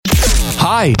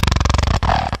Bye.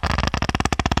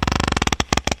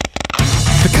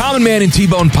 The Common Man and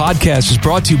T-Bone podcast is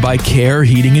brought to you by Care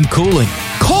Heating and Cooling.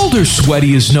 Cold or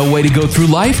sweaty is no way to go through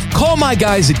life. Call my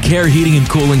guys at Care Heating and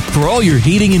Cooling for all your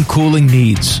heating and cooling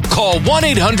needs. Call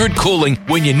 1-800-COOLING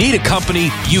when you need a company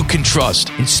you can trust.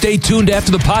 And stay tuned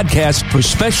after the podcast for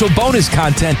special bonus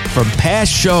content from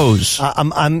past shows. I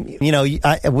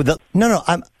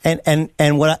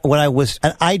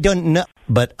don't know,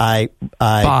 but I.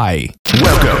 Bye.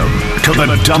 Welcome to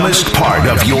the dumbest part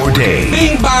of your day.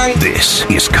 Bing bang. This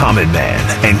is Common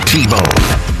Man and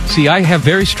T-Bone. See, I have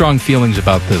very strong feelings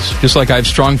about this, just like I have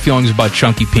strong feelings about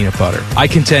chunky peanut butter. I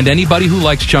contend anybody who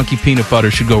likes chunky peanut butter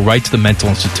should go right to the mental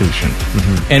institution.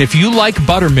 Mm-hmm. And if you like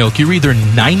buttermilk, you're either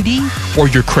 90 or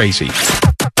you're crazy.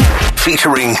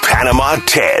 Featuring Panama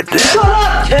Ted. Shut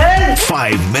up, Ted!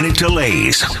 5-minute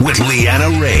delays with Leanna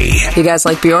Ray. You guys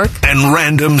like Bjork? And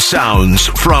random sounds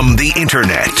from the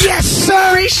internet. Yes,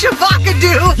 sir,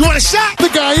 shabakadoo! You want a shot?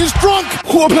 The guy is drunk.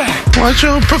 Watch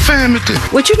your profanity.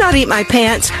 Would you not eat my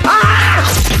pants? Ah!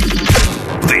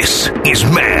 This is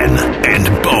Man and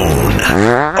Bone.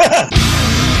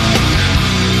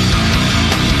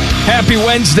 Happy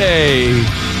Wednesday.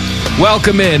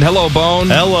 Welcome in. Hello, Bone.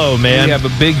 Hello, man. We have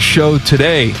a big show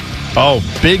today. Oh,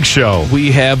 big show.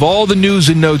 We have all the news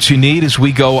and notes you need as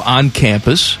we go on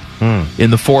campus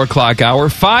in the 4 o'clock hour.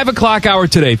 5 o'clock hour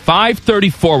today,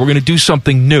 5:34. We're going to do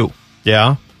something new.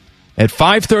 Yeah. At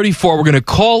 5:34, we're going to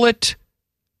call it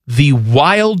the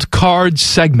Wild Card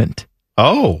segment.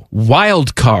 Oh.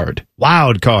 Wild Card.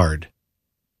 Wild Card.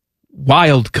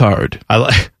 Wild Card.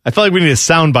 I feel like we need a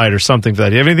soundbite or something for that.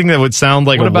 Do you have anything that would sound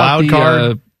like what a about wild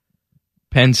card?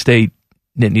 Penn State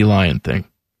Nittany Lion thing.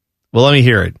 Well, let me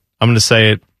hear it. I'm going to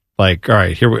say it like, all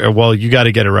right, well, you got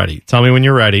to get it ready. Tell me when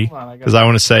you're ready, because I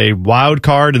want to say wild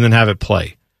card and then have it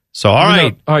play. So, all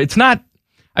right. It's not,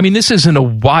 I mean, this isn't a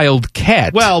wild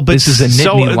cat. Well, but this is a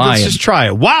Nittany Lion. Let's just try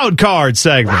it. Wild card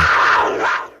segment.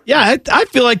 Yeah, I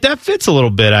feel like that fits a little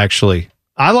bit, actually.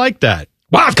 I like that.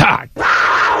 Wild card.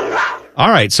 All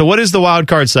right, so what is the wild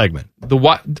card segment?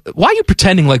 Why are you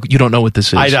pretending like you don't know what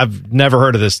this is? I've never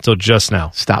heard of this until just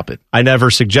now. Stop it. I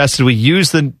never suggested we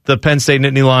use the Penn State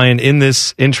Nittany Lion in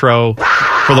this intro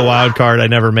for the wild card. I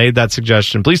never made that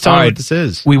suggestion. Please tell me what this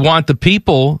is. We want the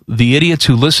people, the idiots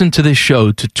who listen to this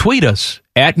show, to tweet us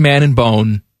at Man and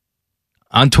Bone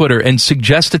on Twitter and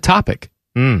suggest a topic.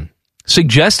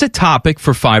 Suggest a topic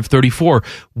for 5:34.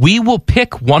 We will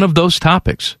pick one of those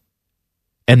topics,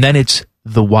 and then it's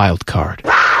the wild card.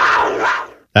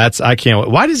 I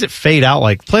can't. Why does it fade out?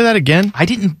 Like, play that again. I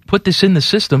didn't put this in the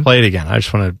system. Play it again. I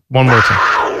just want to one more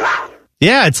time.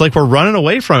 Yeah, it's like we're running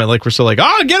away from it. Like we're still like,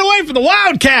 oh, get away from the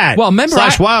Wildcat. Well, remember,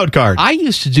 wild card. I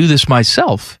used to do this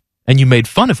myself, and you made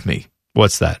fun of me.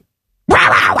 What's that? Yeah.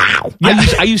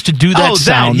 I used to do that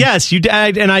sound. Yes, you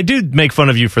did, and I do make fun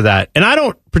of you for that. And I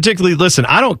don't particularly listen.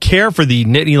 I don't care for the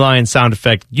Nittany Lion sound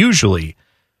effect. Usually,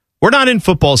 we're not in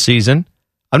football season.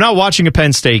 I'm not watching a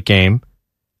Penn State game,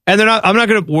 and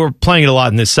we're playing it a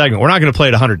lot in this segment. We're not going to play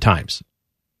it 100 times.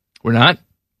 We're not?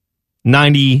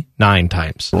 99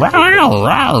 times.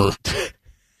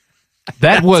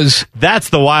 That's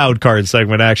the wild card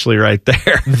segment, actually, right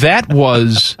there. That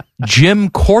was Jim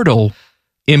Cordell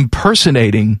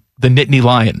impersonating the Nittany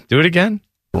Lion. Do it again.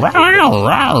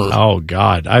 Oh,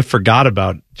 God. I forgot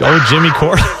about Jimmy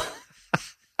Cordell.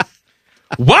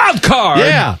 Wild card.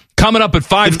 Yeah. Coming up at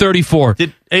 5:34.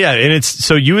 And it's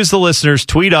so you as the listeners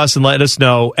tweet us and let us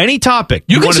know any topic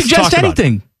you can suggest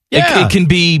anything. Yeah. It can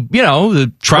be,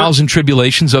 the trials and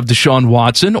tribulations of Deshaun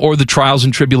Watson or the trials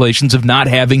and tribulations of not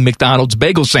having McDonald's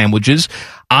bagel sandwiches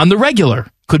on the regular.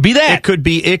 Could be that.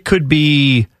 It could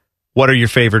be what are your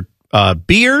favorite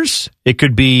beers? It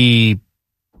could be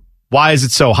why is it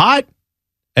so hot?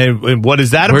 And what is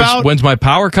that about? When's my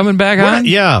power coming back on?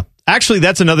 Yeah. Actually,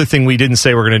 that's another thing we didn't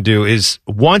say we're going to do is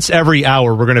once every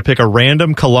hour, we're going to pick a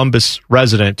random Columbus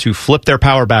resident to flip their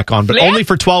power back on, but only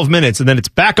for 12 minutes, and then it's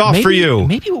back off for you.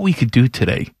 Maybe what we could do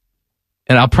today,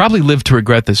 and I'll probably live to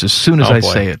regret this as soon as I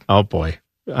say it. Oh, boy.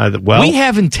 We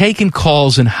haven't taken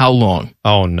calls in how long?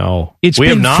 Oh, no. It's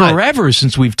been forever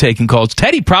since we've taken calls.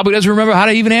 Teddy probably doesn't remember how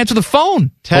to even answer the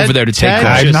phone over there to take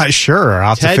calls. I'm not sure. I'll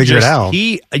have to figure it out.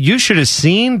 You should have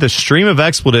seen the stream of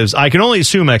expletives. I can only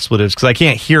assume expletives because I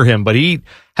can't hear him, but he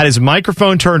had his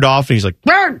microphone turned off and he's like,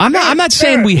 I'm not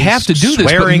saying we have to do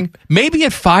this, but maybe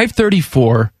at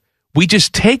 5:34, we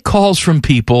just take calls from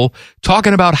people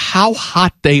talking about how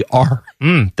hot they are.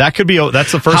 That could be.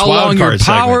 That's the first how wild long card your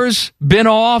power's been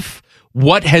off.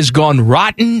 what has gone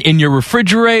rotten in your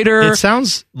refrigerator. That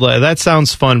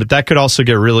sounds fun, but that could also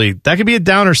that could be a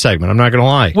downer segment. I'm not going to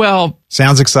lie. Well,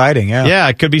 sounds exciting. Yeah,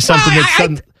 it could be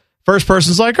something first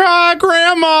person's like,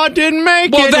 grandma didn't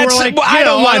make it. I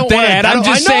don't want that. I'm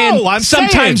just saying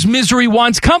sometimes misery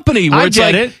wants company. Where it's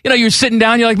like, you're sitting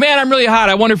down, you're like, man, I'm really hot.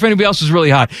 I wonder if anybody else is really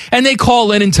hot. And they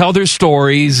call in and tell their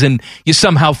stories, and you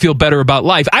somehow feel better about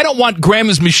life. I don't want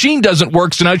grandma's machine doesn't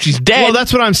work, so now she's dead. Well,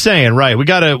 that's what I'm saying, right? We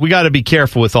gotta be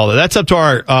careful with all that. That's up to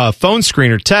our phone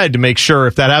screener, Ted, to make sure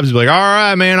if that happens, be like, all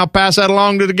right, man, I'll pass that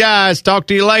along to the guys. Talk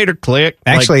to you later. Click.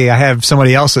 Actually, I have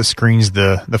somebody else that screens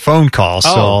the phone call,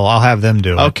 so I'll have them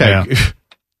do it. Okay. Yeah.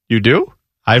 You do?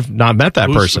 I've not met that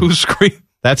person. Who's screening?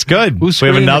 That's good. We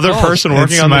have another person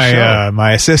working on the show.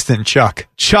 My assistant, Chuck.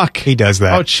 Chuck. He does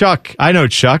that. Oh, Chuck. I know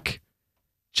Chuck.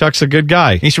 Chuck's a good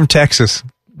guy. He's from Texas.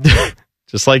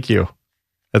 Just like you.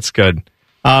 That's good.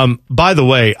 By the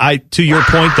way, to your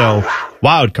point, though,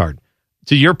 wild card.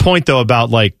 To your point, though,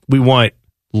 about we want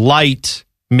light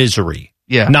misery.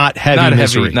 Yeah. Not heavy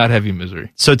misery. Not heavy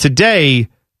misery. So today...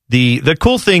 The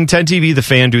cool thing, 10 TV, the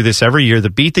Fan do this every year, the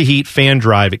Beat the Heat Fan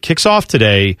Drive. It kicks off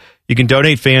today. You can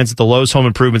donate fans at the Lowe's Home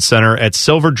Improvement Center at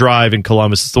Silver Drive in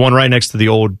Columbus. It's the one right next to the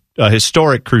old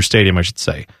historic Crew Stadium, I should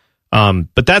say.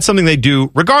 But that's something they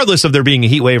do regardless of there being a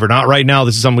heat wave or not right now.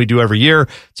 This is something we do every year.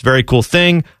 It's a very cool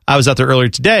thing. I was out there earlier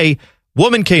today.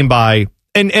 Woman came by,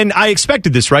 and I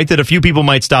expected this, right? That a few people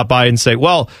might stop by and say,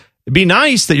 well, it'd be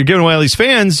nice that you're giving away all these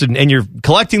fans and you're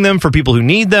collecting them for people who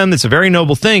need them. It's a very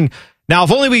noble thing. Now,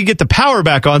 if only we could get the power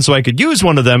back on so I could use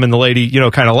one of them. And the lady,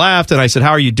 kind of laughed. And I said,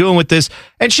 how are you doing with this?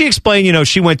 And she explained,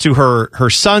 she went to her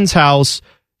son's house.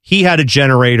 He had a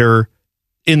generator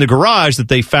in the garage that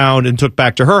they found and took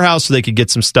back to her house so they could get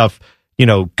some stuff,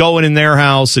 going in their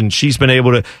house. And she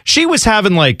was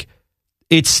having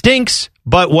it stinks,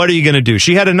 but what are you going to do?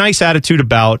 She had a nice attitude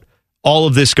about all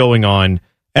of this going on.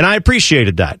 And I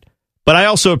appreciated that. But I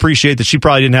also appreciate that she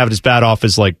probably didn't have it as bad off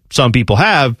as some people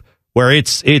have, where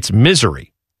it's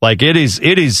misery. It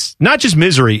is not just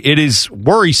misery, it is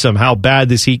worrisome how bad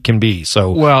this heat can be.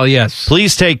 So, well, yes.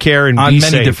 Please take care and on be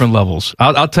many safe. Different levels.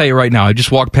 I'll tell you right now, I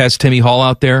just walked past Timmy Hall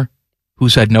out there,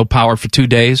 who's had no power for 2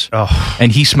 days,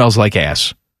 and he smells like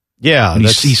ass. Yeah.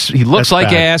 He looks like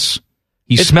bad. Ass.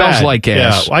 He smells bad. Like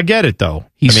ass. Yeah, I get it, though.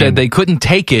 He said they couldn't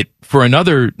take it for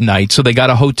another night, so they got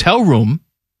a hotel room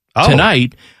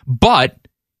tonight, but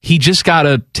he just got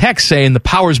a text saying the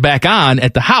power's back on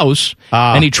at the house,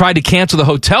 and he tried to cancel the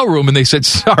hotel room, and they said,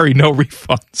 sorry, no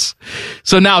refunds.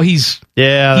 So now he's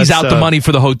out the money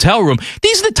for the hotel room.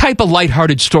 These are the type of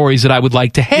lighthearted stories that I would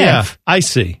like to have. Yeah, I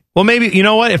see. Well, maybe, you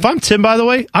know what? If I'm Tim, by the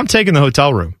way, I'm taking the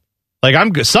hotel room.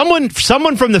 Someone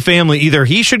from the family, either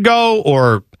he should go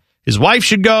or his wife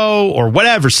should go or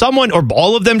whatever. Someone or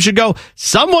all of them should go.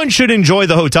 Someone should enjoy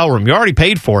the hotel room. You already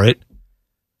paid for it.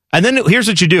 And then here's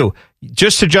what you do.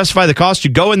 Just to justify the cost,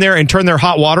 you go in there and turn their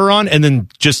hot water on and then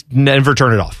just never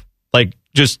turn it off.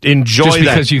 Just enjoy just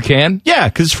that. Because you can? Yeah,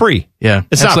 because it's free. Yeah.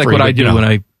 It's That's not free, what I do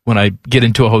when I get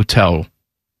into a hotel.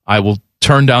 I will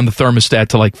turn down the thermostat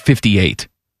to 58.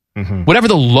 Mm-hmm. Whatever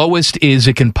the lowest is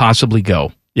it can possibly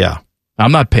go. Yeah.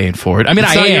 I'm not paying for it. I mean,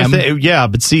 I am. Yeah,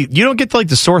 but see, you don't get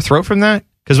the sore throat from that?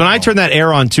 Because when I turn that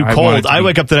air on too cold, I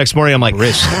wake up the next morning, I'm like,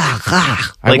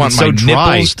 I want my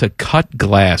nipples to cut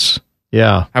glass.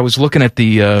 Yeah. I was looking at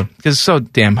because it's so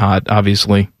damn hot,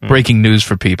 obviously. Breaking news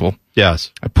for people.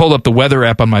 Yes. I pulled up the weather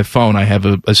app on my phone. I have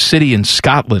a city in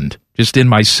Scotland just in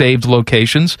my saved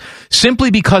locations,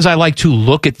 simply because I like to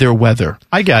look at their weather.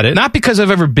 I get it. Not because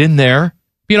I've ever been there.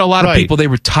 A lot of people, they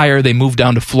retire, they move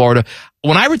down to Florida.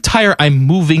 When I retire, I'm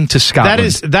moving to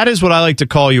Scotland. That is what I like to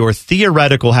call your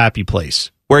theoretical happy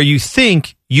place, where you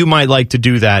think you might like to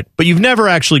do that, but you've never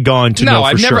actually gone to know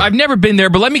for sure. I've never been there,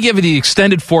 but let me give you the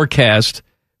extended forecast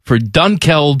for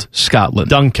Dunkeld,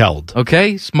 Scotland. Dunkeld.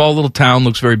 Okay? Small little town,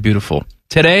 looks very beautiful.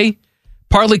 Today,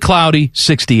 partly cloudy,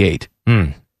 68.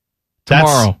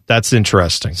 Tomorrow. That's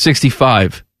interesting.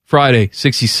 65. Friday,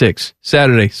 66.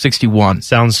 Saturday, 61.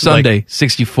 Sounds Sunday, like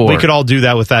 64. We could all do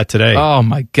that with that today. Oh,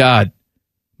 my God.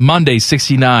 Monday,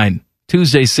 69.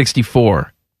 Tuesday,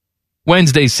 64.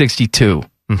 Wednesday, 62.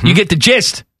 Mm-hmm. You get the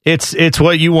gist. It's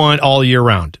what you want all year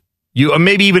round. You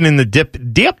maybe even in the dip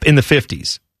in the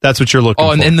 50s. That's what you're looking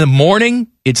for. And in the morning,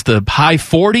 it's the high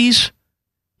 40s.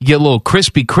 You get a little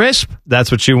crispy crisp.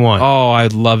 That's what you want. Oh, I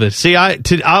love it. See,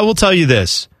 I will tell you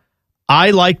this.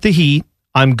 I like the heat.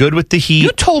 I'm good with the heat.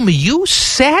 You told me you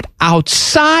sat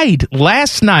outside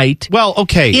last night. Well,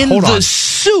 okay, hold on. In the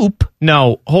soup.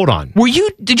 No, hold on. Did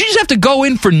you just have to go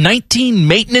in for 19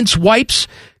 maintenance wipes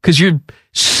because you're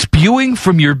spewing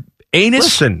from your anus?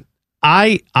 Listen,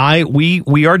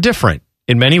 we are different.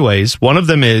 in many ways. One of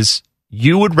them is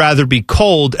you would rather be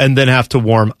cold and then have to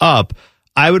warm up.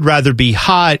 I would rather be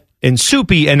hot and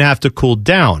soupy and have to cool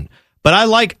down. But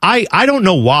I don't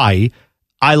know why.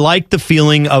 I like the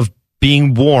feeling of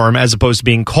being warm as opposed to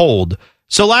being cold.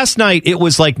 So last night it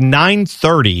was like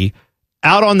 9:30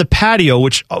 out on the patio,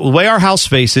 which the way our house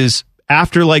faces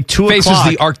after like 2 o'clock. Faces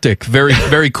the Arctic. Very,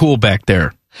 very cool back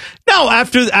there. No,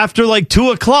 after like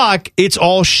 2 o'clock, it's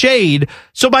all shade.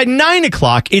 So by 9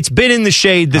 o'clock, it's been in the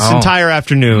shade this entire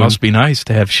afternoon. Must be nice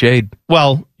to have shade.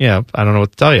 Well, yeah, I don't know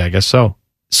what to tell you. I guess so.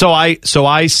 So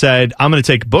I said, I'm going to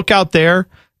take a book out there.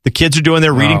 The kids are doing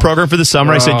their reading program for the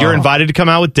summer. I said, you're invited to come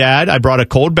out with Dad. I brought a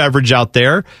cold beverage out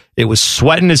there. It was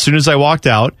sweating as soon as I walked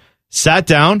out. Sat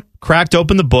down, cracked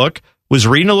open the book, was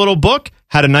reading a little book,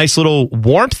 had a nice little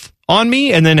warmth on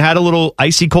me, and then had a little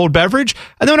icy cold beverage.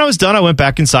 And then when I was done, I went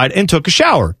back inside and took a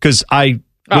shower because all right,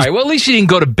 well, at least you didn't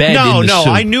go to bed. No, in the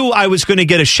soup. I knew I was going to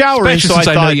get a shower. Especially since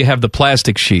I know you have the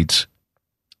plastic sheets.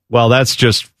 Well, that's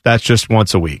just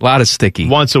once a week. A lot of sticky.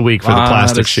 Once a week for the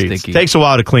plastic sheets. Sticky. Takes a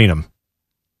while to clean them.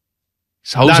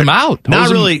 Hose them out.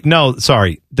 Not really. No,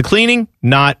 sorry. The cleaning,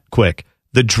 not quick.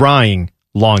 The drying,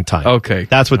 long time. Okay.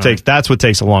 That's what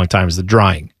takes a long time is the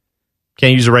drying.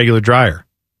 Can't use a regular dryer.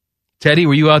 Teddy,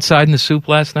 were you outside in the soup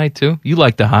last night too? You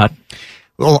like the hot.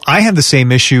 Well, I have the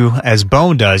same issue as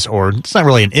Bone does, or it's not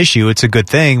really an issue. It's a good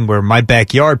thing where my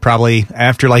backyard probably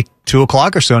after like 2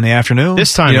 o'clock or so in the afternoon.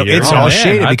 This time of year. It's all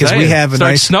shaded because we have a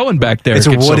nice snowing back there. It's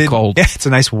a wooded, so cold. Yeah, it's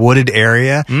a nice wooded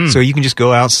area, so you can just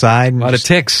go outside. And a lot of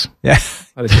ticks. Yeah,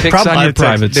 a lot of ticks on your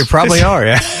privates. There probably are.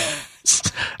 Yeah.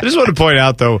 I just want to point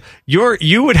out though,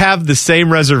 you would have the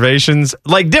same reservations,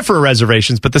 like different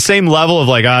reservations, but the same level of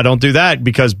like, don't do that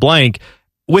because blank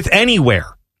with anywhere.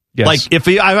 Yes. Like if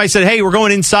I said, hey, we're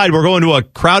going inside, we're going to a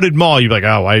crowded mall, you'd be like,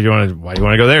 why do you want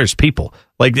to go there? There's people.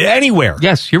 Like anywhere.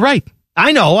 Yes, you're right.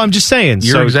 I know. I'm just saying.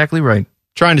 You're exactly right.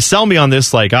 Trying to sell me on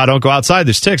this, like, don't go outside.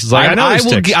 There's ticks. It's like I know there's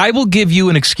ticks. I will give you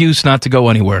an excuse not to go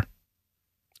anywhere.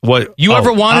 What you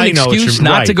ever want an excuse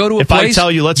not to go to a place? If I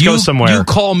tell you, let's go somewhere. You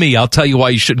call me. I'll tell you why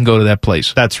you shouldn't go to that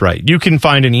place. That's right. You can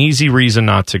find an easy reason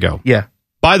not to go. Yeah.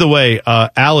 By the way,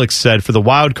 Alex said for the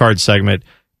wild card segment,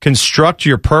 construct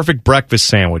your perfect breakfast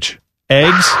sandwich.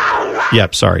 Eggs.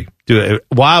 Yep, sorry. Do it.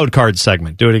 Wild card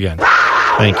segment. Do it again.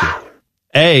 Thank you.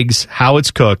 Eggs, how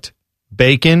it's cooked.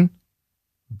 Bacon.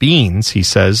 Beans, he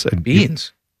says.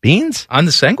 Beans? Beans? On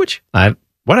the sandwich?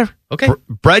 Whatever. Okay.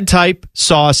 Bread type,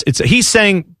 sauce. He's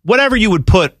saying whatever you would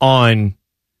put on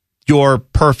your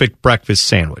perfect breakfast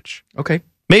sandwich. Okay.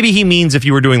 Maybe he means if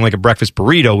you were doing like a breakfast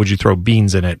burrito, would you throw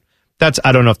beans in it?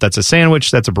 I don't know if that's a sandwich,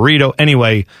 that's a burrito.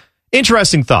 Anyway,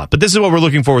 interesting thought. But this is what we're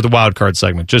looking for with the wild card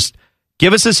segment. Just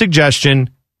give us a suggestion.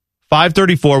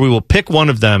 5:34, we will pick one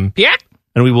of them. Yeah.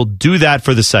 And we will do that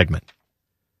for the segment.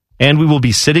 And we will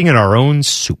be sitting in our own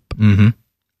soup. Mm-hmm.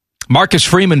 Marcus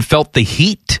Freeman felt the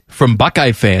heat from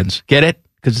Buckeye fans. Get it?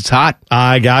 Because it's hot.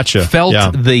 I gotcha. Felt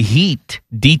the heat.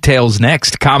 Details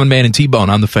next. Common Man and T-Bone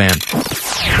on the Fan.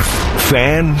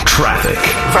 Fan traffic.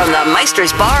 From the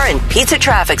Meister's Bar and Pizza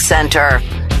Traffic Center.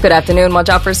 Good afternoon. Watch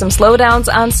out for some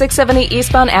slowdowns on 670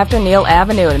 eastbound after Neal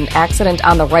Avenue. An accident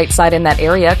on the right side in that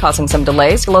area causing some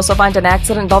delays. You'll also find an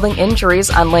accident involving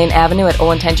injuries on Lane Avenue at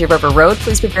Olentangy River Road.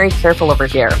 Please be very careful over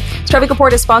here. This traffic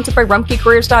report is sponsored by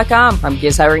RumpkeCareers.com. Rumpke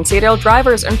is hiring CDL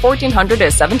drivers and $1,400 to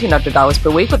 $1,700 per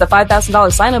week with a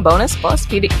 $5,000 sign-on bonus plus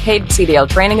paid CDL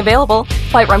training available.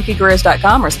 Apply at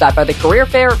RumpkeCareers.com or stop by the career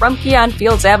fair at Rumpke on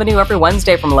Fields Avenue every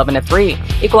Wednesday from 11 to 3.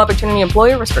 Equal opportunity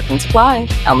employer, restrictions apply.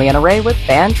 I'm Leanna Ray with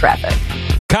Fan Traffic.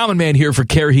 Common Man here for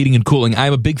Care Heating and Cooling.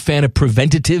 I'm a big fan of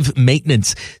preventative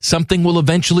maintenance. Something will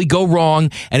eventually go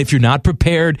wrong, and if you're not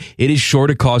prepared, it is sure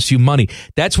to cost you money.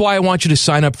 That's why I want you to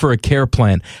sign up for a Care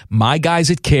plan. My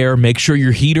guys at Care make sure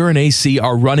your heater and AC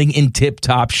are running in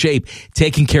tip-top shape,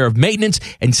 taking care of maintenance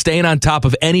and staying on top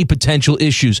of any potential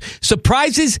issues.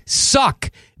 Surprises suck.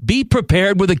 Be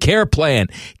prepared with a Care plan.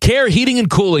 Care Heating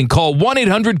and Cooling. Call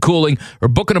 1-800-COOLING or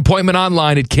book an appointment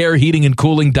online at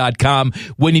careheatingandcooling.com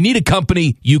when you need a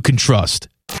company you can trust.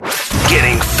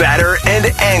 Getting fatter and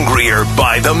angrier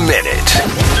by the minute.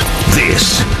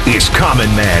 This is Common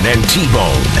Man and T-Bone.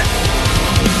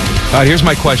 All right, here's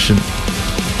my question.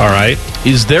 All right.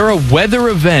 Is there a weather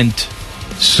event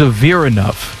severe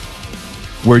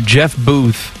enough where Jeff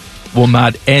Booth will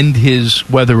not end his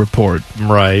weather report?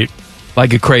 Right.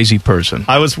 Like a crazy person.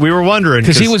 We were wondering.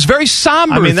 Because he was very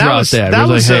somber throughout that. That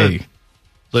was like, hey,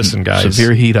 listen, guys.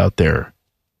 Severe heat out there.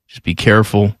 Just be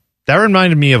careful. That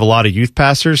reminded me of a lot of youth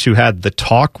pastors who had the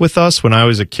talk with us when I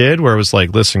was a kid where it was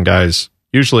like, listen, guys,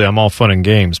 usually I'm all fun and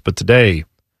games, but today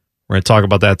we're going to talk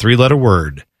about that 3-letter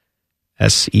word,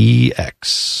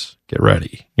 SEX. Get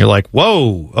ready. You're like,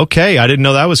 whoa, okay, I didn't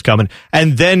know that was coming.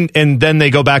 And then they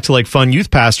go back to like fun youth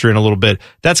pastor in a little bit.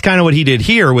 That's kind of what he did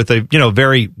here with a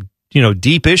very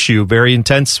deep issue, very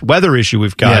intense weather issue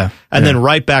we've got, then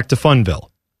right back to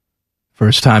Funville.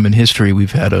 First time in history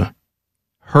we've had a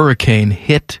hurricane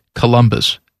hit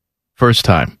Columbus. First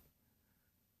time.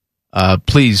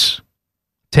 Please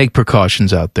take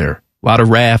precautions out there. A lot of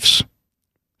rafts.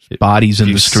 Bodies in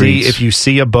the streets. If you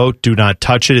see a boat, do not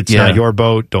touch it. It's not your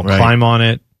boat. Don't climb on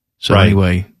it. So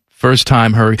anyway, first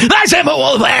time hurricane. That's him,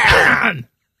 man!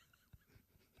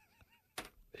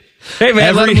 Hey,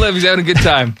 man, let him live. He's having a good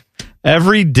time.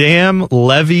 Every dam,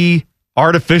 levee,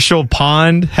 artificial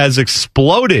pond has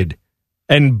exploded,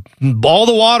 and all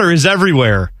the water is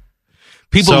everywhere.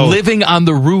 People living on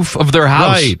the roof of their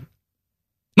house. Right.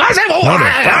 That's him,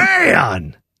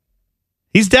 man!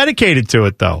 He's dedicated to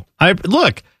it, though.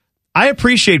 I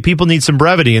appreciate people need some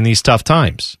brevity in these tough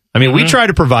times. I mean, we try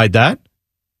to provide that.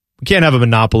 We can't have a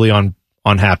monopoly on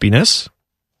happiness,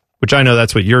 which I know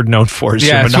that's what you're known for. Is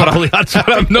your monopoly that's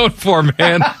what I'm known for,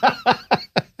 man.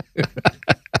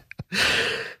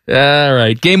 All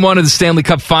right. Game 1 of the Stanley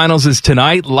Cup Finals is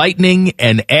tonight. Lightning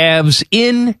and Avs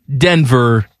in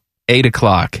Denver, 8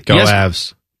 o'clock. Go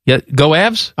Avs. Yeah, go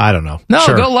Avs? I don't know. No,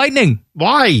 go Lightning.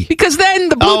 Why? Because then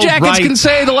the Blue Jackets can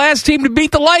say the last team to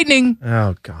beat the Lightning.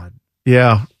 Oh, God.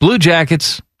 Yeah. Blue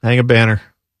Jackets. Hang a banner.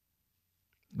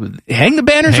 Hang the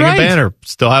banner's right. Hang a banner.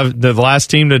 Still have the last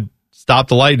team to stop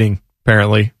the Lightning,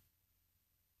 apparently.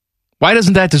 Why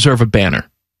doesn't that deserve a banner?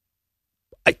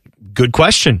 Good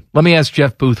question. Let me ask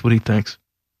Jeff Booth what he thinks.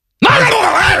 Hang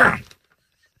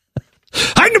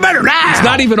the banner now! It's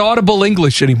not even audible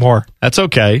English anymore. That's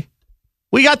okay.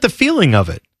 We got the feeling of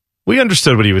it. We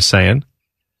understood what he was saying.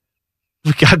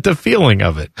 We got the feeling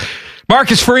of it.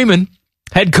 Marcus Freeman,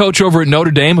 head coach over at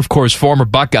Notre Dame, of course, former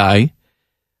Buckeye,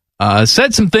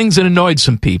 said some things that annoyed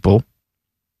some people.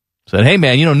 Said, hey,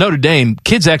 man, Notre Dame,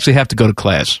 kids actually have to go to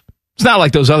class. It's not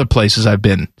like those other places I've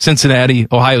been. Cincinnati,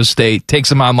 Ohio State, take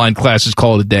some online classes,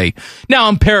 call it a day. Now,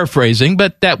 I'm paraphrasing,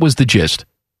 but that was the gist.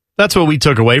 That's what we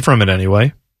took away from it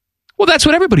anyway. Well, that's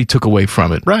what everybody took away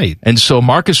from it. Right. And so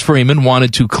Marcus Freeman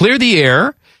wanted to clear the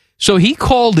air, so he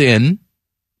called in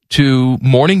to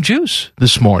Morning Juice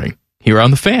this morning here on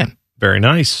The Fan. Very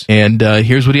nice. And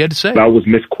here's what he had to say. I was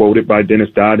misquoted by Dennis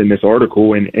Dodd in this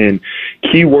article, and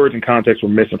key words and context were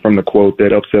missing from the quote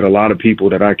that upset a lot of people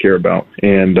that I care about.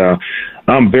 And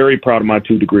I'm very proud of my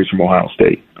 2 degrees from Ohio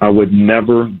State. I would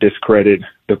never discredit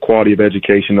the quality of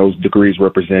education those degrees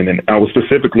represent. And I was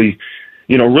specifically,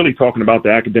 really talking about the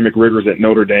academic rigors at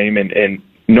Notre Dame, and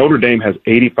Notre Dame has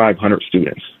 8,500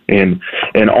 students, and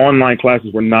online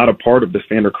classes were not a part of the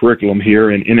standard curriculum here.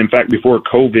 And in fact, before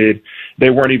COVID, they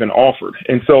weren't even offered.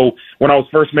 And so when I was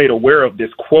first made aware of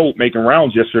this quote making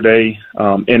rounds yesterday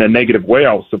in a negative way,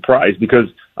 I was surprised, because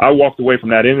I walked away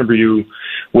from that interview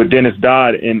with Dennis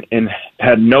Dodd and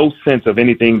had no sense of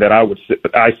anything that I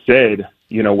said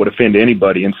would offend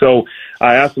anybody. And so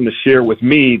I asked him to share with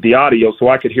me the audio so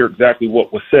I could hear exactly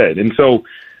what was said. And so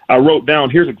I wrote down,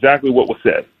 here's exactly what was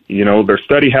said. Their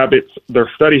study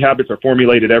habits are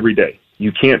formulated every day.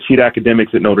 You can't cheat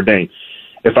academics at Notre Dame.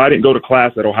 If I didn't go to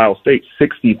class at Ohio State,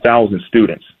 60,000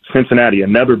 students. Cincinnati,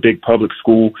 another big public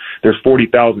school, there's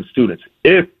 40,000 students.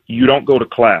 If you don't go to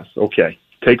class, okay,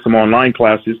 take some online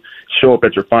classes, show up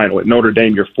at your final. At Notre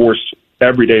Dame, you're forced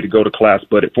every day to go to class,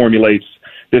 but it formulates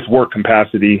this work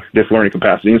capacity, this learning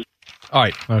capacity. All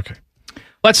right. Okay.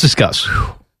 Let's discuss.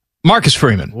 Marcus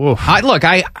Freeman.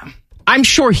 I'm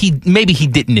sure maybe he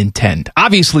didn't intend.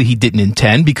 Obviously, he didn't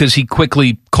intend, because he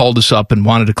quickly called us up and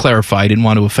wanted to clarify. He didn't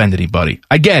want to offend anybody.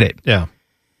 I get it. Yeah.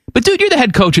 But, dude, you're the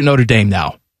head coach at Notre Dame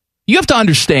now. You have to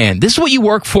understand, this is what you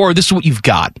work for. This is what you've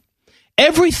got.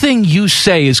 Everything you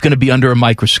say is going to be under a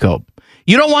microscope.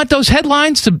 You don't want those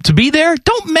headlines to be there?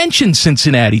 Don't mention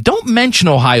Cincinnati. Don't mention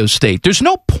Ohio State. There's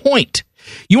no point.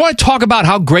 You want to talk about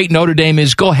how great Notre Dame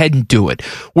is? Go ahead and do it.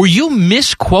 Were you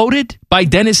misquoted by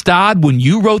Dennis Dodd when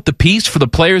you wrote the piece for the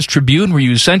Players Tribune where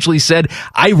you essentially said,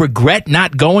 I regret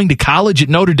not going to college at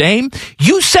Notre Dame?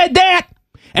 You said that.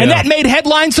 And that made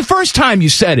headlines the first time you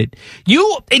said it.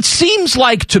 It seems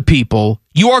like to people,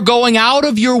 you are going out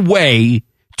of your way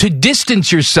to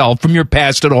distance yourself from your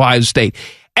past at Ohio State.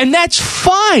 And that's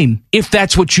fine if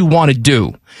that's what you want to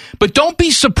do. But don't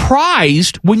be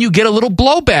surprised when you get a little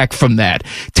blowback from that.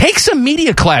 Take some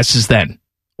media classes then.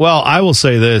 Well, I will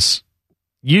say this.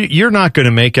 You're not going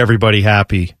to make everybody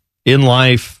happy in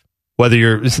life, whether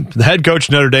you're the head coach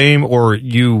of Notre Dame or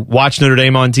you watch Notre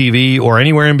Dame on TV or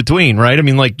anywhere in between, right? I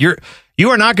mean, you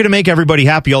are not going to make everybody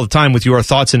happy all the time with your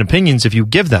thoughts and opinions if you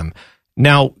give them.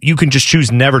 Now, you can just choose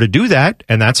never to do that,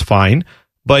 and that's fine.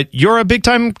 But you're a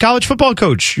big-time college football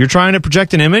coach. You're trying to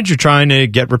project an image. You're trying to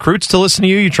get recruits to listen to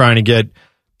you. You're trying to get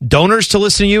donors to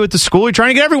listen to you at the school. You're trying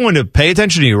to get everyone to pay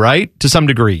attention to you, right? To some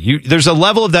degree. There's a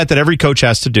level of that every coach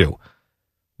has to do.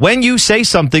 When you say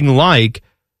something like,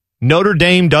 Notre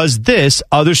Dame does this,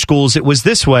 other schools it was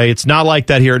this way, it's not like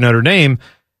that here at Notre Dame,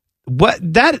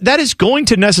 that is going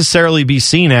to necessarily be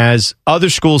seen as other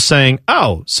schools saying,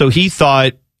 oh, so he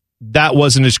thought that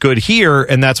wasn't as good here,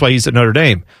 and that's why he's at Notre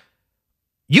Dame.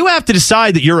 You have to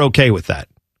decide that you're okay with that.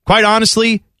 Quite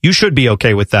honestly, you should be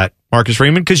okay with that, Marcus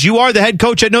Freeman, because you are the head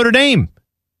coach at Notre Dame.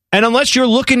 And unless you're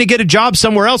looking to get a job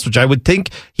somewhere else, which I would think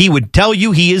he would tell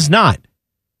you he is not.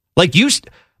 Like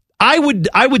I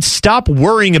would stop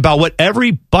worrying about what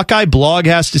every Buckeye blog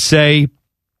has to say,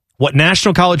 what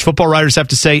national college football writers have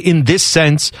to say in this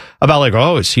sense about like,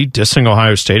 oh, is he dissing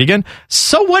Ohio State again?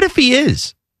 So what if he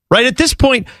is? Right at this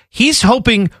point, he's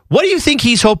hoping, what do you think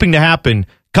he's hoping to happen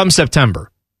come September?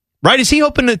 Right? Is he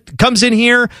hoping that comes in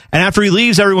here and after he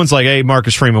leaves, everyone's like, hey,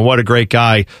 Marcus Freeman, what a great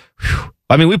guy. Whew.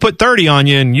 I mean, we put 30 on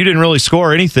you and you didn't really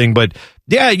score anything, but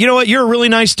yeah, you know what? You're a really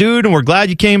nice dude and we're glad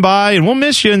you came by and we'll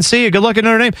miss you and see you. Good luck at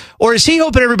Notre Dame. Or is he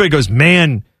hoping everybody goes,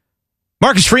 man,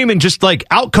 Marcus Freeman just like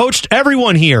outcoached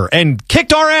everyone here and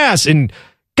kicked our ass and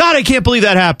God, I can't believe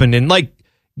that happened. And like,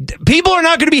 people are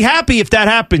not going to be happy if that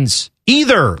happens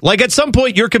either. Like at some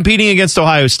point you're competing against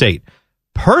Ohio State.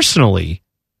 Personally,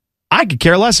 I could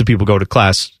care less if people go to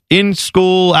class in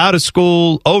school, out of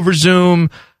school, over Zoom.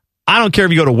 I don't care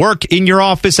if you go to work in your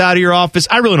office, out of your office.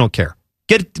 I really don't care.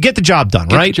 Get the job done,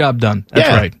 right? Get the job done. That's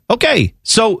right. Okay.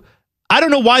 So I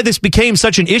don't know why this became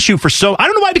such an issue I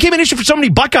don't know why it became an issue for so many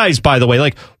Buckeyes, by the way.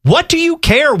 Like, what do you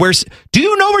care? Do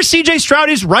you know where CJ Stroud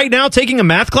is right now taking a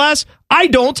math class? I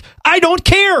don't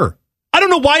care. I don't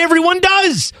know why everyone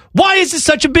does. Why is this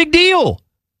such a big deal?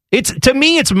 To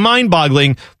me, it's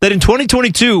mind-boggling that in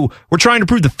 2022, we're trying to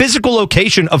prove the physical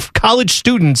location of college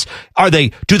students.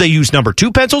 Do they use number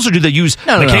 2 pencils or do they use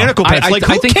mechanical pencils?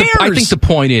 Who cares? I think the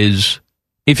point is,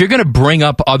 if you're going to bring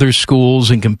up other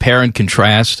schools and compare and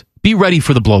contrast, be ready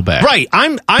for the blowback. Right.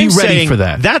 I'm saying ready for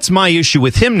that. That's my issue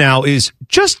with him now is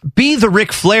just be the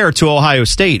Ric Flair to Ohio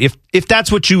State if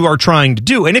that's what you are trying to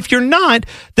do. And if you're not,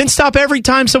 then stop every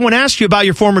time someone asks you about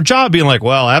your former job being like,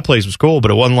 well, that place was cool,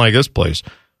 but it wasn't like this place.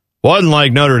 Wasn't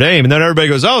like Notre Dame. And then everybody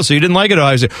goes, oh, so you didn't like it?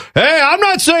 I say, hey, I'm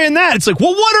not saying that. It's like,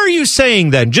 well, what are you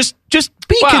saying then? Just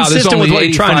be consistent with what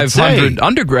you're trying to say. There's only 8,500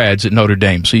 undergrads at Notre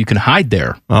Dame, so you can hide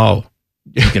there. Oh.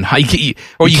 You can hide,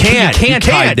 or you can't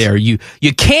hide there. You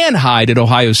can hide at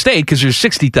Ohio State because there's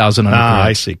 60,000 undergrads.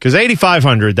 I see. Because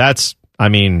 8,500, that's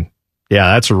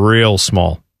real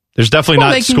small. There's definitely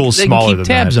not schools smaller than that.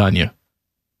 They can keep tabs on you.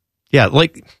 Yeah,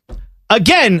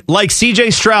 again, like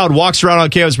CJ Stroud walks around on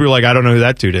campus, we're like, I don't know who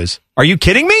that dude is. Are you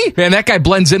kidding me? Man, that guy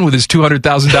blends in with his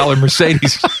 $200,000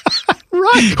 Mercedes.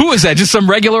 Right. Who is that? Just some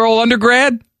regular old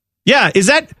undergrad? Yeah, is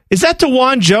that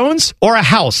DeJuan Jones or a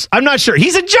house? I'm not sure.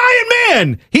 He's a giant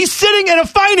man. He's sitting in a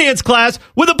finance class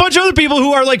with a bunch of other people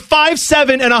who are like 5'7"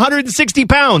 and 160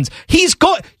 pounds.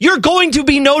 You're going to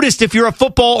be noticed if you're a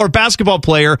football or basketball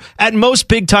player at most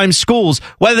big-time schools.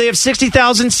 Whether they have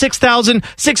 60,000, 6,000,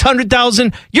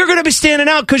 600,000, you're going to be standing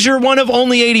out because you're one of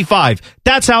only 85.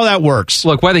 That's how that works.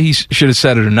 Look, whether he should have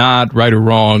said it or not, right or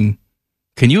wrong,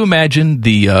 can you imagine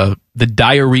the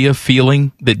diarrhea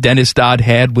feeling that Dennis Dodd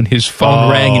had when his phone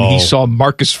rang and he saw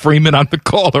Marcus Freeman on the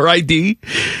caller ID?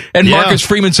 And Marcus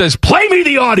Freeman says, play me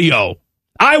the audio.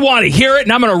 I want to hear it,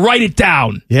 and I'm going to write it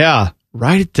down. Yeah,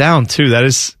 write it down, too. That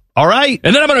is all right.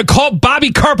 And then I'm going to call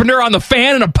Bobby Carpenter on the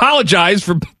fan and apologize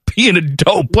for being a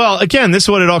dope. Well, again, this is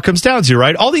what it all comes down to,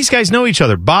 right? All these guys know each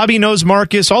other. Bobby knows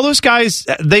Marcus. All those guys,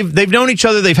 they've known each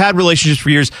other. They've had relationships for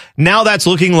years. Now that's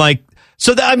looking like...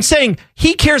 So I'm saying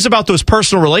he cares about those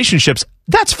personal relationships.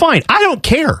 That's fine. I don't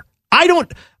care. I know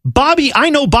Bobby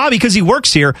because he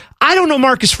works here. I don't know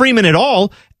Marcus Freeman at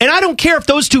all. And I don't care if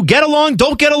those two get along,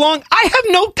 don't get along.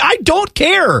 I don't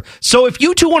care. So if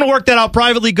you two want to work that out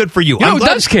privately, good for you. You know who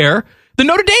does care? The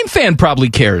Notre Dame fan probably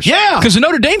cares. Yeah. Because the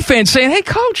Notre Dame fan's saying, hey,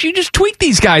 coach, you just tweaked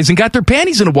these guys and got their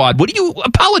panties in a wad. What are you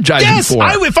apologizing for?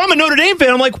 If I'm a Notre Dame fan,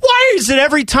 I'm like, why is it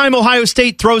every time Ohio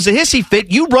State throws a hissy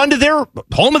fit, you run to their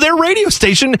home of their radio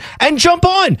station and jump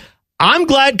on? I'm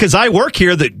glad because I work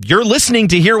here that you're listening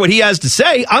to hear what he has to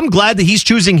say. I'm glad that he's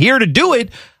choosing here to do it.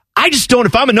 I just don't.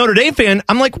 If I'm a Notre Dame fan,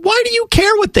 I'm like, why do you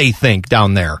care what they think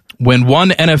down there? When one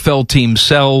NFL team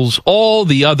sells, all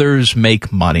the others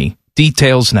make money.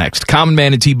 Details next. Common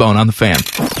Man and T-Bone on the Fan.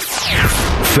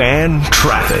 Fan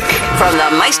traffic. From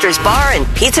the Meister's Bar and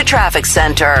Pizza Traffic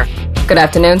Center. Good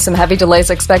afternoon. Some heavy delays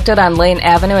expected on Lane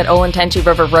Avenue at Olentangy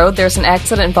River Road. There's an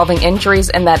accident involving injuries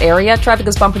in that area. Traffic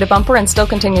is bumper to bumper and still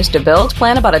continues to build.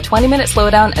 Plan about a 20-minute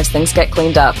slowdown as things get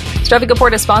cleaned up. This traffic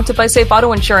report is sponsored by Safe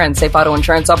Auto Insurance. Safe Auto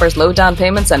Insurance offers low down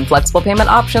payments and flexible payment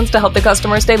options to help the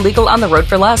customer stay legal on the road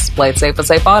for less. Play it safe with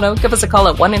Safe Auto. Give us a call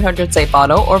at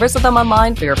 1-800-SAFE-AUTO or visit them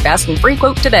online for your fast and free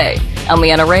quote today. I'm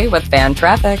Leanna Ray with Fan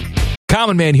Traffic.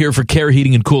 Common Man here for Care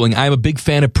Heating and Cooling. I'm a big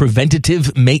fan of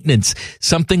preventative maintenance.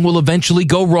 Something will eventually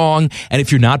go wrong, and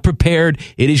if you're not prepared,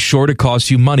 it is sure to cost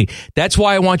you money. That's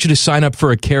why I want you to sign up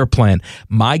for a Care plan.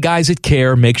 My guys at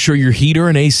Care make sure your heater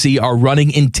and AC are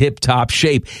running in tip-top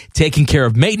shape, taking care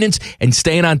of maintenance and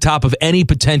staying on top of any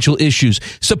potential issues.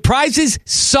 Surprises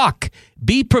suck.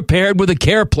 Be prepared with a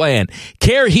Care plan.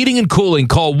 Care Heating and Cooling.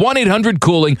 Call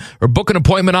 1-800-COOLING or book an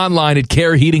appointment online at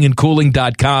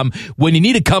careheatingandcooling.com when you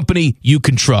need a company you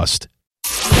can trust.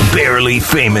 Barely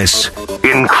famous,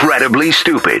 incredibly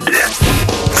stupid.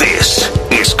 This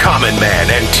is Common Man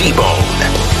and T-Bone.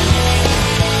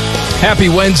 Happy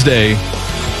Wednesday.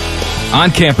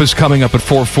 On campus coming up at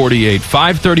 4:48.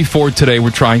 5:34 today, we're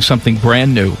trying something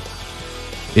brand new.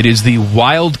 It is the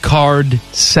wild card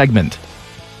segment.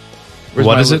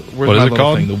 What is it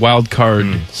called? The wild card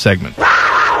segment.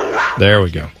 There we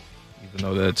go. Even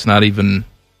though that's not even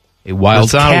a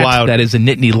wild cat, that is a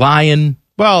Nittany lion.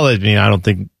 Well, I mean, I don't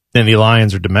think Nittany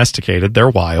lions are domesticated. They're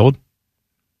wild.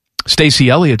 Stacey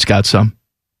Elliott's got some.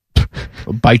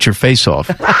 He'll bite your face off.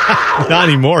 Not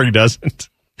anymore, he doesn't.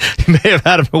 He may have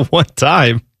had him at one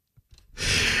time.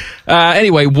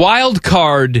 Anyway, wild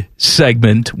card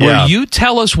segment where you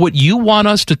tell us what you want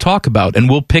us to talk about, and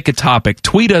we'll pick a topic.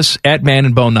 Tweet us at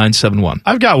ManandBone971.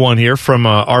 I've got one here from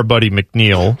our buddy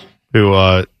McNeil, who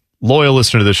loyal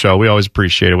listener to the show. We always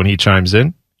appreciate it when he chimes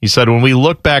in. He said, when we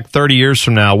look back 30 years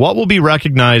from now, what will be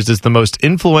recognized as the most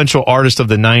influential artist of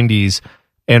the 90s,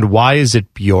 and why is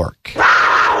it Bjork?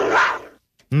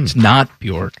 It's not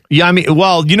Bjork. Yeah, I mean,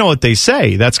 well, you know what they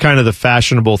say. That's kind of the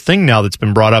fashionable thing now that's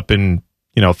been brought up in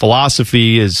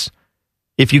philosophy is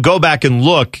if you go back and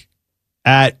look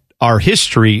at our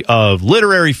history of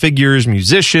literary figures,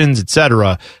 musicians,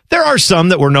 etc., there are some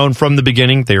that were known from the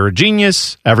beginning. They were a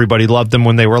genius. Everybody loved them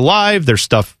when they were alive. Their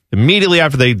stuff immediately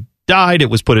after they died, it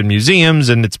was put in museums,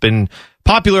 and it's been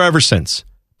popular ever since.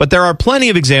 But there are plenty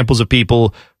of examples of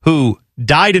people who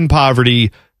died in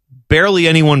poverty. Barely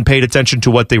anyone paid attention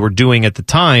to what they were doing at the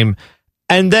time.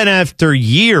 And then after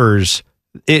years,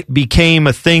 it became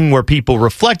a thing where people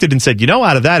reflected and said,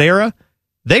 out of that era,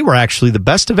 they were actually the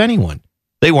best of anyone.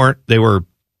 They weren't. They were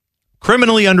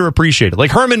criminally underappreciated.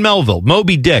 Like Herman Melville,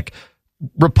 Moby Dick,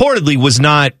 reportedly was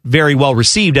not very well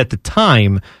received at the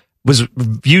time, was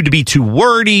viewed to be too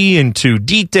wordy and too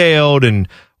detailed. And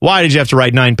why did you have to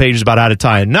write 9 pages about how to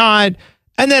tie a knot?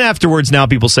 And then afterwards, now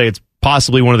people say it's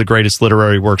possibly one of the greatest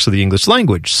literary works of the English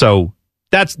language. So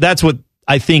that's what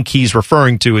I think he's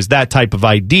referring to, is that type of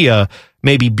idea.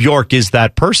 Maybe Bjork is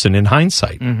that person in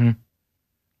hindsight. Mm-hmm.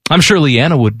 I'm sure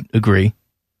Leanna would agree.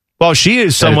 Well, she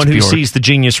is someone who sees the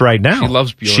genius right now. She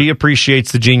loves Bjork. She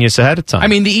appreciates the genius ahead of time. I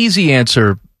mean, the easy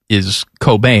answer is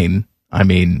Cobain. I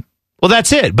mean... Well,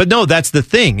 that's it. But no, that's the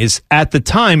thing, is at the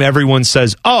time, everyone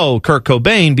says, oh, Kurt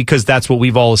Cobain, because that's what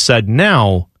we've all said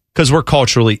now, because we're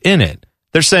culturally in it.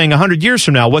 They're saying 100 years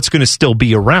from now, what's going to still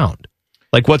be around?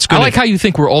 Like, what's going I like how you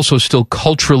think we're also still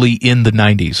culturally in the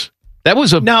 90s. That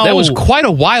was quite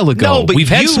a while ago. No, but we've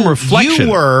had some reflection.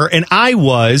 You were, and I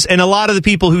was, and a lot of the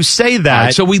people who say that.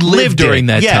 Right, so we lived during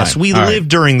that time. Yes, we lived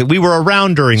during that. We were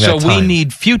around during that time. So we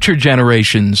need future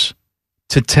generations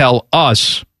to tell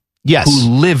us who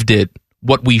lived it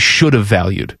what we should have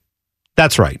valued.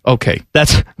 That's right. Okay.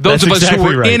 Those of us who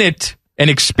were in it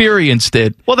and experienced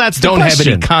it don't have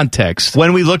any context.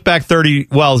 When we look back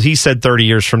he said 30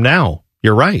 years from now.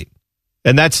 You're right.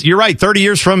 And you're right. 30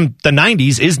 years from the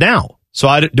 90s is now.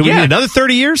 So do we need another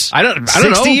 30 years? I don't know.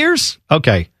 60 years?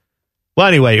 Okay. Well,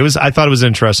 anyway, I thought it was an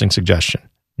interesting suggestion.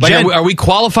 Are we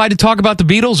qualified to talk about the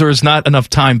Beatles, or is not enough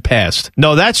time passed?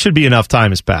 No, that should be enough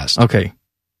time has passed. Okay.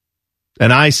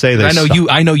 And I say this.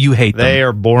 I know you hate them. They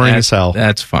are boring as hell.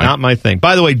 That's fine. Not my thing.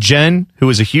 By the way, Jen,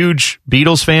 who is a huge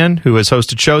Beatles fan, who has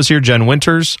hosted shows here, Jen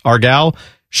Winters, our gal,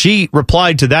 she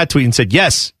replied to that tweet and said,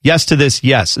 yes to this,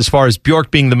 yes, as far as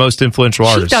Bjork being the most influential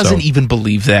artist. She doesn't even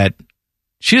believe that.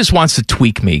 She just wants to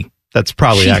tweak me. That's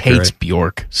probably accurate. She hates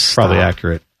Bjork. Stop. Probably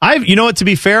accurate. You know what, to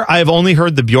be fair, I have only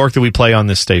heard the Bjork that we play on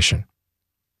this station.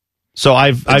 So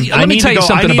I need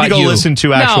to go listen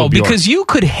to actual Bjork. Because you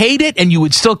could hate it and you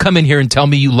would still come in here and tell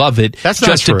me you love it. That's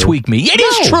not true. To tweak me. It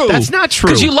is true. That's not true.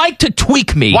 Because you like to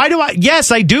tweak me. Why do I? Yes,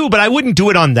 I do, but I wouldn't do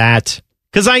it on that.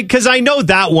 Because I know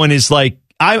that one is like,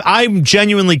 I'm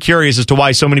genuinely curious as to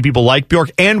why so many people like Bjork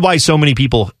and why so many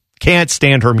people can't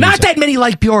stand her music. Not that many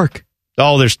like Bjork.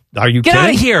 Oh, are you Get kidding?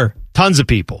 out of here. Tons of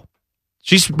people.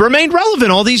 She's remained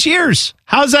relevant all these years.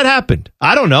 How's that happened?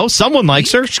 I don't know. Someone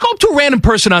likes her. Just go up to a random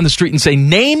person on the street and say,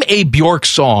 name a Bjork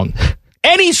song.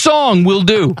 Any song will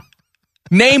do.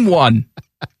 Name one.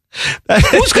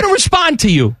 Who's going to respond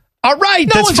to you? All right,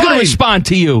 no that's one's going fine. to respond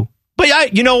to you.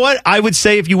 But you know what? I would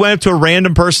say if you went up to a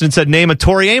random person and said, name a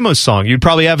Tori Amos song, you'd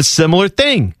probably have a similar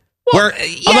thing. Where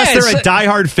unless they're a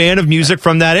diehard fan of music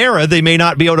from that era, they may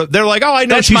not be able to. They're like, oh, I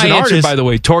know That's she's my an answer, artist. by the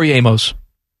way. Tori Amos.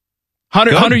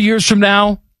 100 years from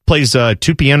now, plays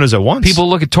two pianos at once. People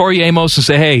look at Tori Amos and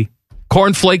say, hey,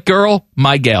 Cornflake Girl,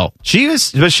 my gal. She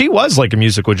was like a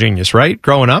musical genius, right?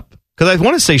 Growing up. Because I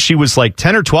want to say she was like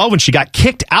 10 or 12 when she got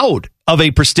kicked out of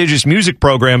a prestigious music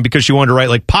program because she wanted to write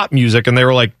like pop music. And they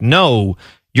were like, no,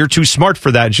 you're too smart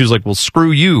for that. And she was like, well,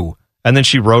 screw you. And then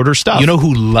she wrote her stuff. You know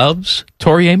who loves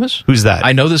Tori Amos? Who's that?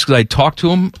 I know this because I talked to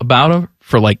him about her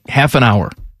for like half an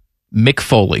hour. Mick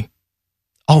Foley.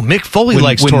 Oh, Mick Foley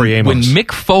likes Tori Amos. When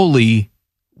Mick Foley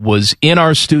was in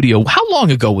our studio, how long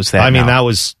ago was that? I mean, that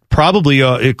was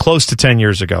probably close to 10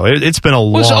 years ago. It's been a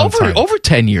long time. Over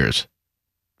 10 years.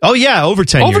 Oh, yeah, over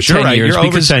 10 years. You're right. You're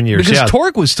over 10 years. Because yeah.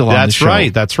 Torg was still on the show.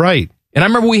 That's right. And I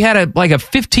remember we had a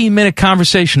 15-minute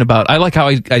conversation about, I like how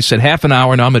I said half an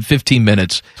hour, now I'm at 15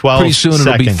 minutes. 12 Pretty soon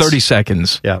it'll be seconds. 30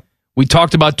 seconds. Yeah. We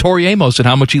talked about Tori Amos and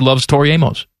how much he loves Tori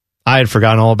Amos. I had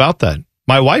forgotten all about that.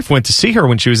 My wife went to see her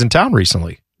when she was in town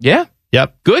recently. Yeah?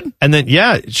 Yep. Good. And then,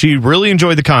 she really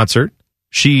enjoyed the concert.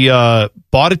 She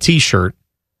bought a T-shirt.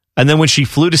 And then when she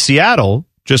flew to Seattle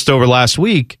just over last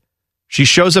week, she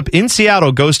shows up in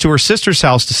Seattle, goes to her sister's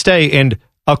house to stay, and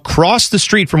across the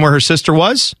street from where her sister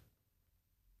was,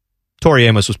 Tori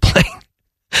Amos was playing.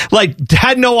 Like,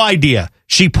 had no idea.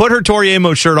 She put her Tori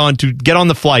Amos shirt on to get on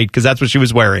the flight because that's what she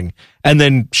was wearing, and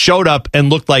then showed up and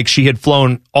looked like she had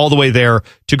flown all the way there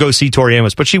to go see Tori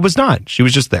Amos, but she was not. She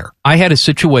was just there. I had a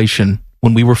situation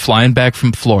when we were flying back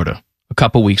from Florida a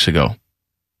couple weeks ago.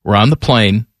 We're on the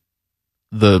plane.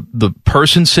 The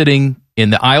person sitting in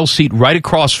the aisle seat right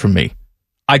across from me,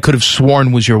 I could have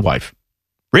sworn was your wife.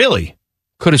 Really?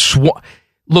 Could have sworn.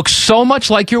 Looks so much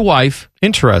like your wife.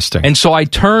 Interesting. And so I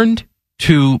turned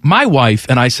to my wife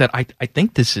and I said, I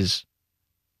think this is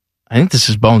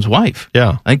Bone's wife.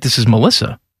 Yeah. I think this is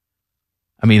Melissa.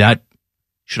 I mean,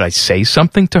 should I say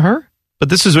something to her? But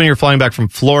this is when you're flying back from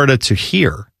Florida to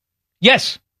here.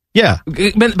 Yes. Yeah.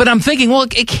 But I'm thinking, well,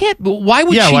 it can't. Why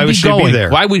would she be going? Be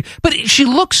there? Why would? But she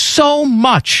looks so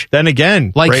much. Then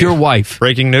again, like your wife.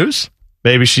 Breaking news.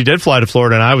 Maybe she did fly to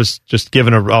Florida, and I was just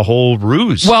given a whole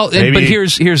ruse. Well, but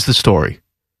here's the story.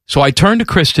 So I turn to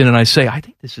Kristen and I say, I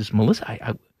think this is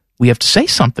Melissa. We have to say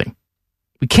something.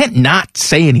 We can't not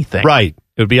say anything. Right.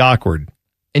 It would be awkward.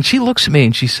 And she looks at me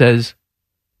and she says,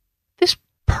 this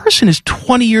person is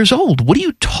 20 years old. What are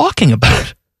you talking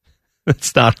about?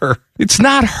 It's not her. It's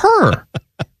not her.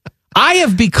 I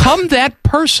have become that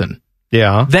person.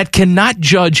 Yeah. That cannot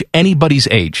judge anybody's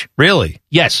age. Really?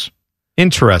 Yes.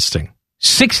 Interesting.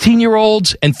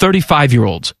 16-year-olds and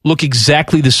 35-year-olds look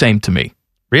exactly the same to me.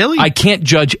 Really? I can't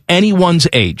judge anyone's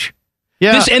age.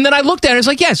 Yeah. And then I looked at it, it's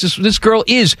like, yes, this girl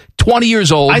is 20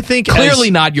 years old. I think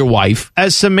clearly not your wife.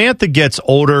 As Samantha gets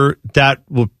older, that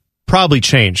will probably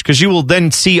change because you will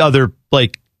then see other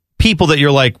people that you're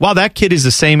like, wow, that kid is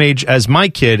the same age as my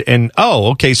kid. And,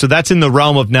 oh, okay, so that's in the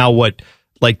realm of now what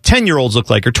 10-year-olds look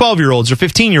like or 12-year-olds or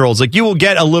 15-year-olds. Like you will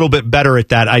get a little bit better at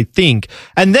that, I think.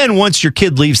 And then once your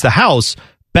kid leaves the house,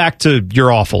 back to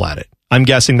you're awful at it. I'm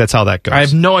guessing that's how that goes. I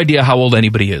have no idea how old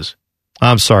anybody is.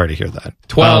 I'm sorry to hear that.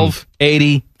 12,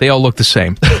 80, they all look the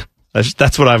same.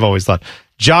 That's what I've always thought.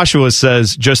 Joshua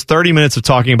says, just 30 minutes of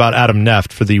talking about Adam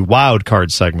Neft for the wild card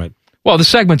segment. Well, the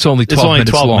segment's only 12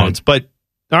 minutes long. Minutes, but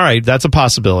all right, that's a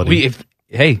possibility.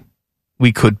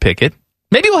 We could pick it.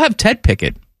 Maybe we'll have Ted pick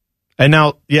it. And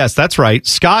now, yes, that's right.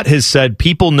 Scott has said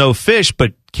people know Fish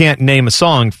but can't name a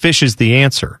song. Fish is the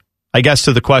answer. I guess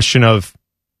to the question of,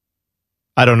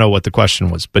 I don't know what the question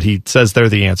was, but he says they're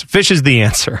the answer. Fish is the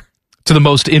answer. To the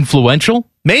most influential?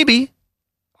 Maybe.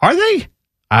 Are they?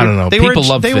 I don't know. People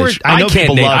love Fish. I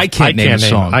can't name a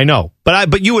song. I know.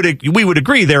 But we would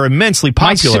agree they're immensely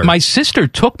popular. My sister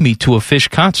took me to a Fish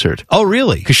concert. Oh,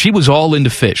 really? Because she was all into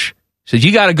Fish. She said,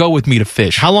 you got to go with me to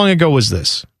Fish. How long ago was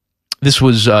this? This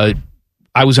was, I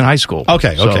was in high school.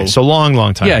 Okay. So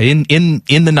long time. Yeah, in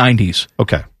the 90s.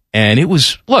 Okay. And it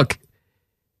was, look,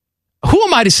 who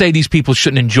am I to say these people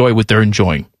shouldn't enjoy what they're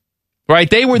enjoying? Right?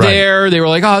 They were there. They were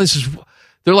like,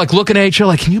 they're like looking at each other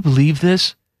like, can you believe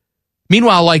this?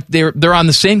 Meanwhile, they're on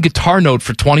the same guitar note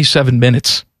for 27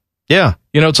 minutes. Yeah.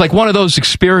 It's like one of those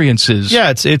experiences.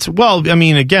 Yeah, it's well, I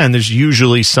mean, again, there's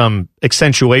usually some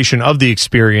accentuation of the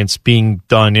experience being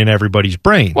done in everybody's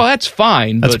brain. Well, that's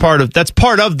fine. That's part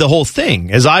of the whole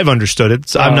thing, as I've understood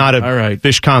it. I'm not a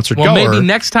Fish concert goer. Well, maybe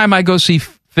next time I go see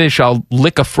Fish, I'll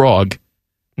lick a frog.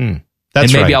 That's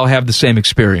and maybe right. I'll have the same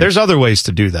experience. There's other ways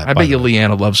to do that. I bet you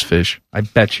Leanna loves Fish. I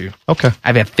bet you. Okay.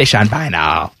 I've had Fish on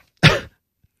vinyl.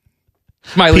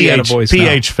 My Leanna voice now.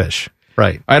 PH Fish.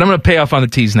 Right. All right, I'm going to pay off on the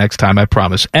T's next time, I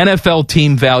promise. NFL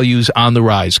team values on the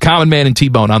rise. Common Man and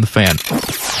T-Bone on the Fan.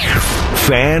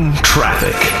 Fan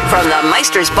traffic. From the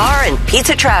Meister's Bar and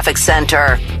Pizza Traffic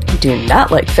Center. Do not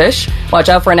like Fish. Watch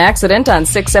out for an accident on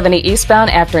 670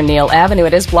 eastbound after Neal Avenue.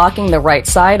 It is blocking the right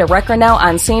side. A wrecker now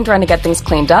on scene trying to get things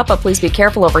cleaned up, but please be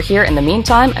careful over here in the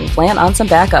meantime and plan on some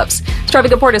backups. This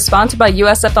traffic report is sponsored by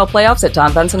USFL Playoffs at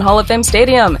Tom Benson Hall of Fame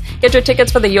Stadium. Get your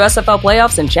tickets for the USFL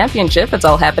Playoffs and Championship. It's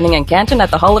all happening in Canton at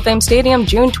the Hall of Fame Stadium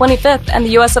June 25th, and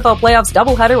the USFL Playoffs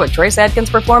doubleheader with Trace Adkins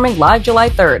performing live July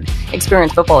 3rd.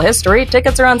 Experience football history.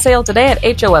 Tickets are on sale today at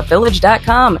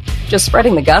HOFvillage.com. Just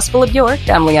spreading the gospel of York.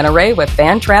 I'm Leanna Ray with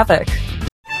Fan Traffic.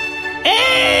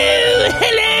 Oh,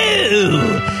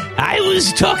 hello! I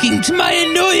was talking to my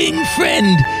annoying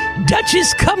friend,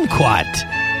 Duchess Kumquat.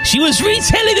 She was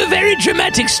retelling a very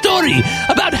dramatic story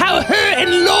about how her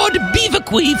and Lord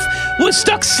Beaverqueef were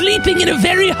stuck sleeping in a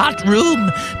very hot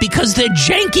room because their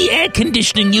janky air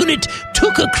conditioning unit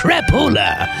took a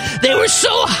crapola. They were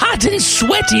so hot and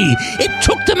sweaty, it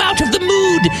took them out of the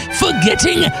mood for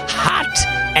getting hot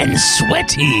and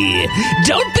sweaty.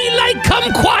 Don't be like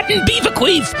Kumquat and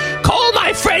Beaverqueef. Call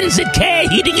my friends at Care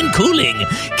Heating and Cooling.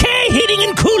 Care Heating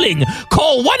and Cooling.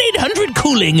 Call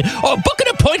 1-800-COOLING or book an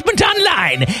appointment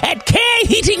online at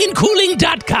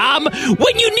careheatingandcooling.com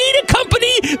when you need a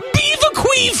company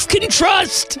Beaverqueef can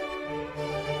trust.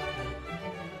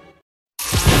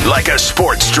 Like a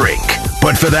sports drink,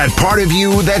 but for that part of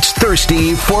you that's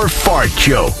thirsty for fart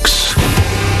jokes.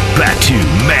 Back to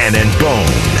Man and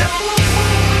Bone.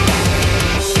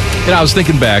 I was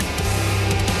thinking back,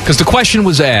 because the question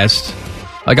was asked,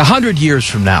 like 100 years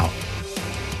from now,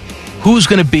 who's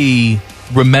going to be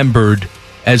remembered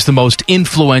as the most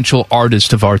influential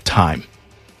artist of our time?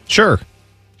 Sure.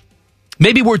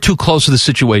 Maybe we're too close to the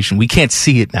situation. We can't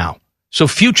see it now. So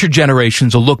future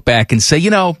generations will look back and say,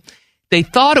 they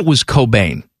thought it was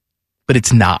Cobain, but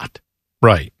it's not.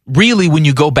 Right. Really, when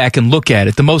you go back and look at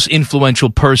it, the most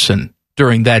influential person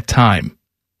during that time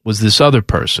was this other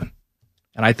person.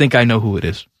 And I think I know who it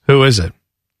is. Who is it?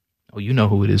 Oh, you know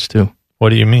who it is, too. What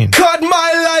do you mean? Cut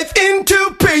my life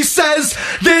into pieces.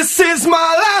 This is my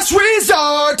last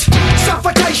resort.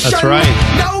 Suffocation. That's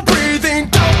right. No breathing.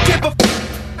 Don't give a f***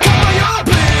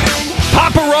 bleeding.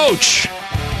 Papa Roach.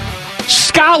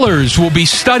 Scholars will be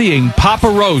studying Papa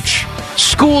Roach.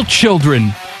 School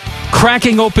children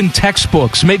cracking open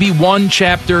textbooks. Maybe one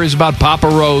chapter is about Papa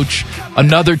Roach.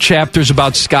 Another chapter is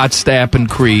about Scott Stapp and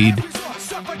Creed.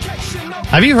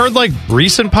 Have you heard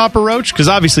recent Papa Roach? Because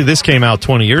obviously this came out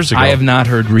 20 years ago. I have not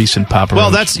heard recent Papa Roach.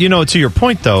 Well, that's, to your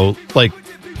point though,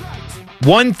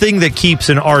 one thing that keeps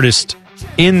an artist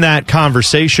in that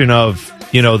conversation of,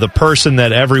 the person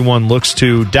that everyone looks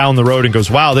to down the road and goes,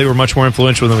 wow, they were much more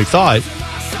influential than we thought,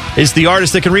 is the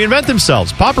artist that can reinvent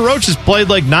themselves. Papa Roach has played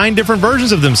 9 different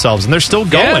versions of themselves and they're still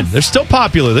going. Yeah. They're still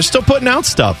popular. They're still putting out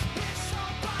stuff.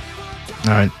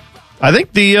 All right. I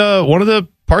think the one of the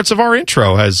parts of our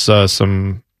intro has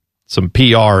some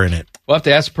PR in it. We'll have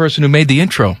to ask the person who made the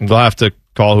intro. We'll have to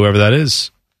call whoever that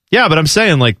is. Yeah, but I'm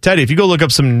saying, Teddy, if you go look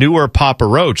up some newer Papa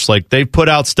Roach, they've put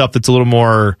out stuff that's a little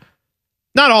more,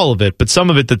 not all of it, but some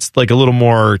of it that's a little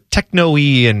more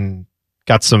techno-y and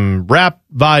got some rap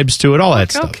vibes to it, all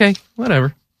that stuff. Okay,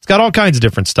 whatever. It's got all kinds of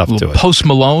different stuff to it. Post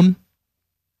Malone?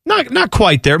 Not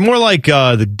quite there. More like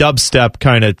the dubstep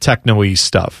kind of techno-y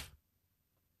stuff.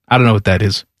 I don't know what that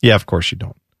is. Yeah, of course you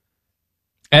don't.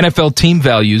 NFL team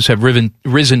values have risen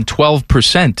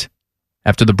 12%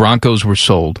 after the Broncos were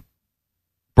sold.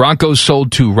 Broncos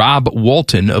sold to Rob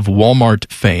Walton of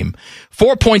Walmart fame.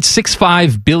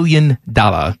 $4.65 billion.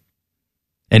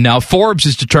 And now Forbes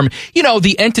is determined.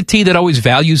 The entity that always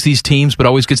values these teams but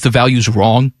always gets the values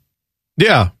wrong.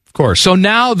 Yeah, of course. So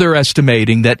now they're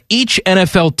estimating that each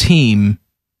NFL team,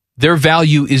 their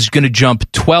value is going to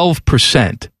jump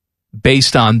 12%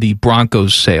 based on the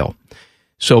Broncos sale.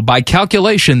 So by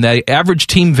calculation, the average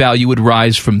team value would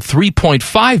rise from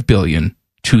 $3.5 billion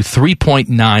to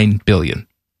 $3.9 billion.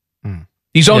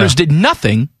 These owners did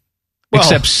nothing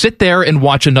except sit there and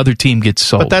watch another team get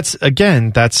sold. But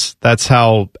that's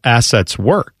how assets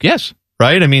work. Yes.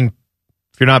 Right? I mean,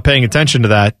 if you're not paying attention to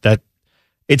that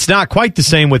it's not quite the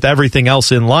same with everything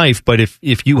else in life, but if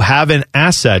you have an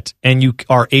asset and you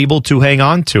are able to hang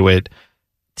on to it,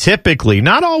 typically,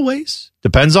 not always,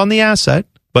 depends on the asset,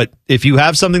 but if you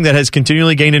have something that has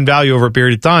continually gained in value over a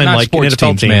period of time, Not like sports an NFL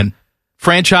teams, team, man.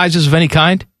 Franchises of any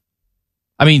kind?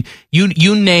 I mean,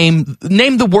 you name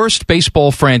the worst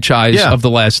baseball franchise of the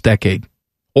last decade.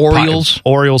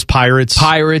 Orioles,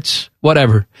 Pirates,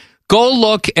 whatever. Go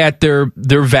look at their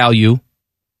value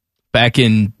back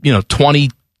in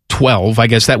 2012. I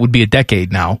guess that would be a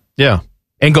decade now. Yeah,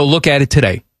 and go look at it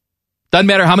today. Doesn't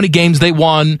matter how many games they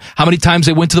won, how many times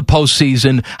they went to the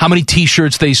postseason, how many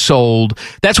T-shirts they sold.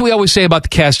 That's what we always say about the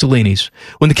Castellinis.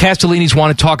 When the Castellinis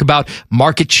want to talk about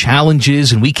market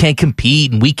challenges and we can't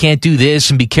compete and we can't do this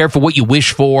and be careful what you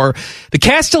wish for, the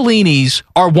Castellinis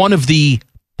are one of the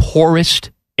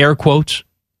poorest, air quotes,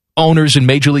 owners in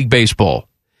Major League Baseball.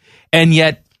 And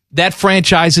yet that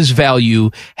franchise's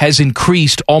value has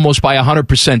increased almost by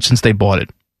 100% since they bought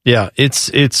it. Yeah,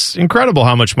 it's incredible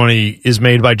how much money is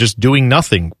made by just doing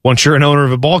nothing once you're an owner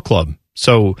of a ball club.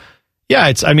 So,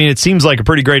 yeah, it seems like a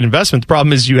pretty great investment. The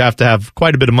problem is you have to have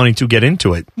quite a bit of money to get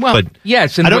into it. Well, but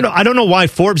yes, I don't know why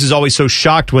Forbes is always so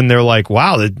shocked when they're like,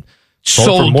 "Wow, it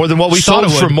sold for more than what we thought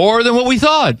it would." For more than what we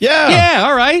thought. Yeah,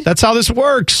 all right. That's how this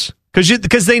works.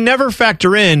 Because they never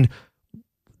factor in.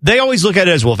 They always look at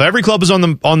it as, well, if every club is on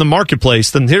the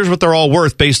marketplace, then here's what they're all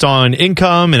worth based on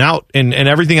income and out and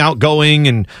everything outgoing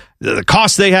and the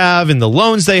costs they have and the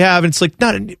loans they have. And it's like,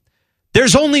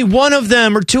 there's only one of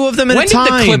them or two of them at a time.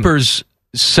 When did the Clippers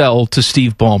sell to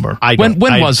Steve Ballmer? When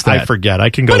was that? I forget.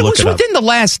 I can go look it up. It was within the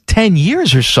last 10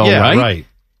 years or so, yeah, right? Right.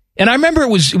 And I remember it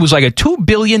was like a $2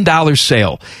 billion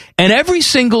sale. And every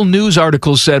single news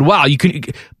article said, wow,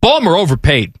 Ballmer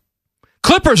overpaid.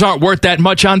 Clippers aren't worth that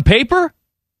much on paper.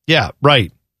 Yeah,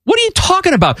 right. What are you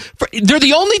talking about? They're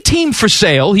the only team for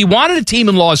sale. He wanted a team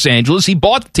in Los Angeles. He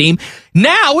bought the team.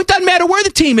 Now, it doesn't matter where the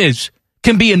team is.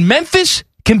 Can be in Memphis,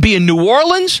 can be in New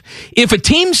Orleans. If a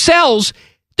team sells,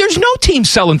 there's no team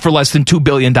selling for less than $2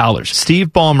 billion. Steve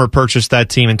Ballmer purchased that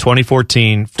team in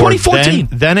 2014.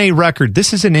 Then a record.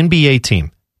 This is an NBA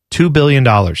team. $2 billion.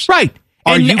 Right.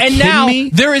 Are you kidding now, me?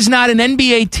 There is not an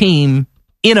NBA team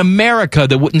in America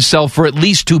that wouldn't sell for at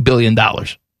least $2 billion.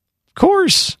 Of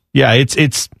course. Yeah,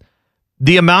 it's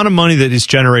the amount of money that is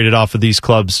generated off of these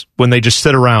clubs when they just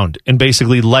sit around and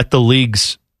basically let the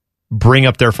leagues bring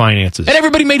up their finances. And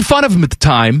everybody made fun of him at the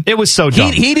time. It was so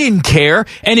dumb. He didn't care.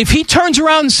 And if he turns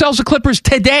around and sells the Clippers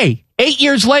today, 8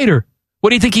 years later, what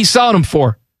do you think he's selling them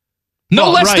for?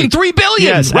 No less than $3 billion,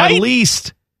 yes, right? At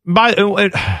least.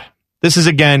 This is,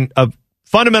 again, a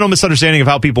fundamental misunderstanding of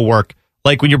how people work.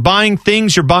 Like, when you're buying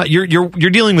things, you're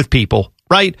dealing with people,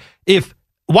 right?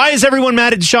 Why is everyone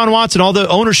mad at Deshaun Watson, all the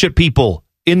ownership people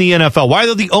in the NFL? Why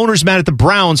are the owners mad at the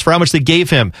Browns for how much they gave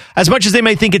him? As much as they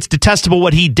may think it's detestable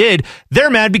what he did, they're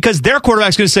mad because their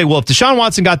quarterback's going to say, well, if Deshaun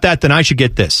Watson got that, then I should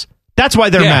get this. That's why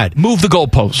they're mad. Move the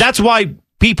goalpost. That's why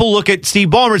people look at Steve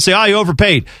Ballmer and say, he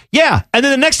overpaid. Yeah, and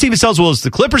then the next team tells, well, if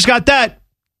the Clippers got that,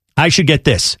 I should get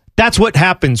this. That's what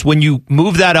happens when you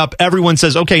move that up. Everyone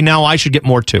says, okay, now I should get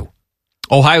more too.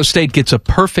 Ohio State gets a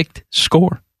perfect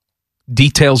score.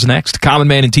 Details next. Common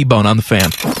Man and T-Bone on the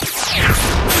Fan.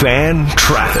 Fan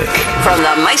traffic. From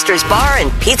the Meister's Bar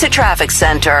and Pizza Traffic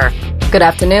Center. Good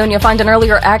afternoon. You'll find an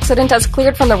earlier accident has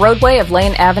cleared from the roadway of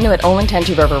Lane Avenue at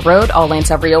Olentangy River Road. All lanes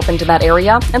have reopened to that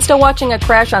area. And still watching a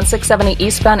crash on 670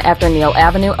 eastbound after Neal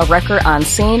Avenue. A wrecker on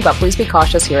scene, but please be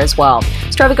cautious here as well.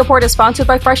 This traffic report is sponsored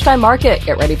by Fresh Time Market.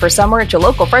 Get ready for summer at your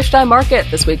local Fresh Time Market.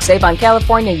 This week, save on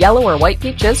California yellow or white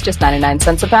peaches, just 99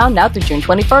 cents a pound, now through June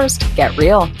 21st. Get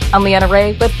real. I'm Leanna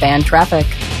Ray with Fan Traffic.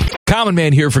 Common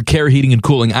Man here for Care Heating and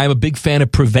Cooling. I'm a big fan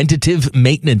of preventative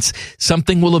maintenance.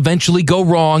 Something will eventually go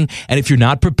wrong, and if you're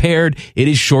not prepared, it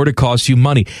is sure to cost you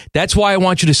money. That's why I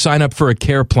want you to sign up for a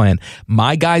Care plan.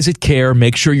 My guys at Care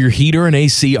make sure your heater and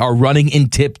AC are running in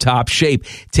tip-top shape,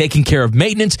 taking care of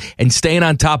maintenance and staying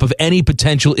on top of any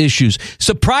potential issues.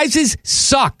 Surprises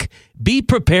suck. Be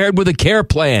prepared with a Care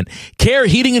plan. Care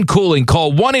Heating and Cooling.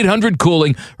 Call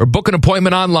 1-800-COOLING or book an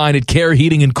appointment online at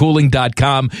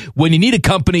careheatingandcooling.com when you need a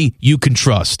company you can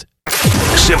trust.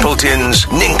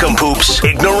 Simpletons, nincompoops,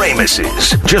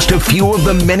 ignoramuses. Just a few of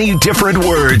the many different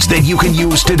words that you can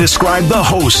use to describe the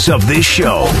hosts of this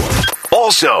show.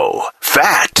 Also,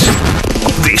 fat.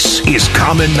 This is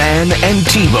Common Man and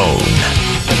T-Bone.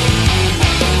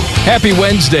 Happy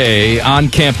Wednesday. On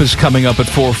Campus coming up at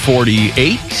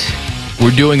 4:48. We're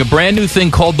doing a brand new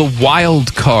thing called the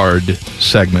Wild Card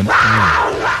segment.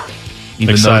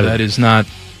 Even though that is not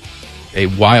a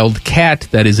wild cat,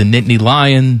 that is a Nittany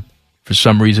Lion. For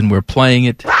some reason, we're playing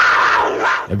it.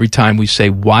 Every time we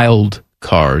say Wild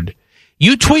Card,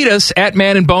 You tweet us at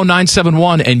Man and Bone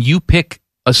 971 and you pick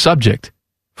a subject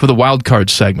for the wild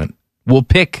card segment. We'll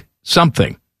pick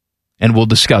something and we'll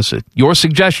discuss it. Your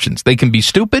suggestions, they can be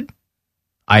stupid.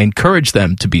 I encourage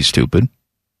them to be stupid.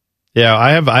 Yeah,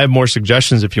 I have more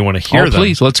suggestions if you want to hear them.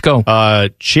 Please, let's go.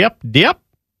 Chip Dip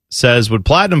says, would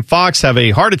Platinum Fox have a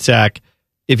heart attack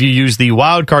if you use the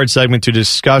wild card segment to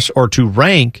discuss or to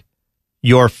rank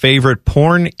your favorite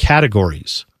porn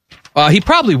categories? He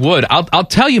probably would. I'll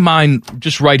tell you mine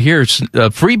just right here. It's a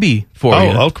freebie for you.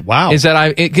 Oh, okay, wow. Is that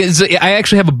I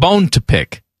actually have a bone to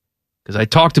pick because I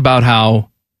talked about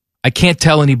how I can't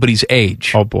tell anybody's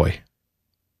age. Oh, boy.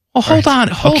 Well, hold on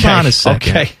a second.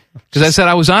 Okay. Because I said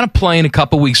I was on a plane a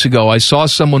couple weeks ago. I saw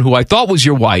someone who I thought was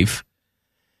your wife.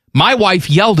 My wife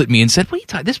yelled at me and said, "What are you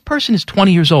talking? This person is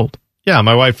 20 years old." Yeah,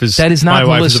 my wife is. That is not my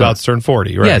wife Melissa. is about to turn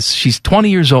 40. Right? Yes, she's 20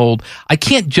 years old. I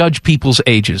can't judge people's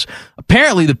ages.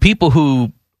 Apparently, the people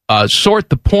who sort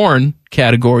the porn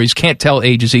categories can't tell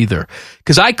ages either.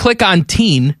 Because I click on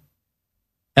teen,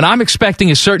 and I'm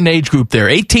expecting a certain age group there,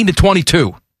 18 to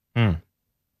 22.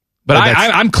 But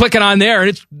I'm clicking on there, and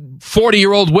it's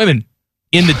 40-year-old women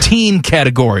in the teen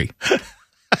category.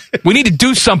 We need to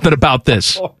do something about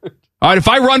this. All right, if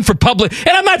I run for public, and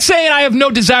I'm not saying I have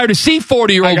no desire to see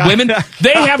 40-year-old women,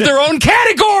 they have their own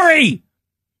category.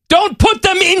 Don't put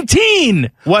them in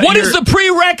teen. What is the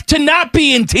prereq to not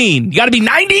be in teen? You got to be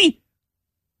 90?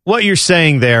 What you're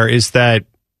saying there is that,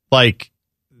 like,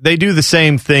 they do the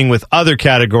same thing with other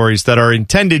categories that are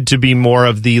intended to be more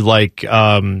of the, like,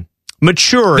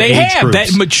 mature they age have groups.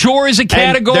 That mature is a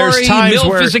category,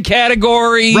 MILF is a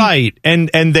category, right? And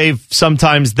they've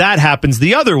sometimes that happens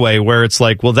the other way where it's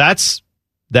like, well,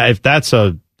 if that's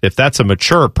a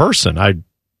mature person,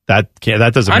 that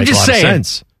doesn't make a lot of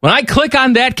sense. When I click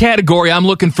on that category, I'm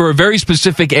looking for a very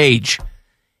specific age,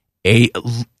 a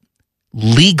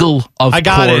legal of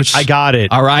course. I got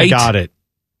it. All right,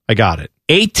 I got it.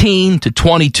 18 to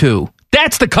 22.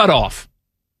 That's the cutoff.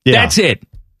 Yeah. That's it.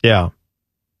 Yeah.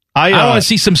 I don't want to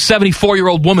see some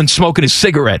 74-year-old woman smoking a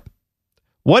cigarette.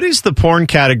 What is the porn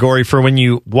category for when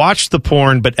you watch the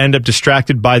porn but end up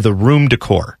distracted by the room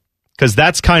decor? Because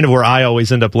that's kind of where I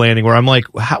always end up landing, where I'm like,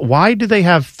 why do they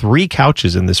have 3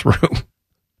 couches in this room?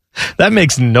 That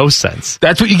makes no sense.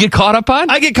 That's what you get caught up on?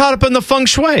 I get caught up in the feng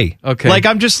shui. Okay. Like,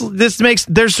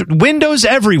 there's windows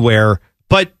everywhere,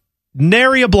 but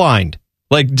nary a blind.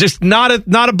 Like, just not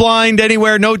a blind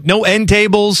anywhere, no end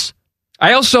tables.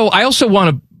 I also want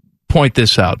to point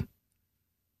this out,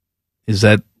 is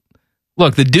that,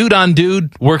 look, the dude on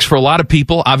dude works for a lot of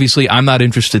people. Obviously, I'm not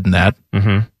interested in that.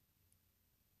 Mm-hmm.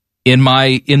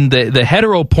 In the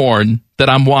hetero porn that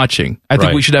I'm watching, I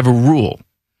think we should have a rule.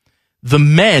 The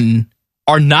men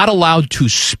are not allowed to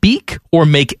speak or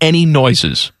make any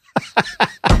noises.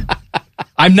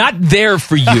 I'm not there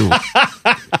for you.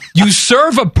 You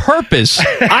serve a purpose.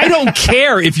 I don't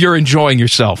care if you're enjoying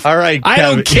yourself. All right, Kevin.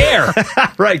 I don't care.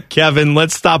 Right, Kevin,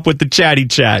 let's stop with the chatty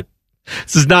chat.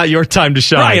 This is not your time to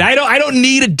shine. Right, I don't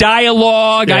need a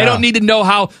dialogue. Yeah. I don't need to know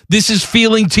how this is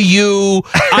feeling to you.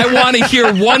 I want to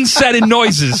hear one set of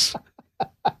noises.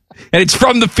 And it's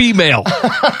from the female.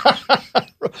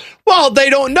 Well, they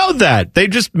don't know that. They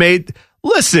just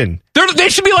listen. They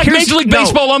should be like Major League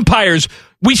Baseball umpires.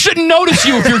 We shouldn't notice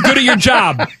you if you're good at your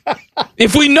job.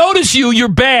 If we notice you, you're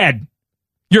bad.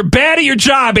 You're bad at your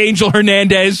job, Angel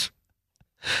Hernandez.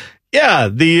 Yeah,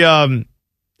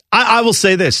 I will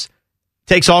say this.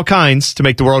 Takes all kinds to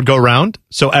make the world go round,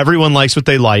 so everyone likes what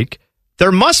they like.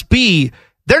 They're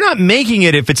not making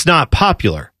it if it's not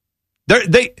popular.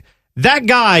 That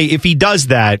guy, if he does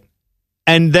that,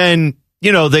 and then,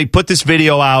 they put this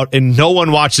video out and no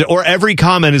one watches it, or every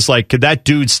comment is like, could that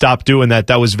dude stop doing that?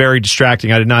 That was very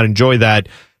distracting. I did not enjoy that.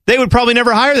 They would probably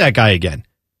never hire that guy again.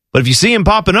 But if you see him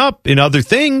popping up in other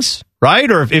things, right?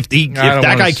 Or if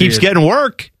that guy keeps getting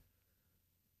work.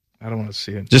 I don't want to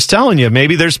see it. Just telling you,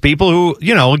 maybe there's people who,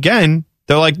 again,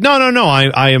 they're like, no,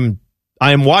 I am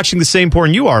watching the same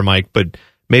porn you are, Mike, but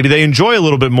maybe they enjoy a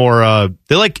little bit more.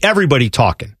 They like everybody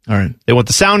talking. All right. They want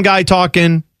the sound guy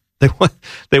talking.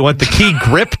 They want the key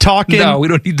grip talking. No, we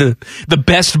don't need the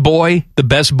best boy. The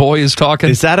best boy is talking.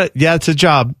 Is that it's a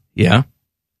job. Yeah.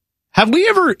 Have we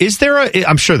ever,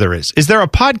 I'm sure there is. Is there a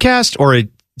podcast or a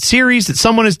series that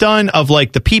someone has done of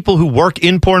like the people who work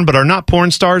in porn but are not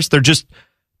porn stars? They're just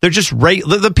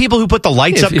the people who put the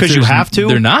lights up because you have to.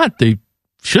 They're not. They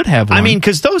should have one. I mean,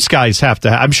 because those guys have to.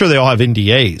 I'm sure they all have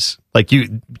NDAs. Like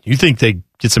you think they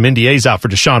get some NDAs out for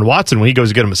Deshaun Watson when he goes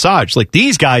to get a massage? Like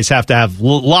these guys have to have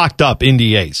locked up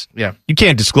NDAs. Yeah, you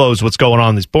can't disclose what's going on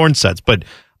in these porn sets. But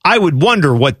I would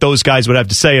wonder what those guys would have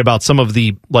to say about some of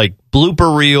the like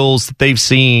blooper reels that they've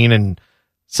seen and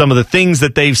some of the things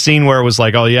that they've seen where it was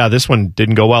like, oh yeah, this one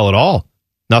didn't go well at all.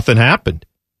 Nothing happened.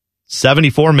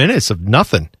 74 minutes of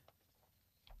nothing.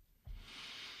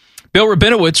 Bill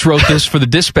Rabinowitz wrote this for the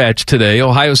Dispatch today.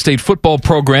 Ohio State football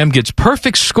program gets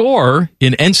perfect score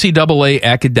in NCAA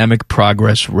academic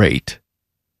progress rate.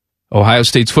 Ohio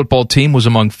State's football team was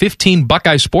among 15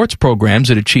 Buckeye sports programs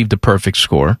that achieved a perfect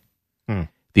score.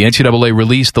 The NCAA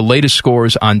released the latest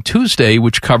scores on Tuesday,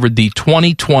 which covered the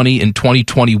 2020 and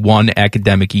 2021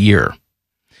 academic year.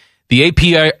 The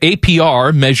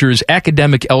APR measures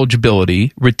academic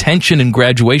eligibility, retention, and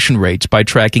graduation rates by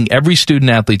tracking every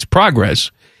student-athlete's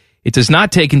progress. It does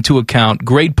not take into account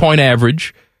grade point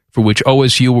average, for which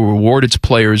OSU will reward its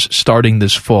players starting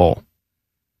this fall.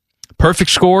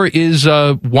 Perfect score is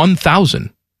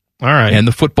 1,000. All right. And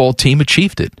the football team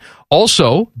achieved it.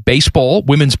 Also, baseball,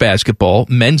 women's basketball,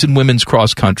 men's and women's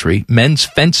cross country, men's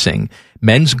fencing,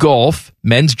 men's golf,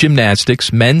 men's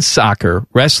gymnastics, men's soccer,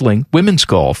 wrestling, women's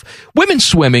golf, women's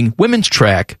swimming, women's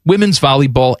track, women's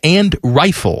volleyball, and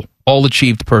rifle all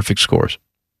achieved perfect scores.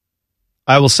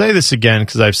 I will say this again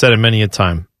because I've said it many a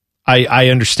time. I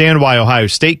understand why Ohio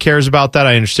State cares about that.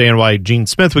 I understand why Gene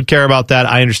Smith would care about that.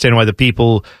 I understand why the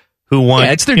people who want...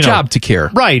 Yeah, it's their job to care.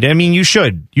 Right. I mean, you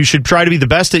should. You should try to be the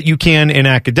best that you can in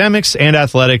academics and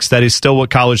athletics. That is still what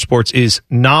college sports is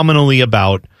nominally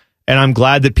about. And I'm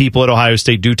glad that people at Ohio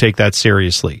State do take that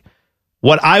seriously.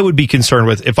 What I would be concerned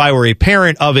with if I were a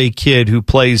parent of a kid who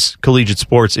plays collegiate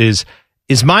sports is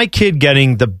my kid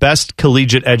getting the best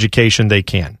collegiate education they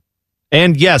can?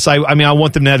 And yes, I mean, I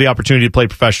want them to have the opportunity to play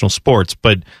professional sports,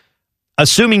 but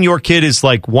assuming your kid is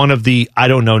like one of the,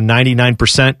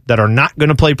 99% that are not going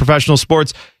to play professional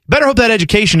sports, better hope that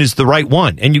education is the right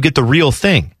one and you get the real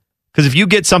thing. Because if you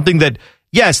get something that,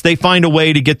 yes, they find a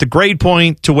way to get the grade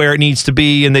point to where it needs to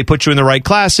be and they put you in the right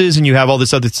classes and you have all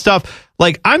this other stuff,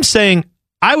 like I'm saying,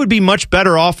 I would be much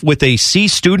better off with a C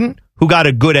student who got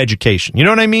a good education. You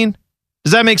know what I mean?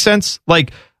 Does that make sense?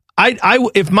 Like,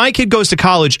 if my kid goes to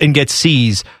college and gets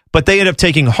C's, but they end up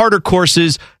taking harder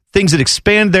courses, things that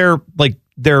expand their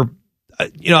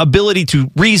ability to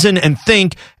reason and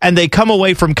think, and they come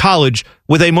away from college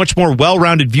with a much more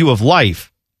well-rounded view of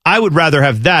life, I would rather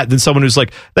have that than someone who's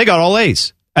like, they got all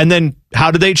A's. And then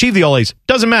how did they achieve the all A's?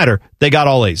 Doesn't matter. They got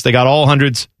all A's. They got all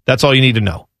hundreds. That's all you need to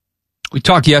know. We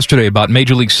talked yesterday about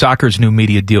Major League Soccer's new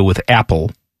media deal with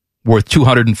Apple, worth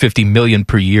 $250 million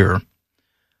per year.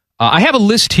 I have a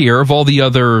list here of all the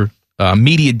other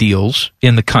media deals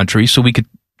in the country, so we could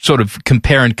sort of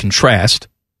compare and contrast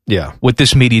what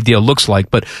this media deal looks like.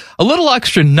 But a little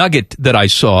extra nugget that I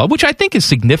saw, which I think is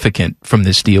significant from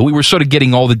this deal, we were sort of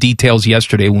getting all the details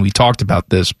yesterday when we talked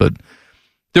about this, but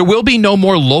there will be no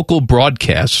more local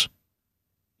broadcasts.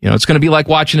 You know, it's going to be like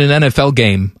watching an NFL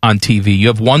game on TV. You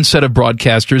have one set of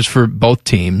broadcasters for both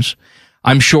teams.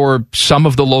 I'm sure some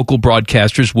of the local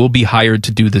broadcasters will be hired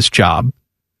to do this job.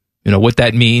 You know, what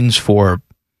that means for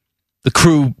the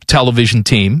Crew television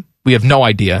team, we have no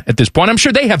idea at this point. I'm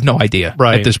sure they have no idea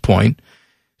at this point.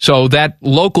 So that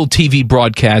local TV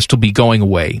broadcast will be going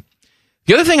away.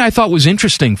 The other thing I thought was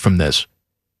interesting from this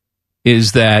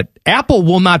is that Apple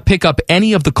will not pick up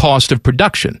any of the cost of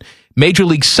production. Major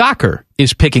League Soccer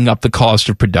is picking up the cost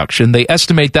of production. They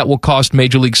estimate that will cost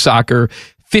Major League Soccer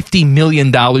 $50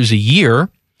 million a year.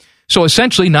 So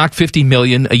essentially knock $50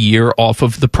 million a year off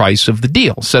of the price of the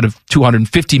deal. Instead of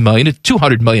 $250 million, it's a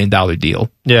 $200 million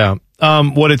deal. Yeah.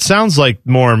 What it sounds like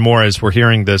more and more as we're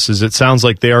hearing this is it sounds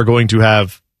like they are going to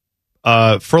have,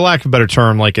 for lack of a better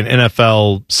term, like an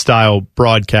NFL-style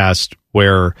broadcast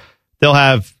where they'll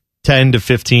have 10 to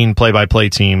 15 play-by-play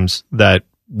teams that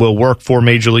will work for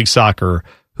Major League Soccer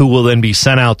who will then be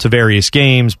sent out to various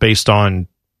games based on,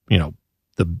 you know,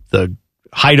 the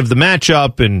height of the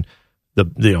matchup and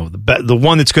the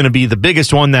one that's going to be the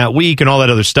biggest one that week and all that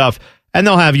other stuff. And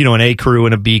they'll have, you know, an A crew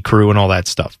and a B crew and all that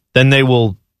stuff. Then they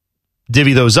will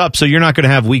divvy those up. So you're not going to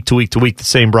have week to week to week the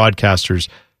same broadcasters.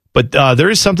 But there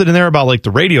is something in there about like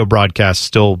the radio broadcast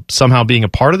still somehow being a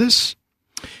part of this.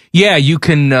 Yeah, you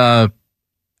can,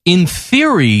 in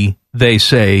theory, they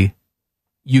say,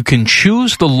 you can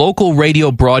choose the local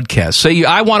radio broadcast. Say,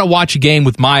 I want to watch a game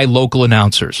with my local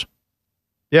announcers.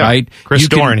 Yeah, right? Chris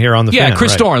Dorn here on the Fan. Yeah,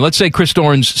 Chris Dorn. Let's say Chris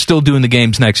Dorn's still doing the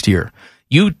games next year.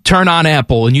 You turn on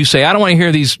Apple and you say, I don't want to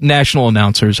hear these national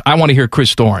announcers. I want to hear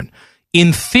Chris Dorn.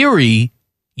 In theory,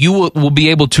 you will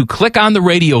be able to click on the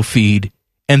radio feed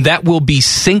and that will be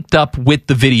synced up with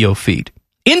the video feed.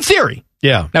 In theory.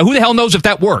 Yeah. Now, who the hell knows if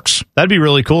that works? That'd be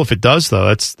really cool if it does, though.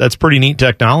 That's pretty neat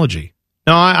technology.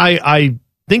 No, I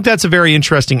think that's a very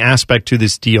interesting aspect to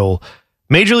this deal.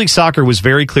 Major League Soccer was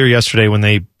very clear yesterday when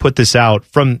they put this out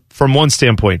from one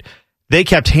standpoint. they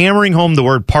kept hammering home the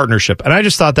word partnership. And I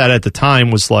just thought that at the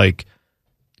time was like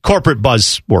corporate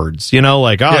buzzwords,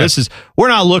 we're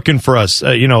not looking for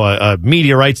a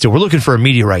media rights deal. We're looking for a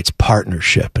media rights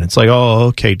partnership. And it's like, oh,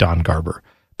 okay, Don Garber.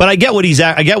 But I get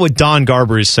what Don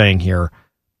Garber is saying here.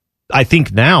 I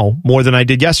think now more than I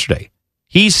did yesterday.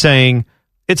 He's saying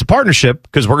it's a partnership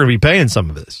because we're going to be paying some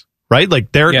of this, right?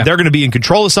 Like they're going to be in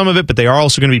control of some of it, but they are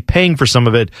also going to be paying for some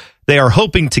of it. They are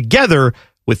hoping together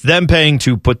with them paying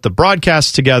to put the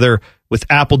broadcast together, with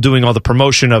Apple doing all the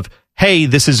promotion of, hey,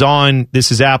 this is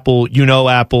Apple, you know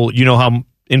how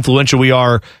influential we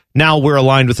are. Now we're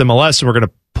aligned with MLS and we're going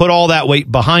to put all that weight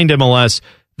behind MLS.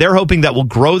 They're hoping that will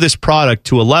grow this product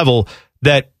to a level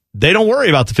that they don't worry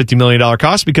about the $50 million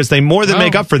cost, because they more than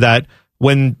make up for that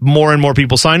when more and more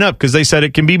people sign up, because they said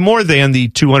it can be more than the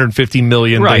 $250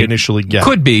 million they initially get.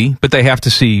 Could be, but they have to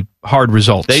see hard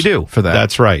results. They do. For that.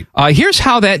 That's right. Here's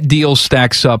how that deal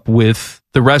stacks up with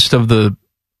the rest of the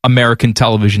American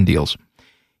television deals.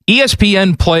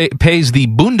 ESPN pays the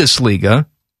Bundesliga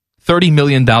 $30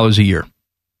 million a year.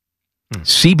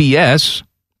 CBS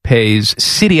pays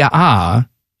Serie A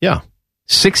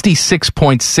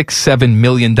 $66.67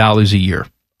 million a year.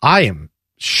 I am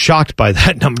shocked by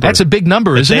that number. That's a big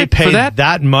number, isn't it? They pay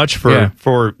that much for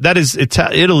that is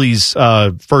Italy's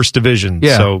first division.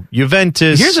 Yeah. So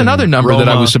Juventus. Here's another number Roma.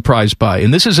 that I was surprised by,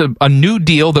 and this is a new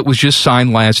deal that was just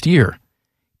signed last year.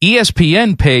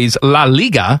 ESPN pays La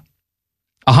Liga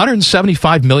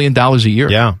 $175 million a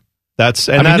year. Yeah. This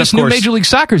new Major League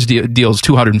Soccer's deal is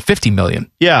 $250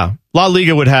 million. Yeah. La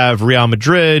Liga would have Real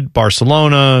Madrid,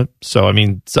 Barcelona. So,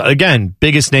 again,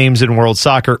 biggest names in world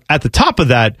soccer at the top of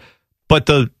that. But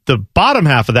the bottom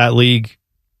half of that league,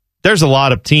 there's a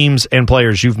lot of teams and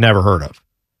players you've never heard of.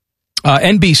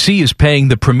 NBC is paying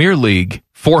the Premier League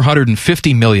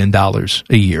 $450 million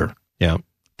a year. Yeah.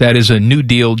 That is a new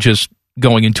deal just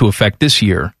going into effect this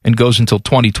year and goes until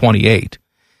 2028.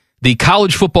 The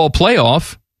college football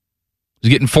playoff is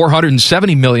getting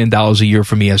 $470 million a year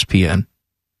from ESPN.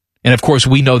 And of course,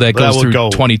 we know that goes through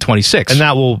 2026. And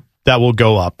that will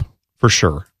go up for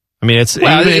sure. It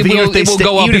will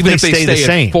go up even if they stay the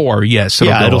same. At 4. Yes,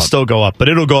 it'll still go up, but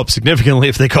it'll go up significantly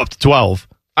if they go up to 12.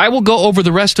 I will go over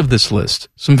the rest of this list.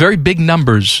 Some very big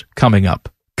numbers coming up.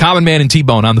 Common Man and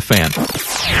T-Bone on the Fan.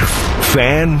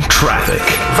 Fan traffic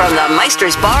from the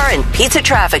Meister's Bar and Pizza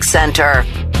Traffic Center.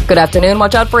 Good afternoon.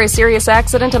 Watch out for a serious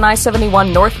accident on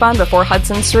I-71 northbound before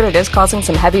Hudson Street. It is causing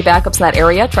some heavy backups in that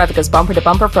area. Traffic is bumper to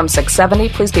bumper from 670.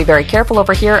 Please be very careful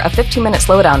over here. A 15-minute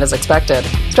slowdown is expected.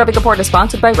 This traffic report is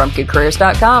sponsored by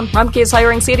RumpkeCareers.com. Rumpke is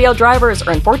hiring CDL drivers.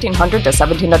 Earn $1,400 to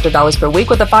 $1,700 per week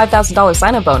with a $5,000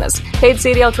 sign-up bonus. Paid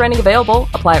CDL training available.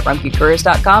 Apply at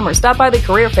RumpkeCareers.com or stop by the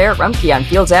Career Fair at Rumpke on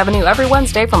Fields Avenue every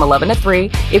Wednesday from 11 to 3.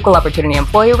 Equal opportunity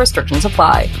employer. Restrictions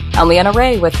apply. I'm Leanna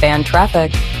Ray with Fan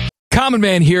Traffic. Common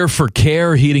Man here for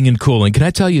Care Heating and Cooling. Can I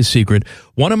tell you a secret?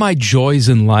 One of my joys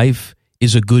in life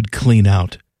is a good clean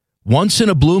out. Once in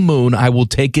a blue moon, I will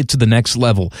take it to the next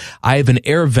level. I have an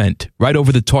air vent right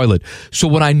over the toilet. So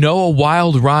when I know a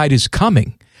wild ride is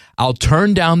coming, I'll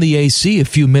turn down the AC a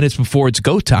few minutes before it's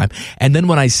go time. And then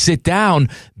when I sit down,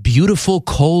 beautiful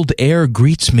cold air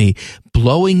greets me,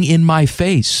 blowing in my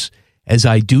face as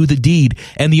I do the deed.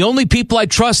 And the only people I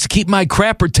trust to keep my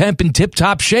crapper temp in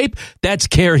tip-top shape, that's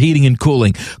Care Heating and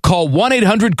Cooling. Call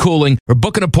 1-800-COOLING or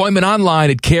book an appointment online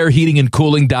at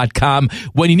careheatingandcooling.com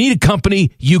when you need a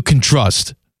company you can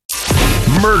trust.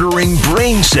 Murdering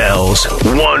brain cells,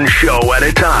 one show at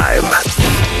a time.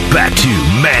 Back to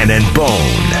Man and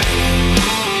Bone.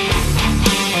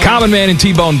 Common Man and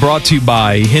T-Bone brought to you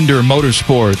by Hinder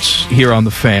Motorsports here on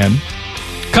The Fan.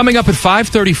 Coming up at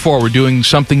 5:34, we're doing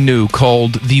something new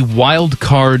called the Wild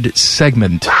Card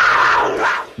segment,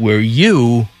 where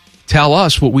you tell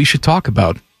us what we should talk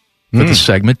about for the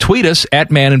segment. Tweet us at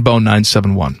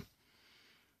manandbone971.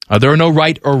 There are no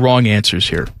right or wrong answers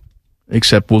here,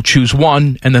 except we'll choose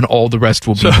one, and then all the rest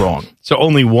will be wrong. So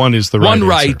only one is the right answer. One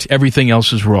right, everything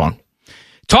else is wrong.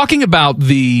 Talking about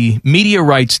the media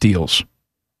rights deals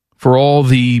for all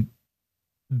the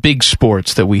big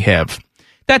sports that we have.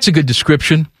 That's a good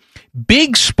description.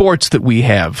 Big sports that we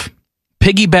have,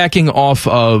 piggybacking off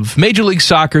of Major League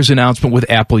Soccer's announcement with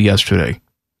Apple yesterday.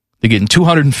 They're getting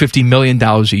 $250 million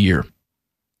a year.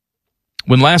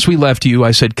 When last we left you,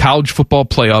 I said college football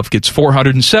playoff gets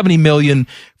 $470 million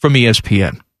from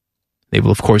ESPN. They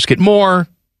will, of course, get more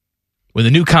when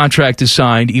the new contract is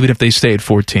signed, even if they stay at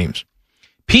 4 teams.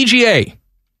 PGA,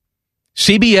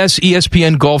 CBS,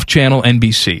 ESPN, Golf Channel,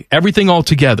 NBC, everything all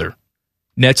together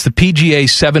nets the PGA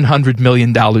 $700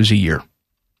 million a year.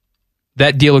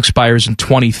 That deal expires in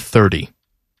 2030.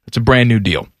 It's a brand new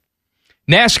deal.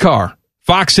 NASCAR,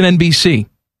 Fox and NBC,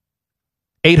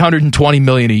 $820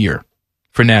 million a year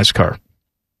for NASCAR.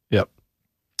 Yep.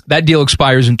 That deal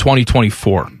expires in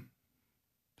 2024.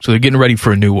 So they're getting ready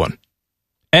for a new one.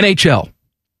 NHL,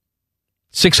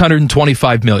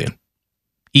 $625 million.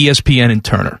 ESPN and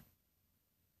Turner.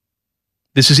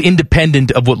 This is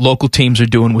independent of what local teams are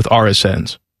doing with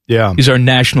RSNs. Yeah. These are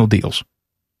national deals.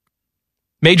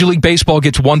 Major League Baseball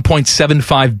gets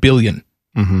 $1.75 billion.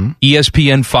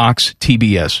 ESPN, Fox,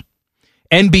 TBS.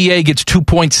 NBA gets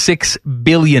 $2.6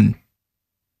 billion.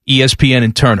 ESPN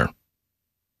and Turner.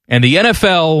 And the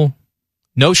NFL,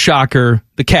 no shocker,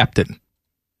 the captain,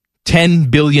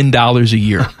 $10 billion a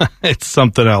year. It's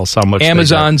something else how much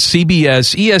Amazon,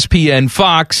 CBS, ESPN,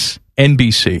 Fox,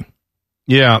 NBC.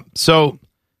 Yeah, so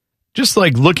just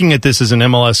like looking at this as an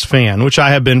MLS fan, which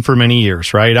I have been for many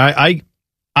years, right?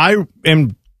 I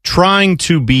am trying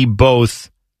to be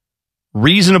both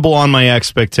reasonable on my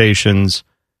expectations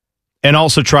and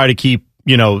also try to keep,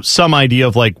 some idea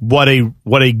of like what a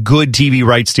good TV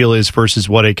rights deal is versus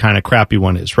what a kind of crappy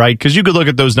one is, right? Because you could look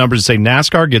at those numbers and say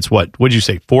NASCAR gets what? What'd you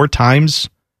say? 4 times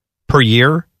per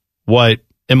year what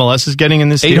MLS is getting in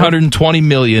this deal? $820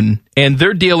 million, and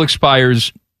their deal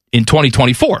expires in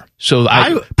 2024. So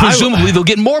presumably they'll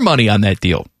get more money on that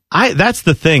deal. That's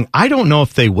the thing. I don't know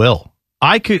if they will.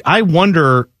 I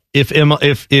wonder if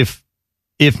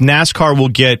NASCAR will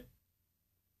get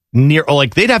near, or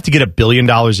like they'd have to get $1 billion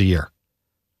a year.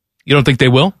 You don't think they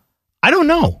will? I don't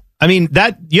know. I mean,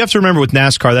 that you have to remember with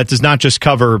NASCAR, that does not just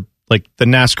cover like the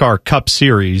NASCAR Cup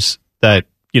Series that,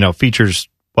 features,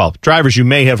 drivers you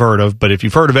may have heard of, but if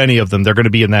you've heard of any of them, they're going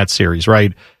to be in that series,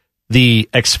 right? The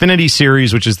Xfinity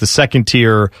Series, which is the second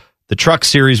tier, the Truck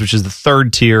Series, which is the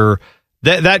third tier,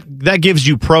 that gives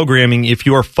you programming if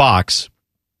you're Fox.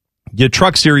 Your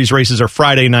Truck Series races are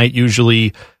Friday night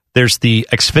usually. There's the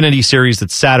Xfinity Series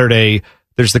that's Saturday.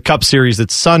 There's the Cup Series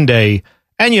that's Sunday.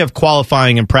 And you have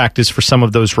qualifying and practice for some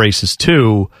of those races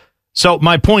too. So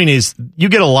my point is you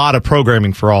get a lot of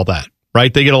programming for all that,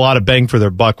 right? They get a lot of bang for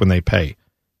their buck when they pay.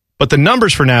 But the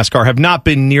numbers for NASCAR have not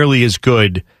been nearly as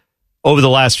good over the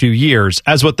last few years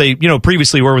as what they,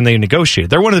 previously were when they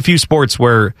negotiated. They're one of the few sports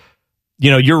where,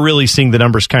 you're really seeing the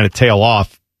numbers kind of tail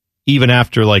off even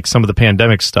after like some of the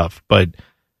pandemic stuff. But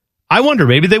I wonder,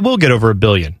 maybe they will get over $1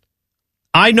 billion.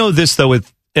 I know this though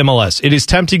with MLS. It is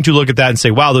tempting to look at that and say,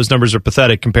 wow, those numbers are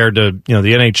pathetic compared to, the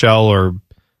NHL or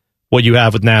what you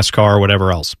have with NASCAR or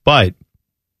whatever else. But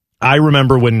I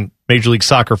remember when Major League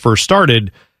Soccer first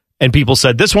started and people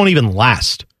said, this won't even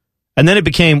last. And then it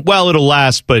became, well, it'll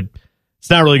last, but it's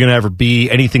not really going to ever be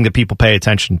anything that people pay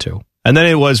attention to. And then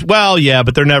it was, well, yeah,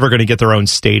 but they're never going to get their own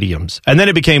stadiums. And then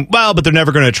it became, well, but they're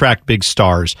never going to attract big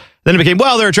stars. Then it became,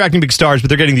 well, they're attracting big stars, but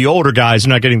they're getting the older guys.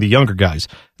 They're not getting the younger guys.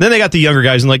 And then they got the younger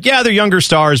guys and like, yeah, they're younger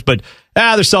stars, but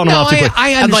they're selling them off too quick.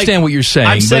 I understand what you're saying.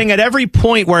 I'm saying at every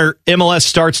point where MLS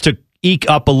starts to eke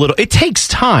up a little, it takes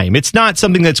time. It's not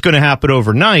something that's going to happen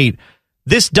overnight.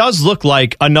 This does look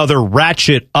like another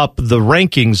ratchet up the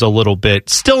rankings a little bit.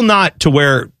 Still not to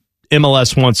where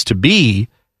MLS wants to be.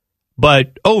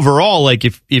 But overall, like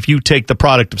if you take the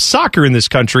product of soccer in this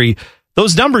country,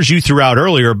 those numbers you threw out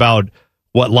earlier about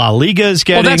what La Liga is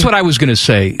getting. Well, that's what I was going to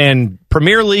say. And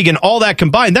Premier League and all that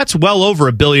combined, that's well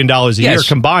over $1 billion a year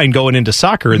combined going into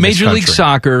soccer in this country. Major League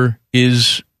Soccer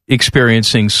is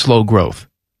experiencing slow growth.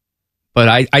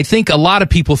 But I think a lot of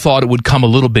people thought it would come a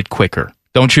little bit quicker.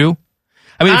 Don't you?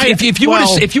 I mean, if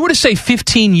you were to say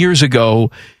 15 years ago,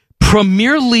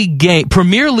 Premier League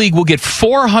will get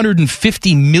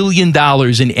 $450 million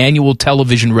in annual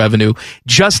television revenue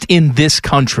just in this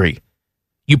country.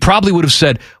 You probably would have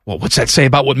said, well, what's that say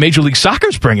about what Major League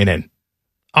Soccer's bringing in?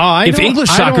 If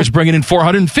English soccer's bringing in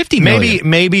 $450 million.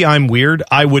 Maybe I'm weird.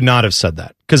 I would not have said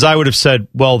that because I would have said,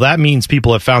 well, that means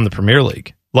people have found the Premier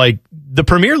League. Like the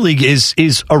Premier League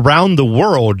is around the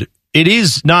world. It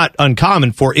is not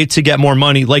uncommon for it to get more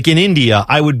money. Like in India,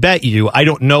 I would bet you, I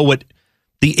don't know what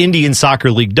the Indian Soccer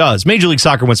League does. Major League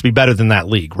Soccer wants to be better than that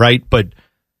league, right? But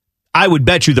I would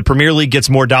bet you the Premier League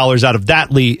gets more dollars out of that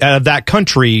league, out of that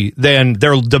country than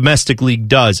their domestic league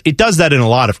does. It does that in a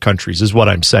lot of countries, is what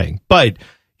I'm saying. But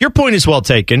your point is well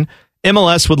taken.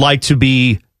 MLS would like to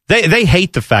be, they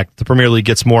hate the fact that the Premier League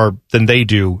gets more than they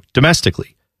do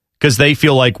domestically because they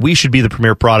feel like we should be the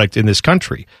premier product in this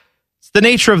country. It's the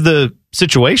nature of the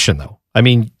situation, though. I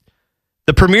mean,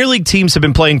 the Premier League teams have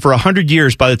been playing for 100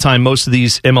 years by the time most of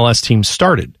these MLS teams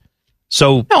started.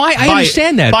 So I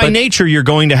understand that. By nature, you're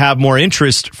going to have more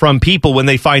interest from people when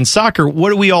they find soccer. What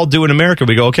do we all do in America?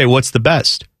 We go, okay, what's the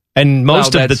best? And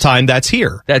most of the time, that's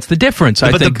here. That's the difference.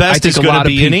 But the best is going to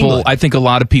be in England. I think a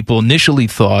lot of people initially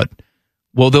thought,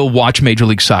 well, they'll watch Major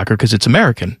League Soccer because it's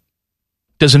American.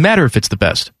 Doesn't matter if it's the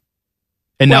best.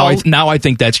 And now I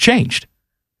think that's changed.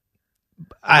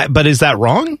 But is that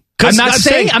wrong? I'm not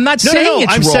saying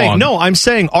it's wrong. I'm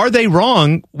saying, are they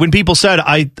wrong when people said,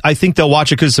 I think they'll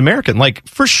watch it because it's American? Like,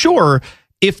 for sure,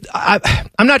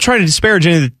 I'm not trying to disparage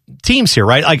any of the teams here,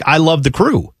 right? Like, I love the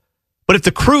Crew. But if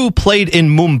the Crew played in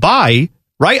Mumbai,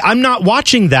 right, I'm not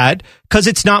watching that because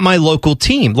it's not my local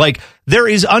team. Like, there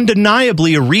is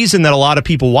undeniably a reason that a lot of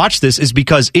people watch this is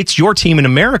because it's your team in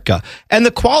America. And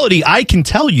the quality, I can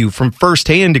tell you from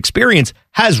firsthand experience,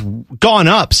 has gone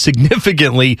up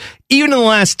significantly, even in the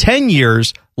last 10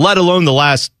 years, let alone the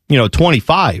last,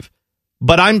 25.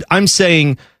 But I'm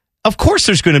saying, of course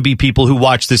there's going to be people who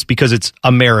watch this because it's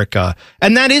America.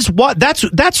 And that's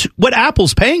what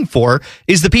Apple's paying for,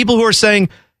 is the people who are saying,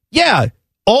 yeah,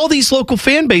 all these local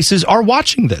fan bases are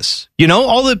watching this.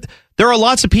 There are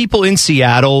lots of people in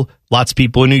Seattle, lots of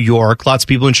people in New York, lots of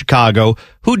people in Chicago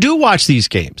who do watch these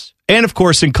games. And of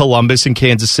course in Columbus and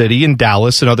Kansas City and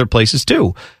Dallas and other places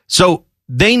too. So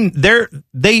we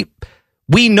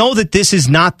know that this is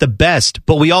not the best,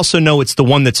 but we also know it's the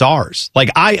one that's ours.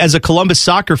 Like, I, as a Columbus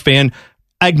soccer fan,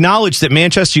 acknowledge that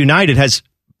Manchester United has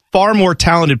far more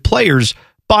talented players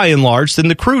by and large than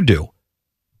the Crew do.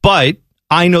 But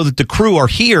I know that the Crew are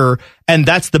here, and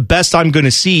that's the best I'm going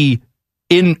to see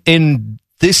in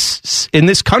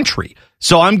this country.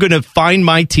 So I'm going to find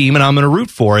my team and I'm going to root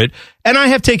for it. And I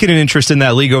have taken an interest in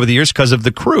that league over the years because of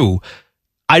the Crew.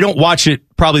 I don't watch it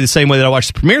probably the same way that I watch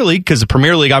the Premier League, because the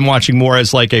Premier League I'm watching more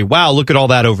as like a, wow, look at all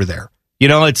that over there.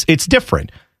 It's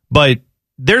different. But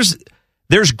there's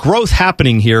growth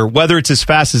happening here. Whether it's as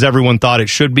fast as everyone thought it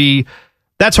should be,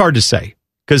 that's hard to say.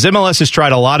 Because MLS has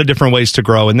tried a lot of different ways to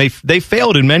grow, and they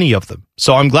failed in many of them.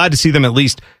 So I'm glad to see them at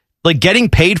least like getting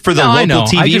paid for the local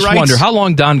TV rights. I just wonder, how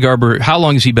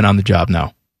long has he been on the job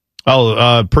now?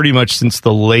 Pretty much since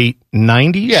the late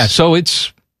 90s. Yeah, so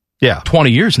it's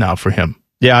 20 years now for him.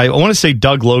 Yeah, I want to say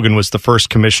Doug Logan was the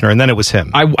first commissioner, and then it was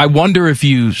him. I wonder if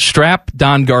you strap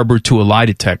Don Garber to a lie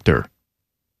detector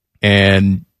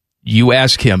and you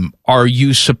ask him, are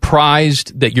you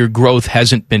surprised that your growth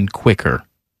hasn't been quicker?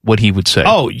 What he would say.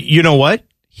 Oh, you know what?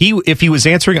 If he was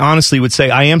answering honestly, would say,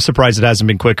 I am surprised it hasn't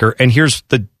been quicker. And here's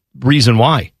the reason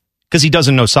why. Because he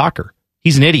doesn't know soccer.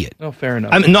 He's an idiot. Oh, fair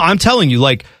enough. I'm telling you,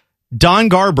 like, Don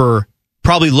Garber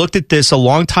probably looked at this a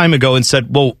long time ago and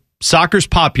said, well, soccer's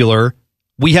popular.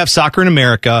 We have soccer in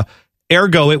America.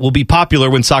 Ergo, it will be popular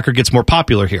when soccer gets more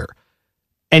popular here.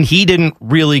 And he didn't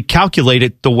really calculate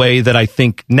it the way that I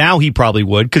think now he probably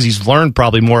would, because he's learned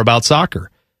probably more about soccer.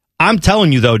 I'm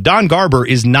telling you, though, Don Garber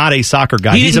is not a soccer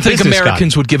guy. He didn't think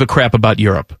Americans guy. would give a crap about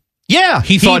Europe. Yeah.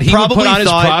 He thought he would put on his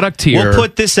product here. We'll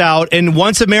put this out, and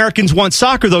once Americans want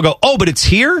soccer, they'll go, oh, but it's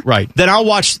here? Right. Then I'll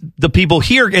watch the people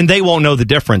here, and they won't know the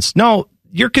difference. No,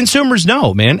 your consumers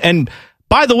know, man. And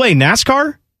by the way,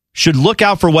 NASCAR should look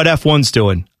out for what F1's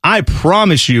doing. I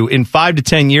promise you, in 5 to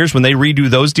 10 years, when they redo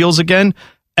those deals again,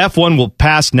 F1 will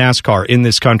pass NASCAR in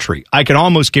this country. I can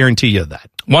almost guarantee you that.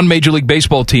 One Major League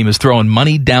Baseball team is throwing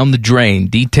money down the drain.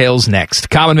 Details next.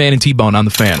 Common Man and T-Bone on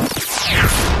the Fan.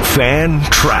 Fan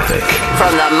traffic.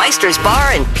 From the Meister's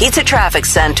Bar and Pizza Traffic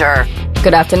Center.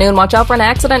 Good afternoon. Watch out for an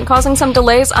accident causing some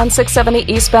delays on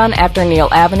 670 eastbound after Neal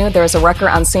Avenue. There is a wrecker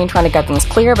on scene trying to get things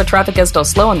clear, but traffic is still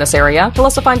slow in this area. You'll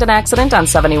also find an accident on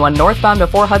 71 northbound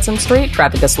before Hudson Street.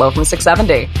 Traffic is slow from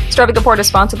 670. This traffic report is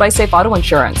sponsored by Safe Auto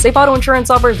Insurance. Safe Auto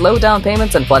Insurance offers low down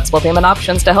payments and flexible payment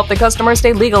options to help the customer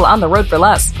stay legal on the road for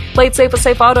less. Play it safe with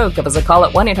Safe Auto. Give us a call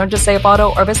at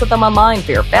 1-800-SAFE-AUTO or visit them online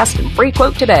for your fast and free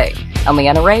quote today. I'm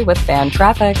Leanna Ray with Fan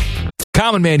Traffic.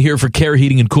 Common Man here for Care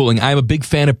Heating and Cooling. I'm a big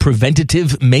fan of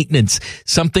preventative maintenance.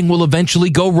 Something will eventually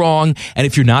go wrong, and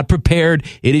if you're not prepared,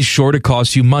 it is sure to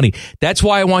cost you money. That's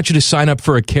why I want you to sign up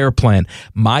for a Care plan.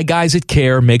 My guys at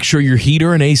Care make sure your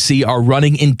heater and AC are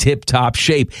running in tip-top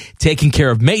shape, taking care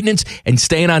of maintenance and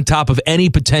staying on top of any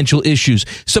potential issues.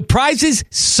 Surprises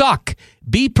suck.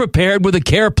 Be prepared with a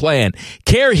Care plan.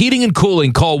 Care Heating and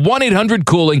Cooling. Call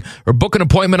 1-800-COOLING or book an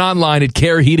appointment online at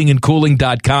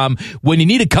careheatingandcooling.com when you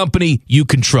need a company you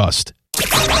can trust.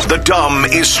 The dumb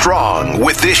is strong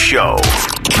with this show.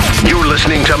 You're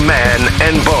listening to Man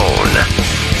and Bone.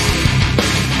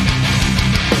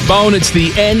 Bone, it's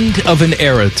the end of an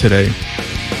era today.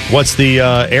 What's the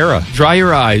era? Dry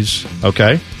your eyes.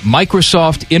 Okay.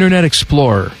 Microsoft Internet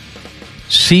Explorer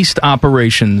ceased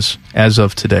operations as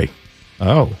of today.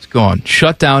 Oh, it's gone.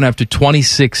 Shut down after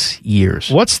 26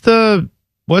 years. What's the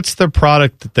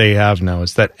product that they have now?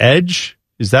 Is that Edge?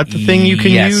 Is that the thing you can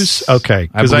use?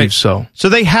 Okay. I believe so. So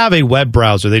they have a web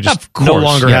browser. They just no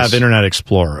longer have Internet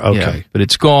Explorer. Okay. Yeah, but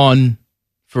it's gone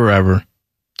forever.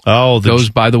 Oh,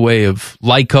 goes by the way of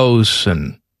Lycos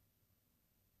and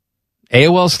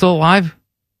AOL's still alive?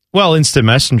 Well, Instant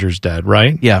Messenger's dead,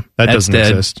 right? Yeah, that that's doesn't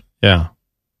dead. exist. Yeah.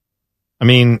 I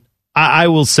mean, I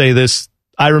will say this.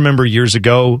 I remember years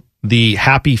ago the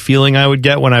happy feeling I would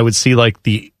get when I would see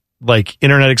the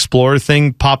Internet Explorer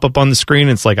thing pop up on the screen.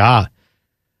 It's like, I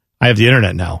have the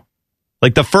internet now.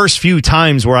 Like the first few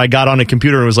times where I got on a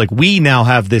computer and it was like, we now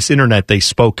have this internet they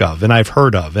spoke of and I've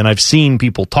heard of and I've seen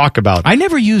people talk about. I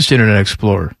never used Internet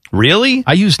Explorer. Really?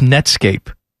 I used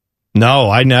Netscape.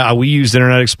 No, we used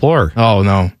Internet Explorer. Oh,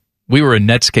 no. We were a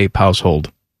Netscape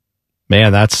household.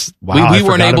 Man, that's wow. We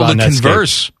weren't able to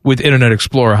converse with Internet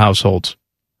Explorer households.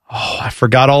 Oh, I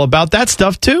forgot all about that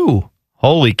stuff too.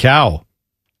 Holy cow.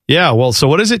 Yeah, well, so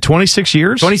what is it, 26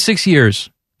 years? 26 years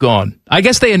gone. I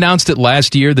guess they announced it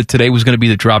last year that today was going to be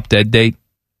the drop dead date.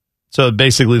 So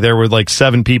basically there were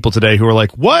 7 people today who were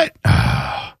like, what?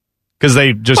 Because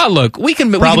they just well, look, we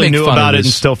can probably make knew fun about of it this.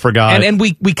 and still forgot. And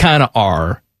we kind of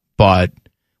are, but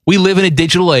we live in a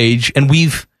digital age and we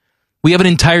have an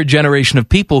entire generation of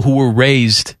people who were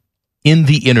raised in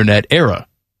the internet era.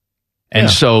 And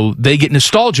so they get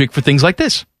nostalgic for things like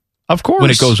this. Of course.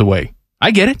 When it goes away.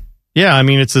 I get it. Yeah, I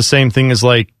mean, it's the same thing as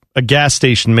a gas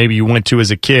station maybe you went to as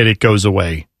a kid, it goes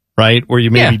away, right? Where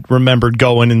you maybe remembered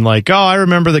going and I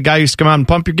remember the guy used to come out and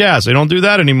pump your gas. They don't do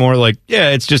that anymore.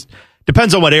 It's just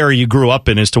depends on what era you grew up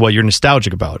in as to what you're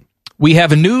nostalgic about. We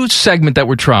have a new segment that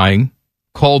we're trying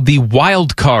called the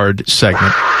Wild Card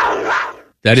segment.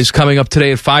 That is coming up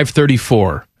today at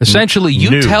 5:34. Essentially,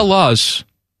 you tell us.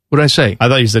 What did I say? I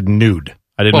thought you said nude.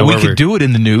 I didn't know. Well, we could do it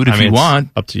in the nude if you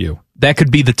want. Up to you. That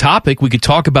could be the topic. We could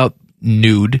talk about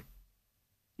nude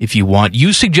if you want.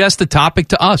 You suggest the topic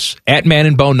to us at Man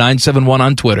and Bone 971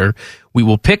 on Twitter. We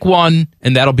will pick one,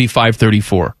 and that'll be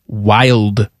 5:34.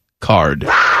 Wild Card.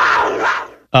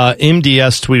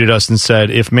 MDS tweeted us and said,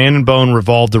 if Man and Bone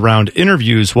revolved around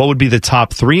interviews, what would be the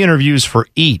top 3 interviews for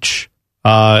each?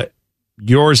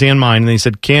 Yours and mine. And they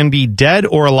said, can be dead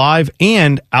or alive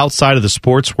and outside of the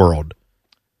sports world.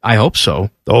 I hope so.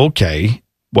 Okay.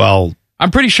 Well, I'm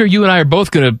pretty sure you and I are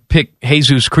both going to pick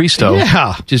Jesus Cristo.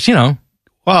 Yeah. Just, well,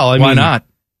 why not?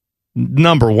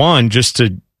 Number one, just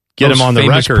to get Most him on the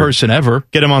famous record. person ever.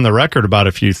 Get him on the record about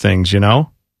a few things,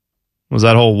 Was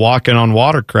that whole walking on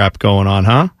water crap going on,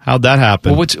 huh? How'd that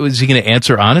happen? Well, was he going to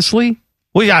answer honestly?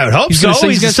 Well, yeah, I would hope so.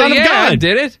 He's the son of God. I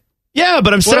did it. Yeah,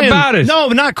 but I'm saying, about it? No,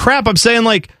 not crap. I'm saying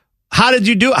how did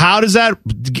you do? How does that?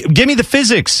 Give me the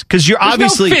physics, because you're There's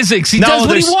obviously no physics. He does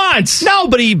what he wants. No,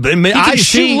 but he can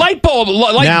shoot light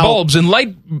bulbs and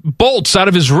light bolts out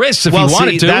of his wrists if he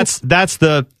wanted to.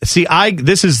 I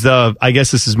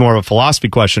guess this is more of a philosophy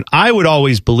question. I would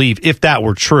always believe, if that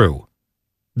were true,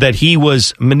 that he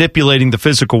was manipulating the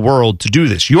physical world to do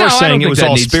this. You're saying it was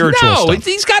all spiritual stuff.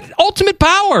 He's got ultimate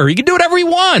power. He can do whatever he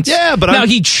wants. Yeah, but now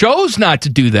he chose not to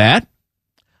do that.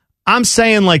 I'm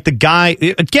saying the guy,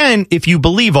 again, if you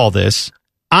believe all this,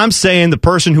 I'm saying the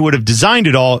person who would have designed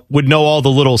it all would know all the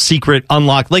little secret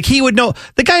unlock. He would know,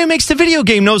 the guy who makes the video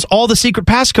game knows all the secret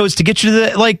passcodes to get you to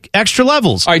the extra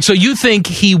levels. All right, so you think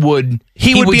he would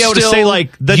be able to say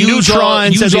the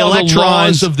neutrons and the electrons the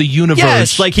laws of the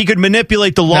universe. Yes, he could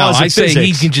manipulate the laws of physics. Say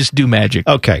he can just do magic.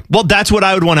 Okay, well, that's what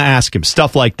I would want to ask him,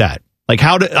 stuff like that.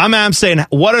 I'm saying,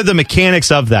 what are the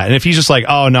mechanics of that? And if he's just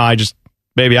oh no, I just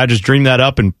dreamed that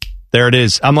up and there it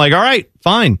is. I'm all right,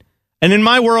 fine. And in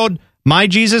my world, my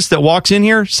Jesus that walks in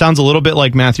here sounds a little bit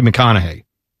like Matthew McConaughey.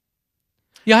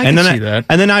 Yeah, I can see that.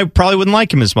 And then I probably wouldn't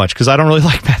like him as much because I don't really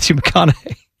like Matthew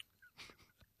McConaughey.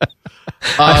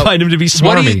 I find him to be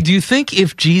smarmy. Do you think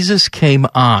if Jesus came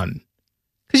on,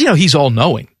 because he's all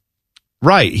knowing,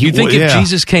 right? You think if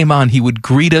Jesus came on, he would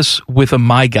greet us with a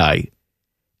 "my guy,"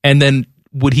 and then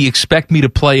would he expect me to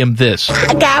play him this?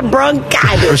 I got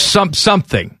bronchitis. Or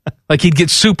something. He'd get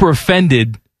super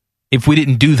offended if we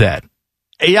didn't do that.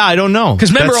 Yeah, I don't know.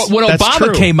 Because remember when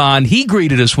Obama came on, he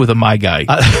greeted us with a "my guy."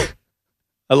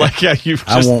 I like how you.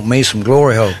 I want me some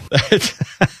glory hole.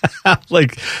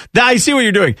 I see what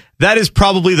you're doing. That is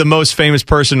probably the most famous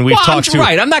person we've talked to.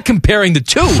 Right, I'm not comparing the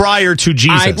two prior to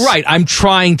Jesus. I'm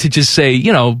trying to just say,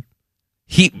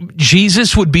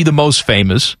 Jesus would be the most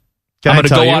famous. I'm going to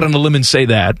go out on a limb and say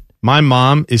that. My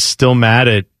mom is still mad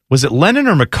at, was it Lennon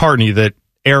or McCartney that,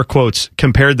 air quotes,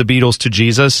 compared the Beatles to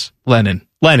Jesus? Lennon,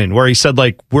 where he said,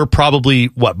 we're probably,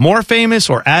 more famous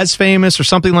or as famous or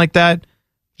something like that.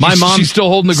 My mom, she's still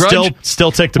holding the grudge?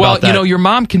 Still ticked about that. Well, your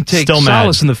mom can take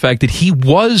solace in the fact that he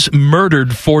was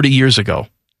murdered 40 years ago.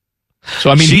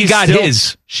 So, he got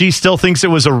his. She still thinks it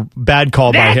was a bad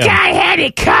call by him. That guy had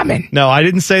it coming. No, I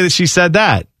didn't say that she said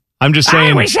that. I'm just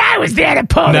saying. I wish I was there to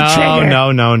pull the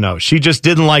trigger. No. She just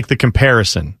didn't like the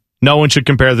comparison. No one should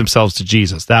compare themselves to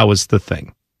Jesus. That was the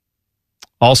thing.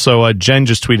 Also, Jen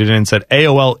just tweeted in and said,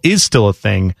 AOL is still a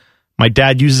thing. My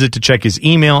dad uses it to check his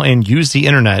email and use the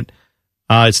internet.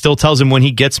 It still tells him when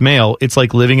he gets mail. It's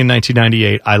like living in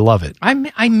 1998. I love it.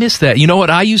 I miss that. You know what?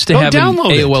 I used to have an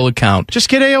AOL account. Just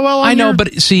get AOL on I know, your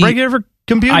but see, regular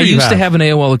computer. I used to have an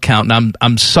AOL account, and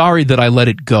I'm sorry that I let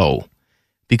it go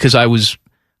because I was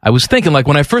thinking, like,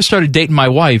 when I first started dating my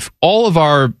wife, all of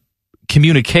our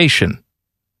communication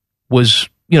was,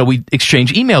 we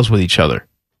exchange emails with each other.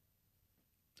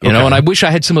 You know, and I wish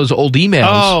I had some of those old emails.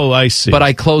 Oh, I see. But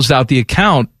I closed out the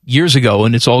account years ago,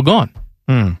 and it's all gone.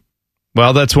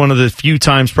 Well, that's one of the few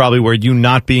times probably where you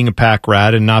not being a pack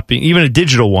rat and not being even a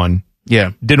digital one,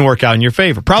 didn't work out in your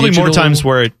favor. Probably more times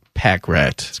where it pack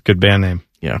rat. It's a good band name.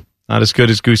 Yeah, not as good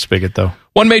as Goose Spigot though.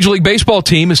 One Major League Baseball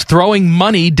team is throwing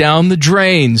money down the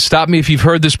drain. Stop me if you've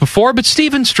heard this before, but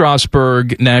Steven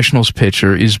Strasburg, Nationals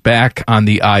pitcher, is back on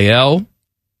the IL.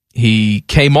 He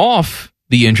came off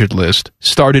the injured list,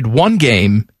 started one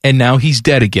game, and now he's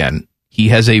dead again. He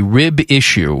has a rib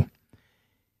issue.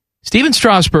 Steven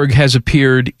Strasburg has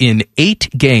appeared in 8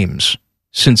 games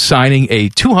since signing a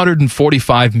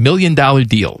 $245 million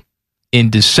deal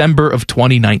in December of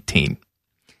 2019.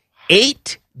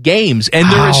 8 games.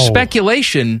 And there is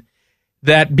speculation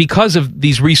that because of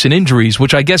these recent injuries,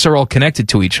 which I guess are all connected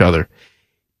to each other,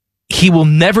 he will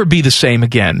never be the same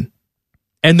again.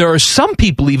 And there are some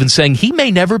people even saying he may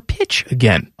never pitch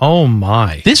again. Oh,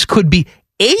 my. This could be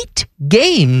 8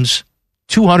 games,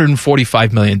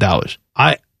 $245 million.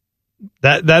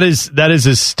 That is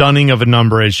as stunning of a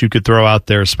number as you could throw out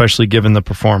there, especially given the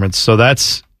performance. So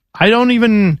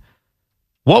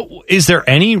is there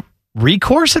any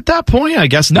recourse at that point? I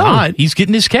guess not. He's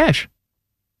getting his cash.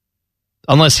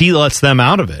 Unless he lets them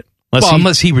out of it.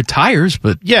 Unless he retires,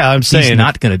 but yeah, I'm saying he's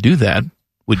not going to do that.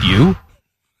 Would you?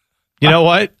 You know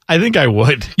what? I think I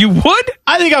would. You would?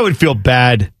 I think I would feel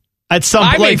bad at some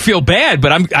point. I may feel bad,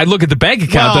 but I look at the bank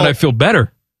account and I feel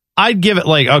better. I'd give it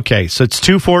okay, so it's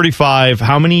 245.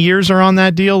 How many years are on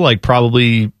that deal?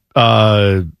 Probably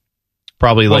the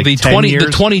 10 years.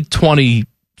 The 2020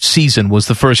 season was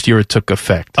the first year it took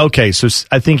effect. Okay, so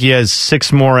I think he has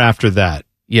 6 more after that.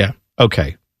 Yeah.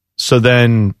 Okay. So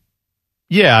then,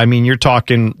 you're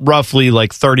talking roughly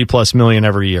 $30+ million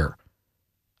every year.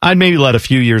 I'd maybe let a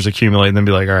few years accumulate and then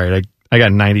be like, all right, I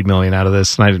got $90 million out of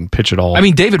this and I didn't pitch at all.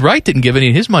 David Wright didn't give any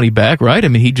of his money back, right?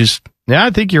 He just... Yeah,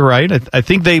 I think you're right. I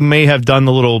think they may have done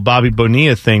the little Bobby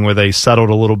Bonilla thing where they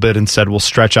settled a little bit and said, we'll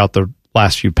stretch out the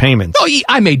last few payments. Oh,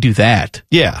 I may do that.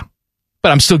 Yeah.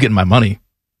 But I'm still getting my money.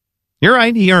 You're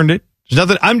right. He earned it. There's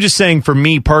nothing. I'm just saying for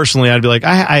me personally, I'd be like,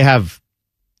 I have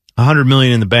 $100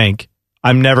 million in the bank.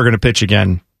 I'm never going to pitch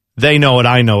again. They know it.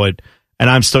 I know it. And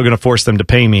I'm still going to force them to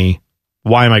pay me.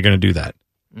 Why am I going to do that?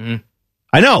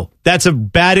 I know that's a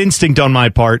bad instinct on my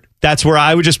part. That's where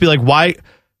I would just be like, why?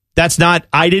 That's not,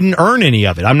 I didn't earn any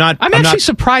of it. I'm actually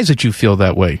surprised that you feel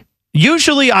that way.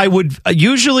 Usually I would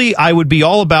be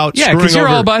all about screwing over. Yeah, because you're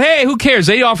all about, hey, who cares?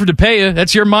 They offered to pay you.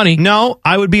 That's your money. No,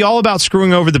 I would be all about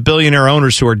screwing over the billionaire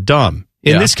owners who are dumb.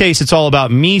 In this case, it's all about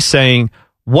me saying,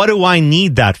 what do I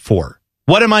need that for?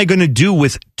 What am I going to do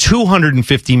with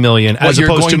 $250 million as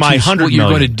opposed to my $100 million? What you're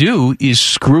going to do is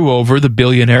screw over the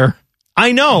billionaire.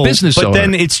 I know, business but owner.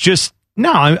 Then it's just,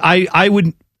 no, I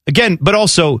would, again, but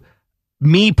also,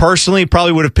 me personally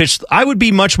probably would have pitched. I would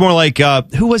be much more like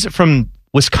who was it from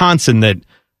Wisconsin that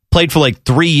played for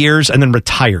 3 years and then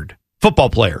retired? Football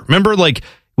player. Remember,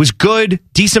 was good,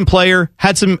 decent player,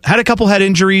 had a couple head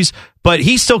injuries, but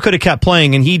he still could have kept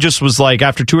playing. And he just was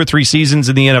after 2 or 3 seasons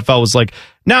in the NFL, was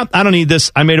no, I don't need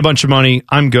this. I made a bunch of money.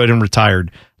 I'm good, and retired.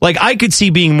 I could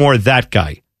see being more that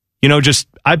guy. Just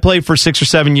I played for 6 or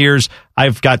 7 years.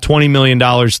 I've got $20 million.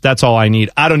 That's all I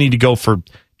need. I don't need to go for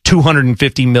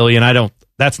 $250 million.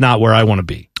 That's not where I want to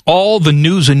be. All the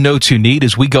news and notes you need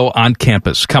as we go on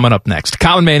campus. Coming up next,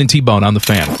 Common Man and T-Bone on the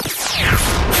Fan.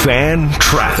 Fan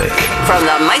traffic from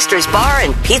the Meister's Bar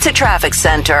and Pizza Traffic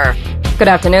Center. Good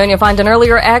afternoon. You'll find an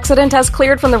earlier accident has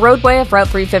cleared from the roadway of Route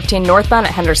 315 northbound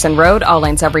at Henderson Road. All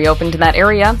lanes have reopened in that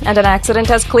area. And an accident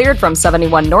has cleared from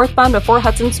 71 northbound before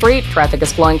Hudson Street. Traffic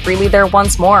is flowing freely there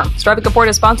once more. This traffic report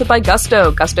is sponsored by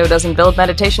Gusto. Gusto doesn't build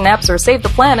meditation apps or save the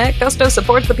planet. Gusto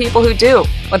supports the people who do.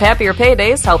 With happier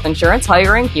paydays, health insurance,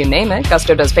 hiring, you name it,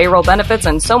 Gusto does payroll benefits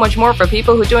and so much more for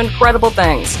people who do incredible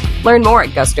things. Learn more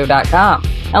at gusto.com.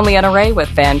 I'm Leanna Ray with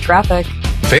Fan Traffic.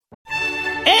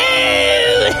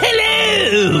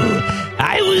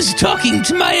 I was talking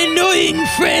to my annoying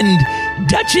friend,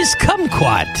 Duchess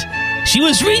Kumquat. She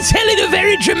was retelling a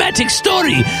very dramatic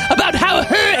story about how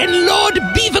her and Lord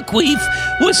Beaverqueef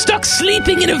were stuck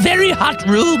sleeping in a very hot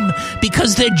room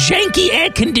because their janky air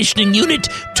conditioning unit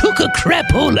took a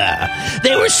crapola.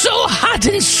 They were so hot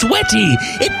and sweaty,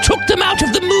 it took them out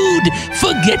of the mood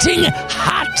for getting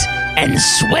hot and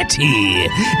sweaty.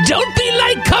 Don't be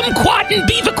like Kumquat and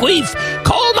Beaverqueef.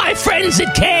 Call my friends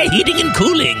at Care Heating and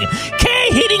Cooling.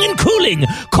 Care Heating and Cooling.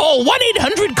 Call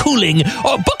 1-800-COOLING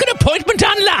or book an appointment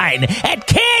online at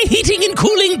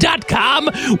careheatingandcooling.com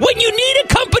when you need a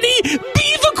company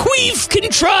Beaverqueef can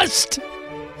trust.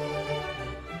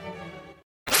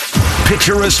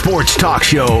 Picture a sports talk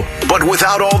show, but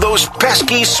without all those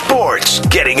pesky sports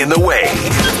getting in the way.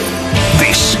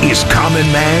 This is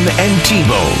Common Man and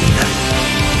T-Bone.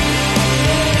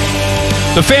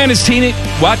 The Fan is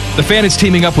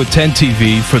teaming up with 10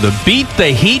 TV for the Beat the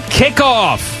Heat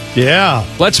kickoff. Yeah.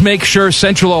 Let's make sure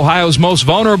Central Ohio's most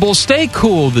vulnerable stay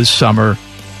cool this summer.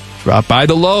 Drop by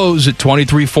the Lowe's at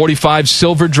 2345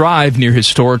 Silver Drive near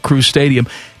historic Crew Stadium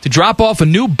to drop off a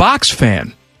new box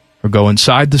fan or go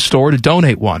inside the store to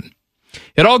donate one.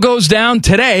 It all goes down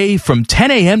today from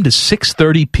 10 a.m. to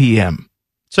 6:30 p.m.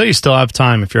 So you still have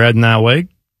time if you're heading that way.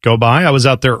 Go by. I was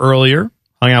out there earlier,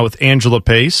 hung out with Angela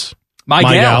Pace. My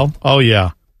gal. Oh, yeah.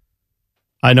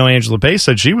 I know Angela Pace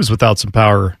said she was without some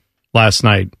power last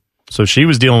night, so she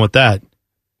was dealing with that.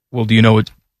 Well, do you know what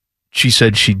she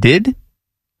said she did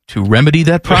to remedy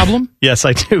that problem? Yes,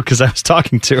 I do, because I was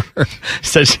talking to her.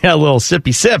 Said she had a little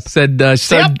sippy sip. Said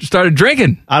started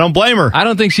drinking. I don't blame her. I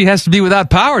don't think she has to be without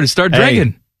power to start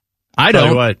drinking. I Tell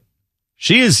don't. you what,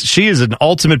 she is an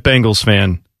ultimate Bengals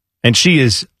fan, and she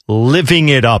is living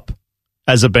it up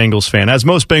as a Bengals fan, as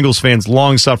most Bengals fans,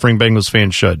 long-suffering Bengals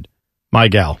fans should. My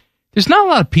gal. There's not a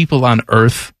lot of people on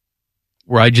earth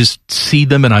where I just see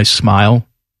them and I smile.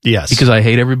 Yes. Because I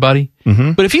hate everybody.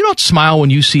 Mm-hmm. But if you don't smile when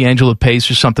you see Angela Pace,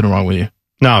 there's something wrong with you.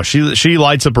 No, she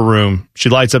lights up a room. She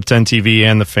lights up 10 TV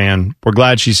and the Fan. We're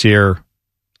glad she's here.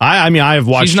 I mean, I have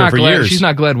watched her for years. She's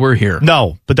not glad we're here.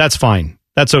 No, but that's fine.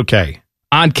 That's okay.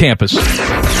 On campus.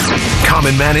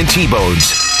 Common Man and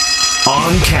T-Bones.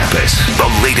 On campus.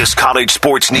 The latest college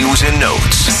sports news and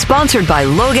notes. Sponsored by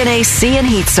Logan AC and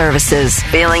Heat Services.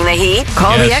 Feeling the heat?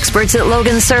 Call the experts at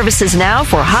Logan Services now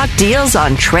for hot deals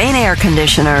on Train air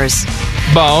conditioners.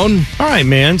 Bone. All right,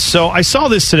 man. So I saw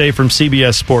this today from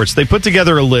CBS Sports. They put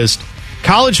together a list,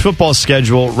 college football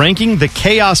schedule, ranking the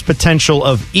chaos potential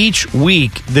of each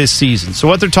week this season. So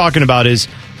what they're talking about is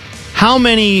how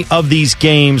many of these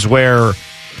games where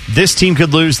this team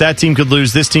could lose, that team could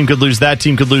lose, this team could lose, that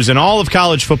team could lose, and all of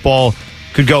college football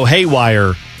could go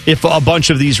haywire if a bunch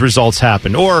of these results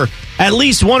happen. Or at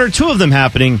least one or two of them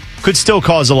happening could still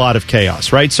cause a lot of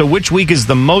chaos, right? So which week is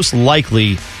the most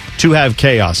likely to have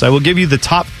chaos? I will give you the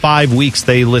top 5 weeks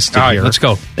they listed all right, here. Let's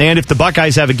go. And if the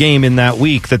Buckeyes have a game in that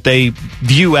week that they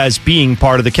view as being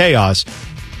part of the chaos,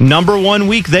 number one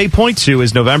week they point to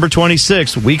is November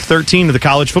 26th, week 13 of the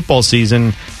college football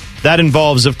season. That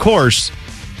involves, of course,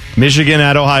 Michigan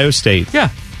at Ohio State. Yeah.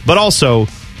 But also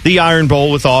the Iron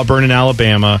Bowl with Auburn and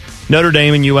Alabama, Notre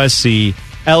Dame and USC,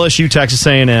 LSU, Texas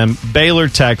A&M, Baylor,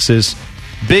 Texas,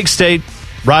 big state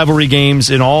rivalry games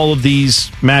in all of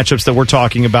these matchups that we're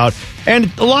talking about. And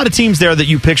a lot of teams there that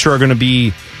you picture are going to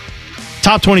be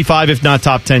top 25, if not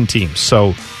top 10 teams. So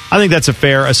I think that's a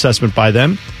fair assessment by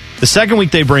them. The second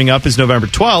week they bring up is November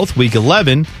 12th, week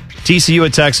 11, TCU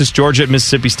at Texas, Georgia at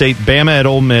Mississippi State, Bama at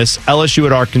Ole Miss, LSU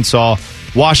at Arkansas,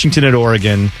 Washington at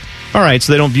Oregon. All right,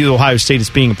 so they don't view Ohio State as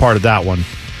being a part of that one.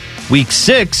 Week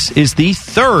 6 is the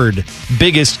third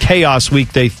biggest chaos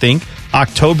week, they think,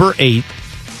 October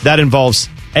 8th. That involves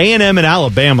A&M and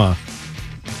Alabama.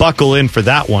 Buckle in for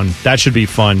that one. That should be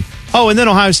fun. Oh, and then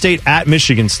Ohio State at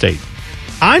Michigan State.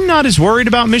 I'm not as worried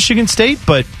about Michigan State,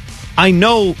 but I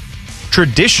know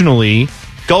traditionally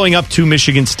going up to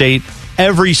Michigan State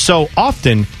every so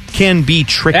often can be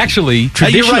tricky. Actually,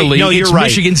 traditionally, it's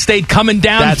Michigan State coming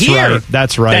down here. Right.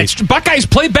 That's right. Buckeyes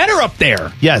play better up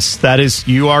there. Yes, that is.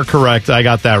 You are correct. I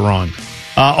got that wrong.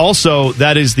 Also,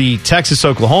 that is the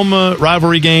Texas-Oklahoma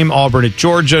rivalry game, Auburn at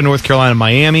Georgia, North Carolina,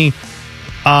 Miami.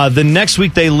 The next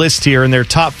week they list here in their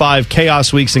top 5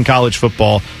 chaos weeks in college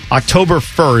football, October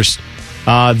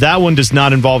 1st. That one does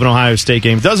not involve an Ohio State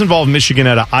game. It does involve Michigan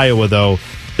at Iowa, though.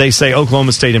 They say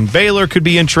Oklahoma State and Baylor could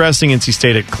be interesting. NC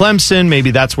State at Clemson.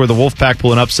 Maybe that's where the Wolfpack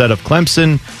pull an upset of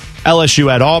Clemson.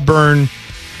 LSU at Auburn.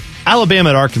 Alabama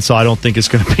at Arkansas I don't think is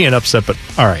going to be an upset, but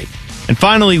all right. And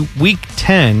finally, week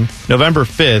 10, November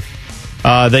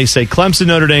 5th, they say Clemson,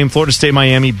 Notre Dame, Florida State,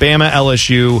 Miami, Bama,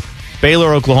 LSU,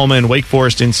 Baylor, Oklahoma, and Wake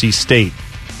Forest, NC State.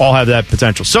 All have that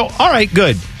potential. So, all right,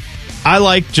 good. I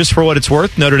like, just for what it's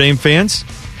worth, Notre Dame fans,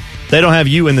 they don't have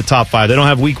you in the top 5. They don't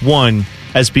have week 1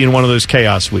 as being one of those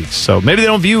chaos weeks. So maybe they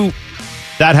don't view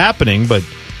that happening, but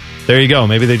there you go.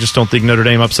 Maybe they just don't think Notre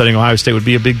Dame upsetting Ohio State would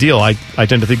be a big deal. I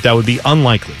tend to think that would be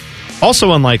unlikely.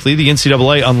 Also unlikely, the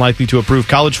NCAA unlikely to approve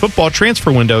college football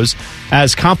transfer windows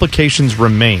as complications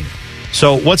remain.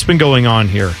 So what's been going on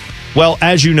here? Well,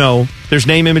 as you know, there's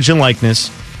name, image, and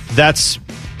likeness. That's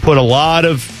put a lot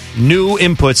of new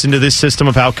inputs into this system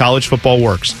of how college football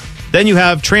works. Then you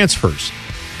have transfers,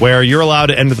 where you're allowed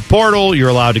to enter the portal, you're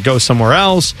allowed to go somewhere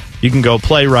else, you can go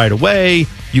play right away.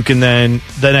 You can then,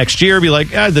 the next year, be like,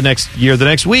 the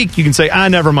next week, you can say,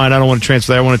 never mind, I don't want to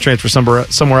transfer there, I want to transfer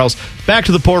somewhere else. Back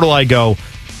to the portal I go.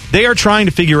 They are trying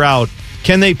to figure out,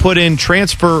 can they put in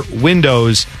transfer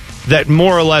windows that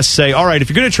more or less say, all right, if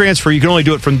you're going to transfer, you can only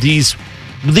do it from these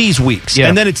weeks,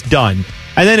 and then it's done.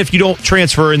 And then if you don't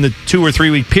transfer in the 2 or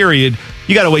 3 week period,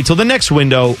 you got to wait till the next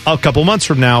window a couple months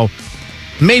from now.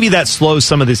 Maybe that slows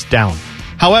some of this down.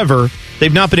 However,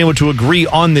 they've not been able to agree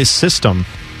on this system.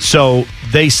 So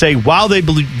they say while they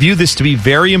view this to be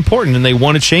very important and they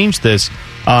want to change this,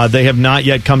 they have not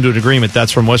yet come to an agreement.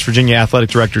 That's from West Virginia Athletic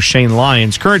Director Shane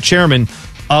Lyons, current chairman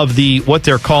of what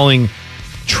they're calling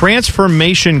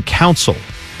Transformation Council,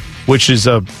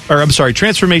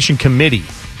 Transformation Committee,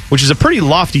 which is a pretty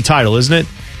lofty title, isn't it?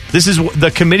 This is the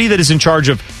committee that is in charge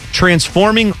of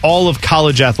transforming all of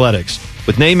college athletics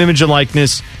with name, image, and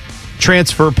likeness,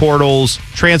 transfer portals,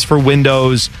 transfer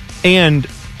windows, and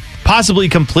possibly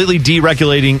completely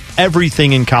deregulating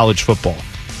everything in college football.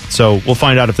 So we'll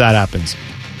find out if that happens.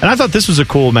 And I thought this was a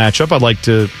cool matchup. I'd like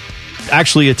to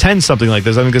actually attend something like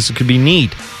this. I think this could be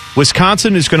neat.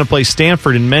 Wisconsin is going to play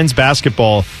Stanford in men's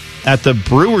basketball at the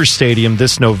Brewers Stadium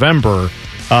this November.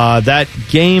 That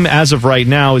game, as of right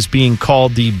now, is being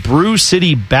called the Brew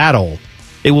City Battle.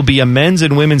 It will be a men's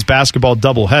and women's basketball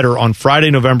doubleheader on Friday,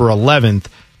 November 11th.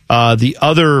 The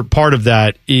other part of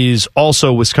that is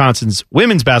also Wisconsin's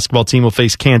women's basketball team will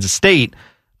face Kansas State.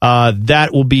 That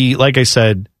will be, like I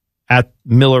said, at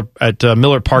Miller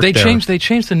Park. They changed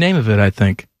the name of it, I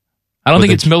think. I don't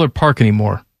think it's Miller Park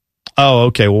anymore. Oh,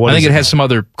 okay. Well, I think it has some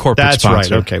other corporate sponsor.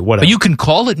 That's right. Okay, whatever. But you can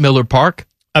call it Miller Park.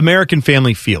 American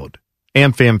Family Field.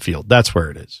 AmFam Field. That's where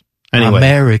it is. Anyway.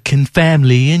 American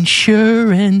Family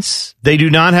Insurance. They do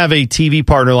not have a TV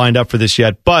partner lined up for this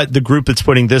yet, but the group that's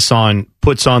putting this on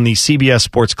puts on the CBS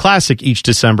Sports Classic each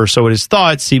December, so it is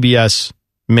thought CBS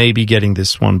may be getting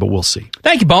this one, but we'll see.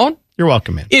 Thank you, Bone. You're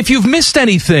welcome, man. If you've missed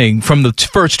anything from the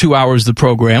first 2 hours of the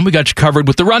program, we got you covered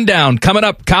with the rundown. Coming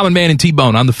up, Common Man and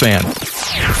T-Bone on The Fan.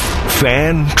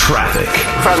 Fan traffic.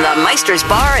 From the Meister's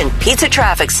Bar and Pizza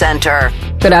Traffic Center.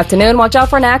 Good afternoon. Watch out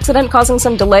for an accident causing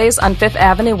some delays on 5th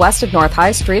Avenue west of North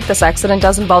High Street. This accident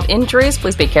does involve injuries.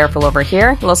 Please be careful over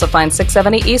here. You'll also find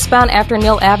 670 eastbound after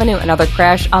Neal Avenue. Another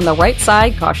crash on the right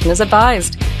side. Caution is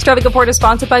advised. This traffic report is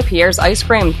sponsored by Pierre's Ice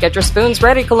Cream. Get your spoons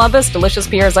ready, Columbus. Delicious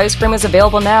Pierre's Ice Cream is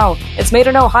available now. It's made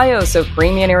in Ohio, so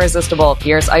creamy and irresistible.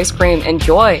 Pierre's Ice Cream.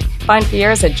 Enjoy. Find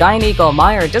Pierre's at Giant Eagle,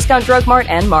 Meijer, Discount Drug Mart,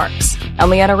 and Mark's. I'm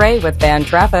Leanna Ray with Fan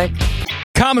Traffic.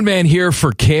 Common Man here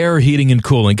for Care Heating and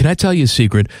Cooling. Can I tell you a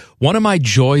secret? One of my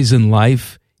joys in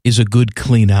life is a good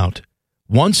clean out.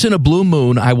 Once in a blue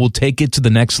moon, I will take it to the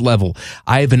next level.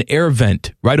 I have an air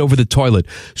vent right over the toilet.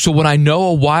 So when I know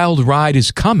a wild ride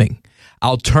is coming,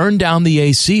 I'll turn down the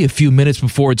AC a few minutes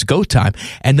before it's go time.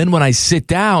 And then when I sit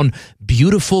down,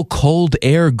 beautiful cold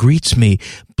air greets me,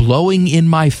 blowing in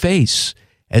my face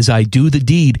as I do the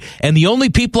deed. And the only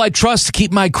people I trust to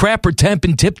keep my crapper temp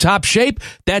in tip-top shape,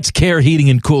 that's Care Heating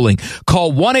and Cooling.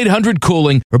 Call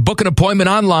 1-800-COOLING or book an appointment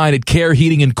online at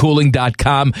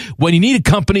careheatingandcooling.com when you need a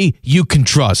company you can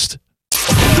trust.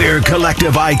 Their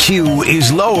collective IQ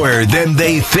is lower than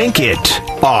they think it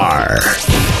are.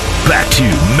 Back to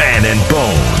Man and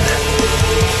Bone.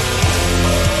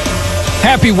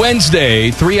 Happy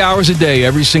Wednesday, 3 hours a day,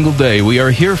 every single day. We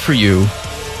are here for you.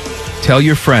 Tell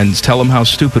your friends. Tell them how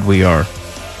stupid we are.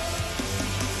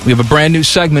 We have a brand new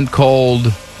segment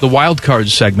called the Wild Card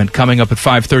segment coming up at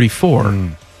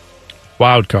 5:34.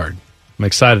 Wild Card. I'm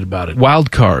excited about it.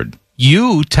 Wild Card.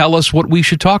 You tell us what we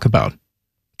should talk about.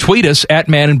 Tweet us at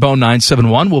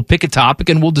manandbone971. We'll pick a topic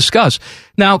and we'll discuss.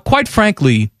 Now, quite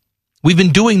frankly, we've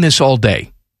been doing this all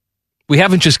day. We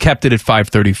haven't just kept it at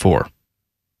 5:34.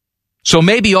 So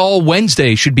maybe all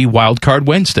Wednesday should be Wild Card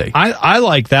Wednesday. I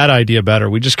like that idea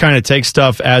better. We just kind of take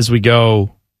stuff as we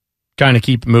go, kind of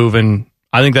keep moving.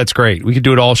 I think that's great. We could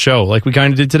do it all show like we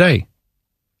kind of did today.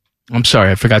 I'm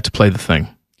sorry, I forgot to play the thing.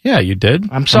 Yeah, you did.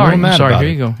 I'm sorry. Here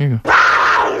you go. Here you go.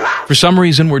 For some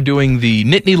reason, we're doing the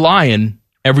Nittany Lion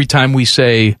every time we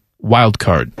say Wild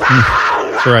Card.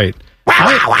 That's right.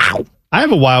 I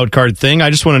have a wild card thing. I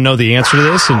just want to know the answer to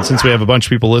this. And since we have a bunch of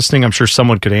people listening, I'm sure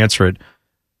someone could answer it.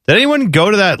 Did anyone go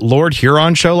to that Lord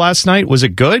Huron show last night? Was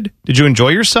it good? Did you enjoy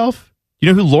yourself? You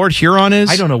know who Lord Huron is?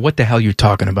 I don't know what the hell you're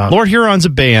talking about. Lord Huron's a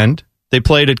band. They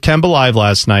played at Kemba Live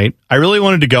last night. I really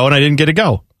wanted to go, and I didn't get to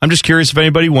go. I'm just curious if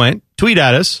anybody went. Tweet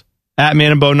at us, at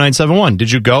ManandBone971.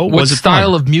 Did you go? What Was it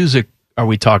style fun? of music are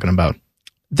we talking about?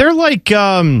 They're like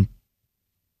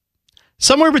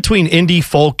somewhere between indie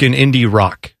folk and indie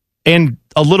rock, and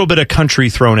a little bit of country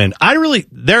thrown in.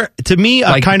 To me,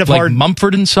 like, kind of like hard.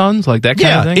 Mumford and Sons, like that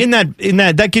kind of thing. in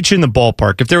that gets you in the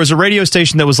ballpark. If there was a radio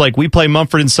station that was like, we play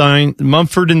Mumford and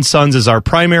Sons as our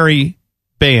primary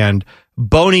band,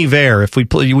 Bon Iver. If we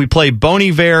play Bon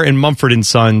Iver and Mumford and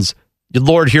Sons,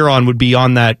 Lord Huron would be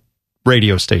on that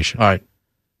radio station. All right.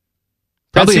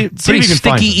 Probably a pretty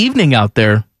sticky evening out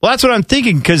there. Well, that's what I'm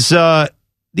thinking, because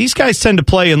these guys tend to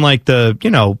play in like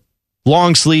the,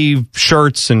 long sleeve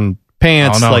shirts and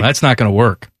pants. Oh, no, like, that's not going to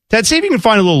work. Ted, see if you can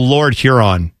find a little Lord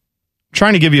Huron. I'm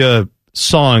trying to give you a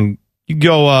song. You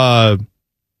go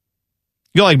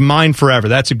like Mine Forever.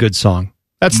 That's a good song.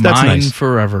 That's Mine nice.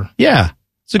 Forever. Yeah.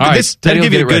 So All right,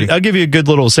 I'll give you a good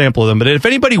little sample of them. But if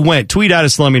anybody went, tweet at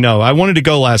us and let me know. I wanted to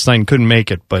go last night and couldn't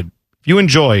make it, but if you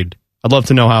enjoyed, I'd love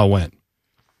to know how it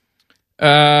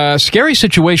went. Scary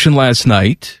situation last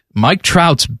night. Mike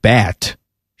Trout's bat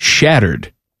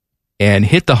shattered and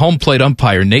hit the home plate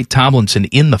umpire, Nate Tomlinson,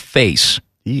 in the face.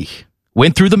 Eek.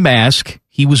 Went through the mask.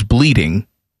 He was bleeding.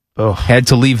 Had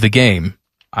to leave the game.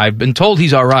 I've been told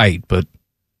he's all right, but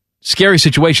scary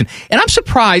situation. And I'm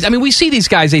surprised. I mean, we see these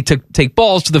guys, they take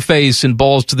balls to the face and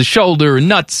balls to the shoulder and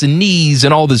nuts and knees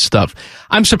and all this stuff.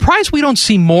 I'm surprised we don't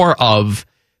see more of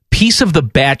piece of the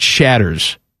bat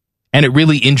shatters and it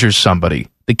really injures somebody.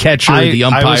 The catcher, the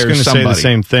umpire, I was going to say somebody. the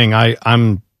same thing.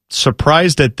 I'm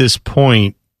surprised at this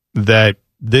point that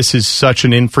this is such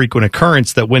an infrequent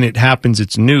occurrence that when it happens,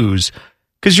 it's news.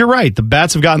 Because you're right. The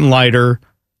bats have gotten lighter.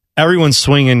 Everyone's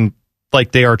swinging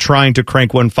like they are trying to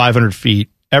crank one 500 feet.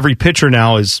 Every pitcher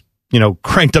now is,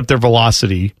 cranked up their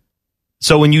velocity.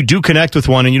 So when you do connect with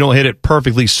one and you don't hit it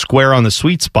perfectly square on the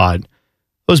sweet spot,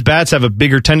 those bats have a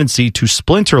bigger tendency to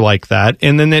splinter like that,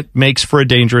 and then it makes for a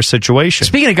dangerous situation.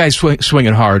 Speaking of guys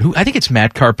swinging hard, I think it's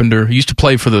Matt Carpenter. He used to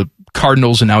play for the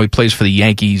Cardinals, and now he plays for the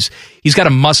Yankees. He's got a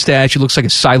mustache. He looks like a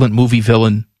silent movie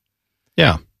villain.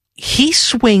 Yeah. He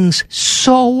swings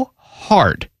so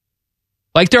hard.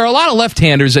 Like, there are a lot of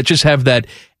left-handers that just have that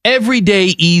everyday,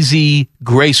 easy,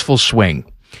 graceful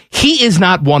swing. He is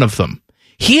not one of them.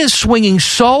 He is swinging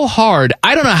so hard,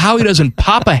 I don't know how he doesn't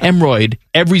pop a hemorrhoid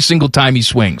every single time he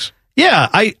swings. Yeah,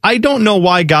 I don't know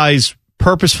why guys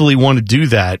purposefully want to do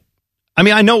that. I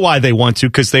mean, I know why they want to,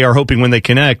 because they are hoping when they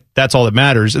connect, that's all that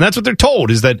matters. And that's what they're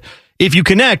told, is that if you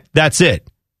connect, that's it.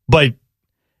 But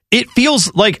it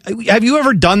feels like, have you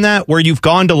ever done that where you've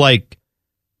gone to like,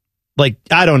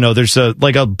 I don't know, there's a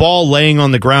ball laying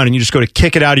on the ground and you just go to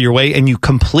kick it out of your way and you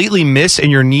completely miss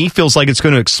and your knee feels like it's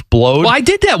going to explode? Well, I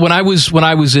did that when I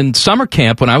was in summer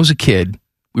camp when I was a kid.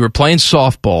 We were playing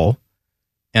softball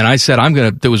and I said,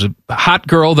 there was a hot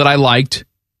girl that I liked.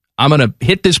 I'm going to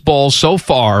hit this ball so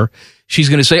far. She's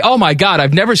going to say, oh my God,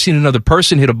 I've never seen another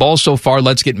person hit a ball so far.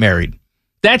 Let's get married.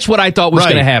 That's what I thought was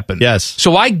going to happen. Yes.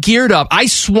 So I geared up. I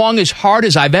swung as hard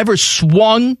as I've ever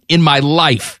swung in my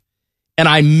life. And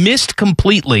I missed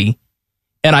completely,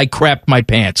 and I crapped my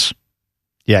pants.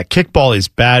 Yeah, kickball is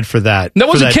bad for that. No, it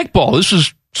wasn't kickball. This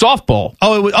was softball.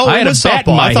 I had a bat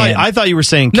in my hand. I thought you were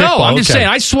saying kickball. No, I'm just saying,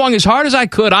 I swung as hard as I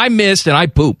could. I missed, and I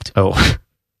pooped. Oh.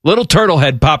 Little turtle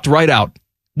head popped right out.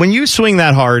 When you swing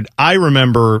that hard, I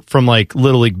remember from like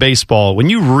Little League Baseball, when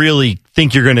you really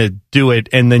think you're going to do it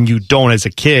and then you don't as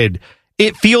a kid,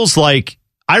 it feels like,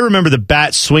 I remember the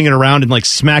bat swinging around and like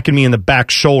smacking me in the back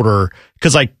shoulder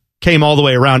because I came all the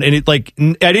way around and I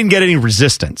didn't get any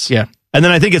resistance. Yeah. And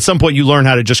then I think at some point you learn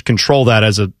how to just control that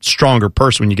as a stronger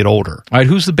person when you get older. All right,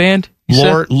 who's the band?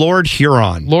 Lord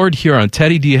Huron. Lord Huron.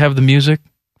 Teddy, do you have the music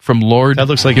from Lord That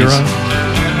looks like Huron?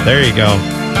 There you go.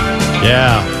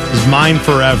 Yeah. It's Mine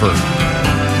Forever.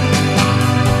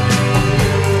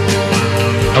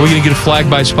 Are we going to get a flag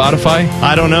by Spotify?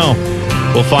 I don't know.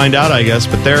 We'll find out, I guess.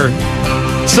 But they're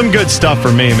some good stuff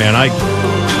for me, man.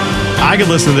 I could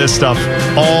listen to this stuff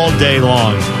all day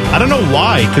long. I don't know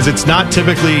why, because it's not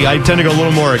typically, I tend to go a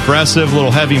little more aggressive, a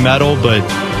little heavy metal, but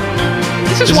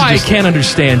this is why I can't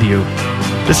understand you.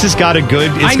 This has got a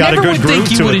good, it's got a good groove to it, though. I never would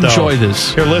think you would enjoy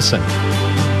this. Here, listen.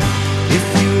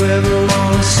 If you ever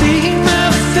want to see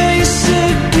my face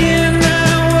again, I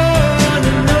want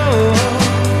to know.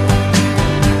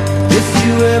 If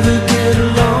you ever get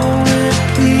lonely,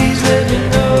 please let me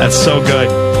know. That's so good.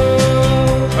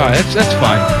 All right, that's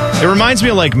fine. It reminds me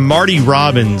of like Marty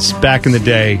Robbins back in the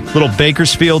day. Little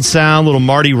Bakersfield sound, little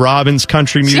Marty Robbins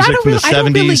country music from the 70s. I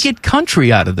don't really get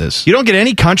country out of this. You don't get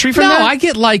any country from that? No, I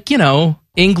get like,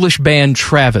 English band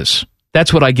Travis.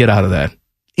 That's what I get out of that.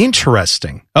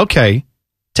 Interesting. Okay.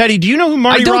 Teddy, do you know who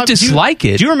Marty Robbins is? I don't dislike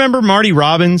it. Do you remember Marty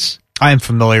Robbins? I am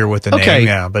familiar with the name,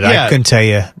 yeah, but I couldn't tell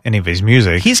you any of his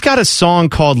music. He's got a song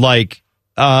called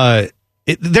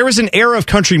there was an era of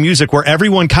country music where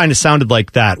everyone kind of sounded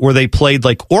like that, where they played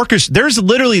like orchestra.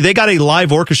 They got a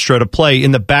live orchestra to play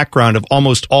in the background of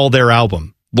almost all their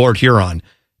album, Lord Huron.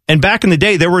 And back in the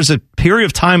day, there was a period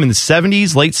of time in the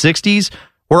 70s, late 60s,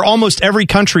 where almost every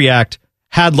country act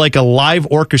had like a live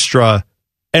orchestra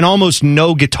and almost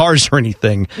no guitars or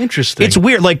anything. Interesting. It's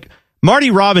weird. Like Marty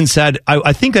Robbins said,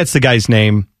 I think that's the guy's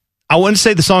name. I want to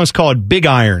say the song's called Big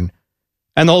Iron.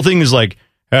 And the whole thing is like,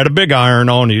 had a big iron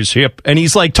on his hip. And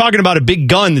he's like talking about a big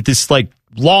gun that this like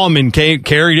lawman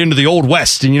carried into the Old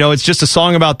West. And, it's just a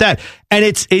song about that. And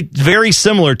it's very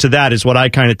similar to that is what I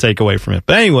kind of take away from it.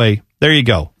 But anyway, there you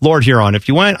go. Lord Huron. If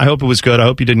you went, I hope it was good. I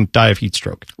hope you didn't die of heat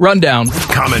stroke. Rundown.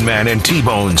 Common Man and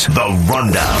T-Bone's The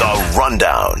Rundown. The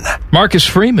Rundown. Marcus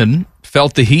Freeman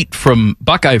felt the heat from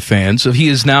Buckeye fans. He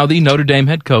is now the Notre Dame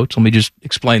head coach. Let me just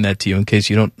explain that to you in case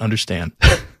you don't understand.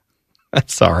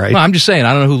 That's all right. Well, I'm just saying,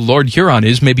 I don't know who Lord Huron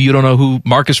is. Maybe you don't know who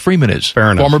Marcus Freeman is.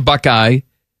 Fair enough. Former Buckeye,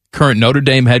 current Notre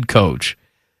Dame head coach.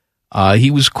 He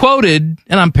was quoted,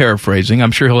 and I'm paraphrasing.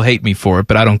 I'm sure he'll hate me for it,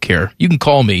 but I don't care. You can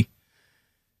call me.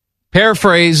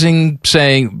 Paraphrasing,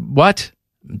 saying, what?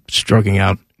 I'm struggling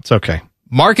out. It's okay.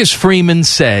 Marcus Freeman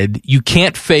said, you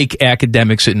can't fake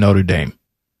academics at Notre Dame.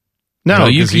 No,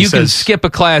 you can skip a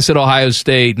class at Ohio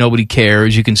State, nobody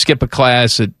cares. You can skip a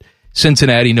class at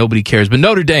Cincinnati, nobody cares. But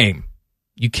Notre Dame,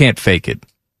 you can't fake it.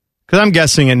 Because I'm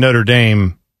guessing at Notre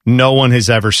Dame, no one has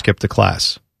ever skipped a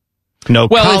class. No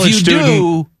well, college if you student.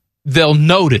 do, they'll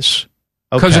notice.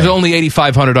 Because there's only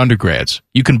 8,500 undergrads.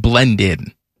 You can blend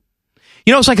in.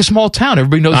 It's like a small town.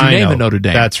 Everybody knows your name at Notre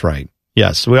Dame. That's right.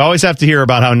 Yes. We always have to hear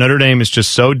about how Notre Dame is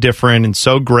just so different and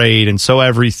so great and so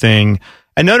everything.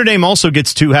 And Notre Dame also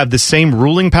gets to have the same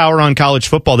ruling power on college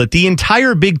football that the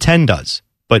entire Big Ten does.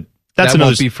 But that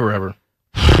won't be forever.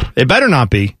 It better not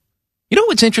be. You know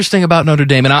what's interesting about Notre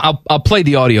Dame? And I'll play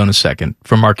the audio in a second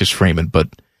from Marcus Freeman. But,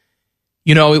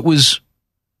 it was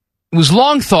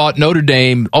long thought Notre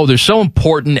Dame, they're so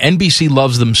important. NBC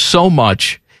loves them so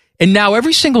much. And now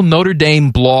every single Notre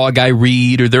Dame blog I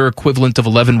read or their equivalent of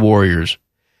 11 Warriors,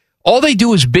 all they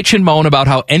do is bitch and moan about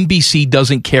how NBC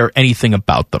doesn't care anything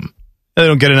about them. They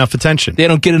don't get enough attention. They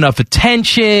don't get enough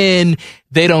attention.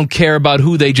 They don't care about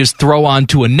who they just throw on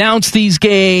to announce these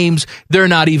games. They're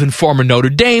not even former Notre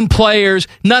Dame players.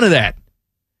 None of that.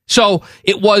 So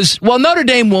it was, Notre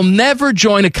Dame will never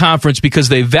join a conference because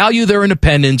they value their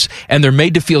independence and they're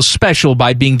made to feel special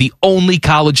by being the only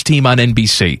college team on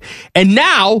NBC. And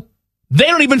now they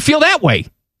don't even feel that way.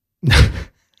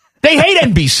 They hate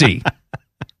NBC.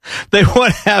 They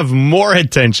want to have more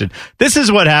attention. This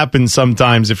is what happens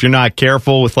sometimes if you're not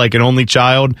careful with like an only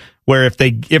child, where if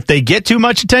they get too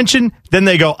much attention, then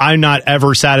they go, I'm not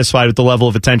ever satisfied with the level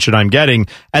of attention I'm getting,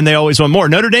 and they always want more.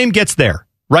 Notre Dame gets there,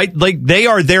 right? Like they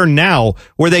are there now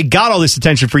where they got all this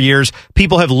attention for years.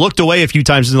 People have looked away a few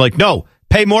times and they're like, no,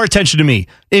 pay more attention to me.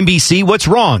 NBC, what's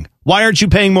wrong? Why aren't you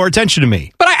paying more attention to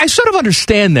me? But I sort of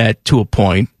understand that to a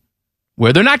point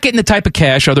where they're not getting the type of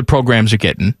cash other programs are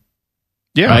getting.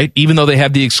 Yeah. Right? Even though they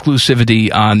have the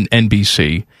exclusivity on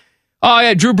NBC. Oh,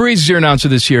 yeah, Drew Brees is your announcer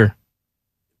this year.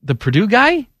 The Purdue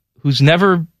guy who's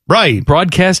never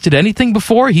broadcasted anything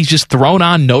before, he's just thrown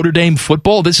on Notre Dame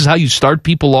football. This is how you start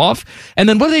people off. And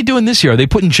then what are they doing this year? Are they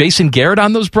putting Jason Garrett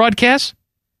on those broadcasts?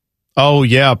 Oh,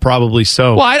 yeah, probably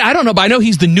so. Well, I don't know, but I know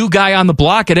he's the new guy on the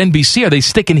block at NBC. Are they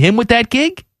sticking him with that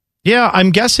gig? Yeah, I'm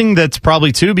guessing that's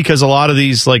probably too, because a lot of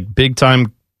these like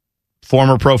big-time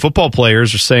former pro football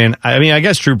players are saying, I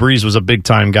guess Drew Brees was a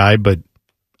big-time guy, but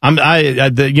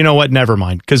you know what? Never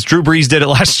mind, because Drew Brees did it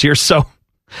last year, so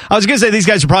I was going to say these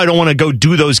guys probably don't want to go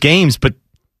do those games, but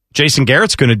Jason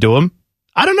Garrett's going to do them.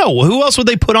 I don't know. Who else would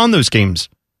they put on those games?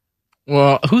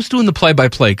 Well, who's doing the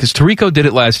play-by-play? Because Tirico did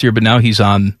it last year, but now he's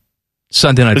on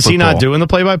Sunday Night Football. Is he not doing the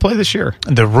play-by-play this year?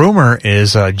 The rumor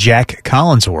is Jack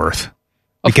Collinsworth.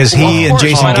 Because he and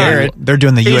Jason Garrett, they're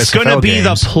doing the USFL games. He's going to be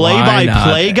the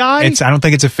play-by-play guy? I don't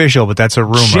think it's official, but that's a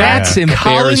rumor. That's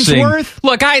embarrassing. Collinsworth?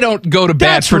 Look, I don't go to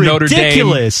bat for Notre Dame.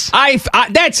 That's ridiculous.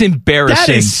 That's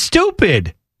embarrassing. That is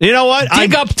stupid. You know what?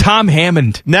 Dig up Tom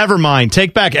Hammond. Never mind.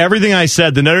 Take back everything I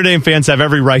said. The Notre Dame fans have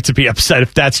every right to be upset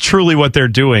if that's truly what they're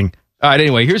doing. All right,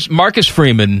 anyway, here's Marcus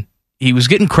Freeman. He was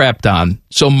getting crapped on.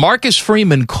 So Marcus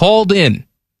Freeman called in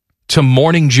to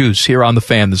Morning Juice here on The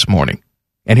Fan this morning.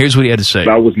 And here's what he had to say.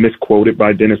 I was misquoted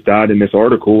by Dennis Dodd in this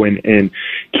article, and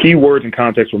key words and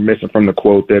context were missing from the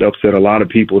quote that upset a lot of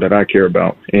people that I care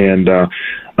about. And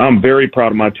I'm very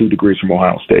proud of my 2 degrees from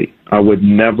Ohio State. I would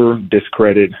never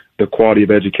discredit the quality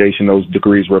of education those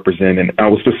degrees represent. And I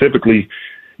was specifically,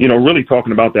 really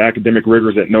talking about the academic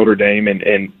rigors at Notre Dame,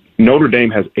 and Notre Dame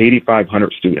has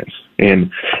 8,500 students,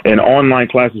 and online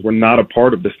classes were not a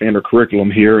part of the standard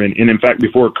curriculum here. And in fact,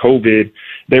 before COVID,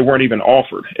 they weren't even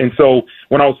offered. And so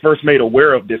when I was first made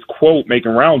aware of this quote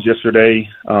making rounds yesterday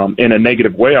in a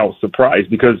negative way, I was surprised,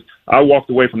 because I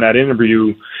walked away from that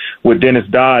interview with Dennis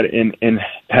Dodd and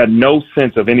had no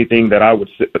sense of anything that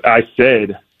I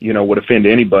said would offend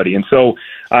anybody. And so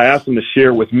I asked him to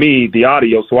share with me the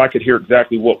audio so I could hear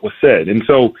exactly what was said. And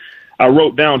so I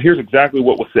wrote down, here's exactly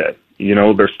what was said.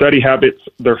 Their study habits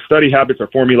are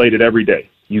formulated every day.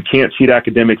 You can't cheat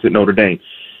academics at Notre Dame.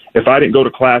 If I didn't go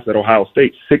to class at Ohio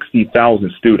State,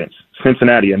 60,000 students.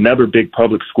 Cincinnati, another big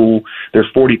public school, there's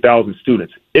 40,000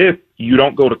 students. If you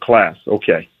don't go to class,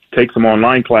 okay, take some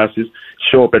online classes,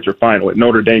 show up at your final. At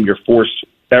Notre Dame, you're forced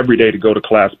every day to go to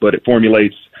class, but it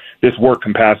formulates this work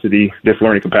capacity, this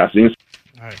learning capacity.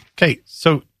 All right. Okay,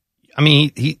 so,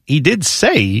 he did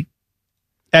say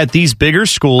at these bigger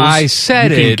schools, I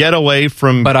said you can get away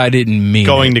from but I didn't mean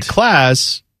going to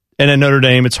class, and at Notre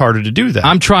Dame, it's harder to do that.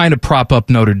 I'm trying to prop up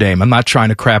Notre Dame. I'm not trying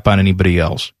to crap on anybody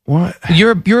else. What?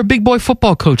 You're a big boy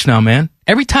football coach now, man.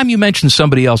 Every time you mention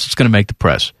somebody else, it's going to make the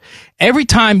press. Every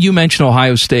time you mention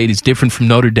Ohio State is different from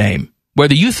Notre Dame.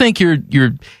 Whether you think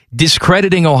you're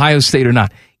discrediting Ohio State or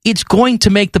not, it's going to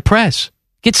make the press.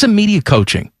 Get some media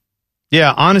coaching.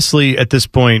 Yeah, honestly, at this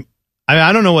point,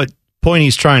 I don't know what point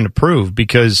he's trying to prove,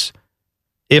 because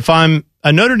if I'm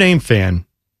a Notre Dame fan,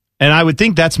 and I would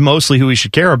think that's mostly who we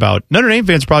should care about, Notre Dame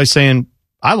fans are probably saying,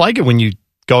 I like it when you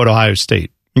go to Ohio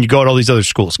State and you go to all these other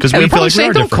schools, because we feel like we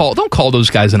are different. Don't call those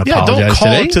guys and apologize don't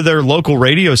call today. to their local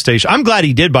radio station. I'm glad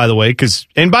he did, by the way,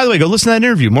 and by the way, go listen to that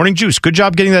interview. Morning Juice, good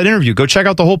job getting that interview. Go check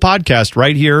out the whole podcast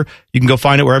right here. You can go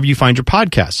find it wherever you find your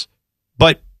podcasts.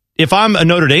 But if I'm a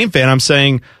Notre Dame fan, I'm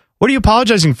saying, what are you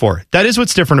apologizing for? That is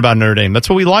what's different about Notre Dame. That's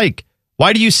what we like.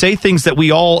 Why do you say things that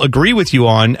we all agree with you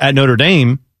on at Notre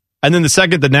Dame, and then the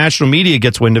second the national media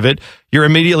gets wind of it, you're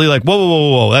immediately like,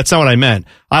 whoa, that's not what I meant.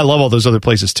 I love all those other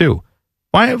places too.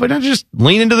 Why not just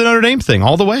lean into the Notre Dame thing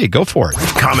all the way? Go for it.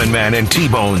 Common Man and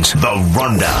T-Bone's The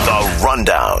Rundown. The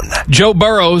Rundown. Joe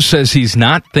Burrow says he's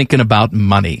not thinking about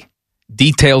money.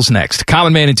 Details next.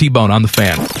 Common Man and T-Bone on the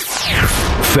Fan.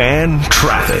 Fan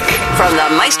traffic. From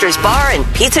the Meister's Bar and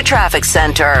Pizza Traffic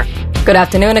Center. Good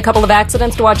afternoon. A couple of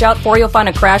accidents to watch out for. You'll find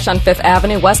a crash on 5th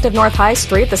Avenue west of North High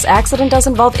Street. This accident does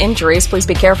involve injuries. Please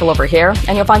be careful over here.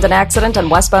 And you'll find an accident on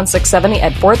westbound 670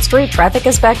 at 4th Street. Traffic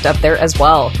is backed up there as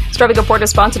well. This traffic report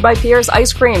is sponsored by Pierre's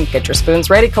Ice Cream. Get your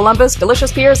spoons ready, Columbus.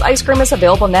 Delicious Pierre's Ice Cream is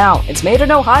available now. It's made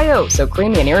in Ohio, so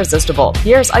creamy and irresistible.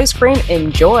 Pierre's Ice Cream,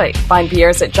 enjoy. Find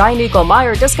Pierre's at Giant Eagle,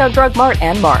 Meyer, Discount Drug Mart,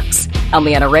 and Mark's. I'm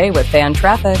Leanna Ray with Fan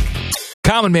Traffic.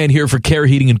 Common Man here for Care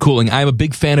Heating and Cooling. I'm a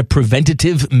big fan of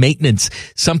preventative maintenance.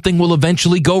 Something will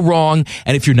eventually go wrong,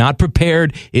 and if you're not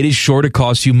prepared, it is sure to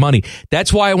cost you money.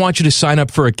 That's why I want you to sign up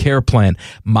for a Care plan.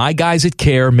 My guys at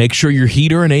Care make sure your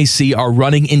heater and AC are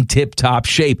running in tip-top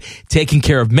shape, taking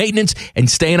care of maintenance and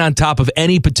staying on top of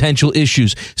any potential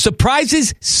issues.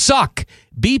 Surprises suck.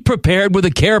 Be prepared with a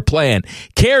Care plan.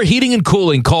 Care Heating and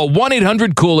Cooling. Call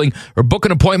 1-800-COOLING or book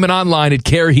an appointment online at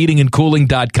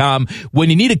careheatingandcooling.com when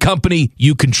you need a company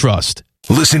you can trust.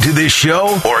 Listen to this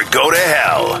show or go to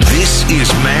hell. This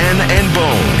is Man and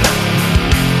Bone.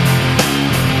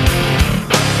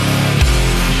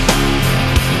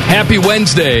 Happy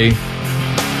Wednesday.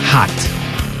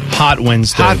 Hot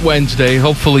Wednesday. Hot Wednesday.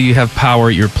 Hopefully you have power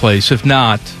at your place. If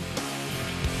not,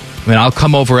 I'll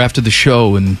come over after the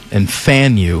show and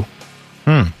fan you.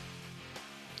 Nice.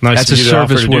 That's a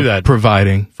service we're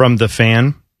providing. From the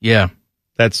Fan? Yeah.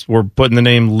 We're putting the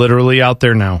name literally out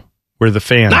there now. We're the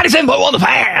Fan. 97.1 The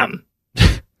Fan!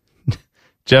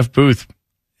 Jeff Booth.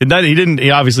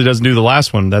 He obviously doesn't do the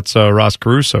last one. That's Ross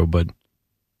Caruso, but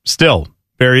still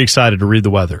very excited to read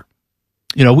the weather.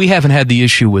 We haven't had the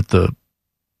issue with the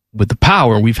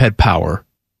power. We've had power,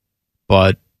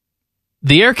 but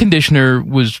the air conditioner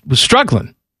was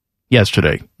struggling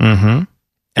yesterday. Mm-hmm.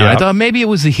 And I thought maybe it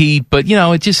was the heat, but,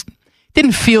 it just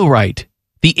didn't feel right.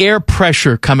 The air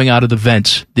pressure coming out of the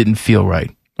vents didn't feel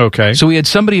right. Okay. So we had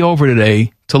somebody over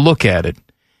today to look at it.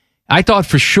 I thought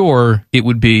for sure it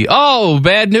would be,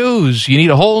 bad news. You need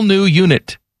a whole new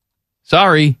unit.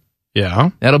 Sorry.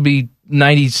 Yeah. That'll be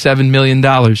 $97 million.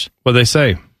 What'd they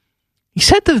say? He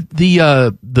said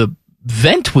the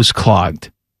vent was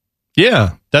clogged.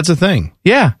 Yeah, that's a thing.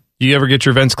 Yeah. You ever get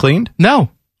your vents cleaned? No.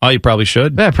 Oh, you probably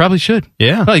should. Yeah, probably should.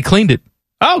 Yeah. Well, he cleaned it.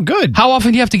 Oh, good. How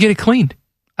often do you have to get it cleaned?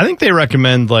 I think they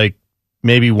recommend like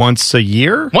maybe once a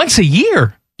year. Once a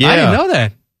year? Yeah. I didn't know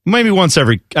that. Maybe once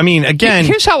every. I mean, again,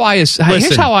 here's how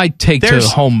I take to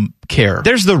home care.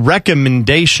 There's the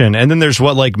recommendation, and then there's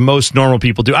what like most normal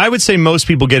people do. I would say most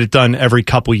people get it done every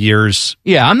couple years.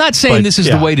 Yeah, I'm not saying this is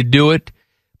yeah. the way to do it,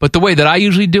 but the way that I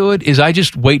usually do it is I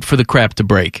just wait for the crap to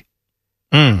break.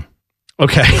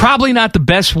 Okay. Probably not the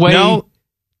best way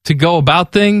to go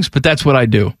about things, but that's what I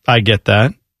do. I get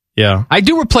that. Yeah. I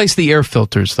do replace the air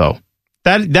filters, though.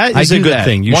 That is a good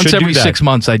thing. You once should every do that. 6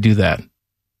 months, I do that.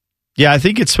 Yeah, I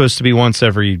think it's supposed to be once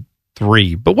every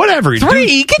 3, but whatever.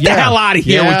 3? Get the hell out of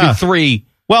here with your 3.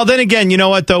 Well, then again, you know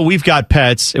what though? We've got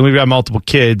pets and we've got multiple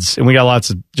kids and we got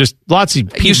lots of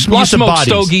people. You smoke bodies.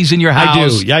 stogies in your house. I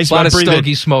do. Yeah, a lot of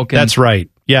stogie smoking. That's right.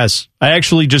 Yes, I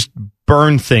actually just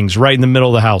burn things right in the middle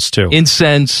of the house too.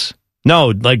 Incense. No,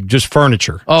 like just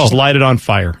furniture. Oh, just light it on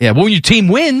fire. Yeah. Well, when your team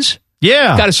wins,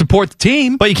 yeah, got to support the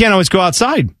team. But you can't always go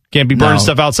outside. Can't be burning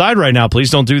stuff outside right now. Please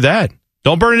don't do that.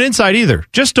 Don't burn it inside either.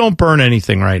 Just don't burn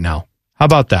anything right now. How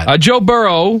about that? Joe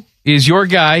Burrow is your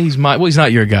guy. He's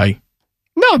not your guy.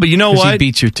 No, but you know what? He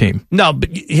beats your team. No, but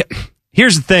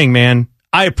here's the thing, man.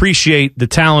 I appreciate the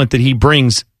talent that he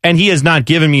brings, and he has not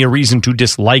given me a reason to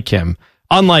dislike him.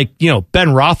 Unlike, Ben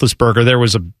Roethlisberger, there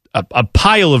was a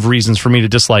pile of reasons for me to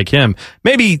dislike him.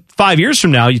 Maybe 5 years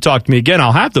from now, you talk to me again,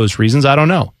 I'll have those reasons. I don't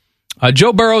know.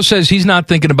 Joe Burrow says he's not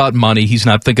thinking about money. He's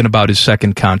not thinking about his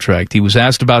second contract. He was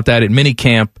asked about that at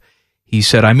minicamp. He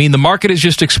said, the market is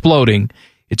just exploding.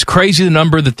 It's crazy the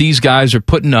number that these guys are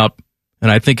putting up, and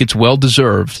I think it's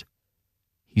well-deserved.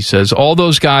 He says, all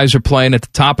those guys are playing at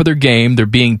the top of their game. They're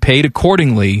being paid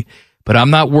accordingly, but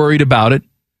I'm not worried about it.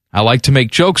 I like to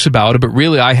make jokes about it, but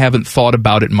really I haven't thought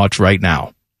about it much right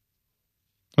now.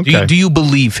 Okay. Do you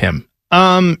believe him?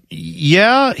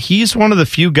 Yeah, he's one of the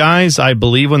few guys I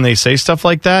believe when they say stuff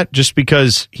like that, just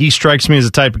because he strikes me as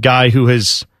the type of guy who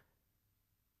has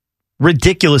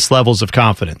ridiculous levels of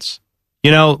confidence.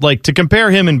 Like to compare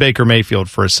him and Baker Mayfield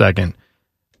for a second,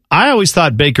 I always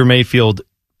thought Baker Mayfield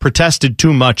protested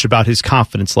too much about his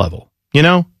confidence level.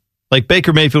 Like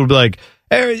Baker Mayfield would be like,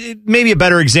 maybe a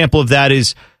better example of that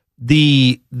is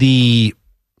the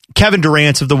Kevin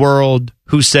Durant's of the world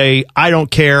who say, I don't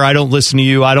care, I don't listen to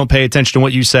you, I don't pay attention to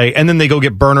what you say, and then they go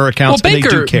get burner accounts and they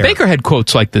do care. Baker had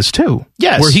quotes like this too.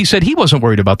 Yes. Where he said he wasn't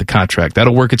worried about the contract.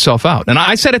 That'll work itself out. And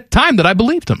I said at the time that I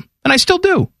believed him, and I still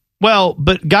do. Well,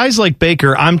 but guys like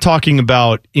Baker, I'm talking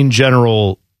about in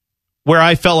general, where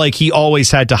I felt like he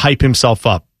always had to hype himself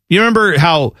up. You remember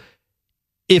how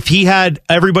if he had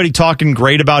everybody talking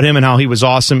great about him and how he was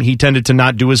awesome, he tended to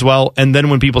not do as well. And then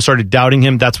when people started doubting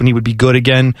him, that's when he would be good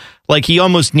again. Like he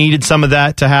almost needed some of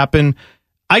that to happen.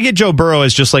 I get Joe Burrow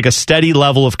as just like a steady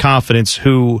level of confidence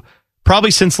who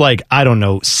probably since like, I don't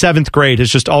know, 7th grade has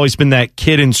just always been that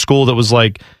kid in school that was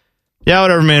like, yeah,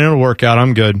 whatever, man, it'll work out.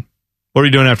 I'm good. What are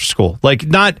you doing after school? Like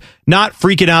not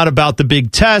freaking out about the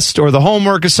big test or the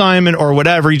homework assignment or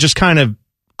whatever. He's just kind of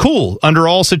cool under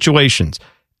all situations.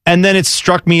 And then it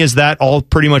struck me as that all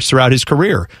pretty much throughout his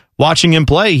career. Watching him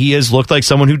play, he has looked like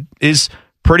someone who is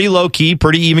pretty low-key,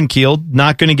 pretty even-keeled,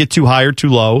 not going to get too high or too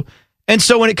low. And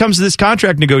so when it comes to this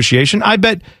contract negotiation, I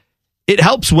bet it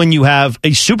helps when you have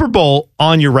a Super Bowl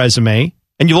on your resume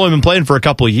and you've only been playing for a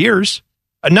couple of years,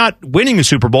 not winning a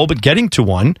Super Bowl, but getting to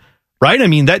one, right?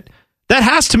 That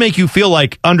has to make you feel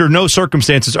like under no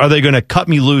circumstances are they going to cut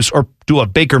me loose or do a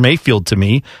Baker Mayfield to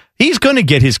me. He's going to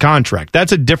get his contract.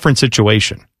 That's a different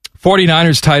situation.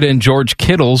 49ers tight end George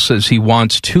Kittle says he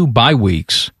wants 2 bye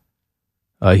weeks.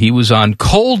 He was on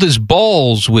Cold as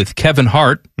Balls with Kevin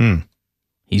Hart.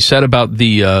 He said about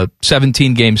the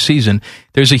 17-game season,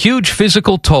 there's a huge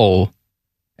physical toll,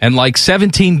 and like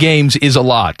 17 games is a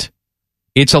lot.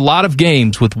 It's a lot of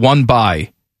games with 1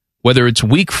 bye. Whether it's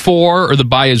week 4 or the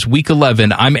bye is week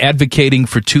 11, I'm advocating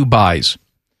for 2 byes.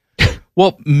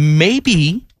 Well,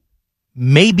 maybe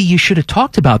you should have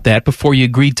talked about that before you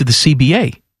agreed to the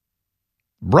CBA.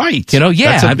 Right.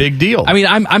 That's a big deal.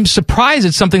 I'm surprised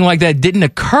that something like that didn't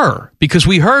occur because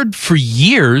we heard for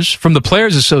years from the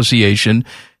Players Association,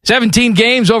 17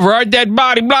 games over our dead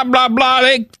body, blah, blah, blah.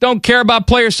 They don't care about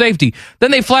player safety. Then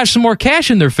they flashed some more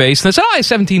cash in their face and they said,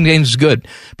 17 games is good.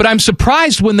 But I'm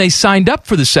surprised when they signed up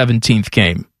for the 17th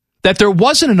game that there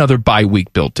wasn't another bye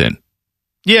week built in.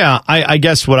 Yeah, I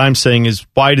guess what I'm saying is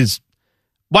why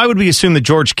would we assume that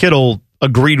George Kittle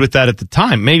agreed with that at the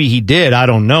time? Maybe he did. I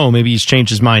don't know. Maybe he's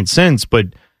changed his mind since. But,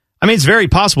 it's very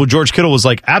possible George Kittle was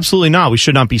like, absolutely not. We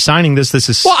should not be signing this. This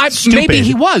is stupid. Maybe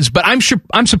he was, but I'm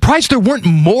surprised there weren't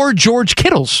more George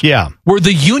Kittles. Yeah. Where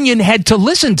the union had to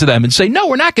listen to them and say, no,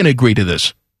 we're not going to agree to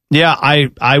this. Yeah,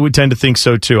 I would tend to think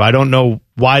so too. I don't know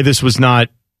why this was not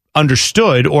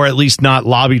understood or at least not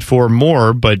lobbied for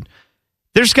more, but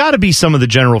there's got to be some of the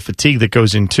general fatigue that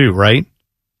goes in too, right?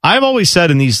 I've always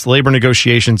said in these labor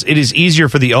negotiations, it is easier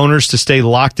for the owners to stay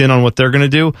locked in on what they're going to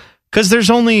do because there's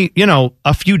only,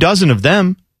 a few dozen of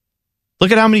them.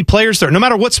 Look at how many players there are. No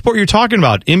matter what sport you're talking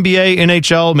about, NBA,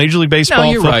 NHL, Major League Baseball,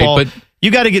 no, you're football, right, but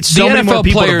you got to get so many more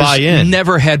people to buy in.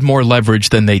 Never had more leverage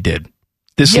than they did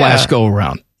this last go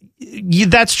around.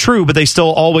 That's true, but they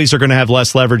still always are going to have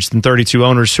less leverage than 32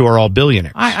 owners who are all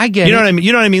billionaires. I get you know it. What I mean?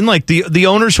 You know what I mean? Like the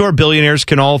owners who are billionaires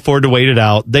can all afford to wait it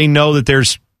out. They know that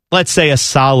there's, let's say, a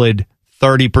solid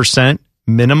 30%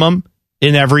 minimum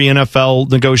in every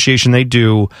NFL negotiation they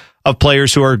do of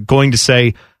players who are going to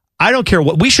say, I don't care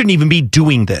what, we shouldn't even be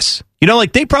doing this.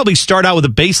 They probably start out with a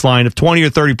baseline of 20 or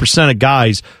 30% of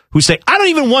guys who say, I don't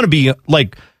even want to be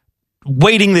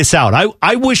waiting this out.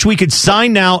 I wish we could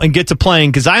sign now and get to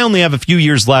playing because I only have a few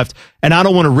years left and I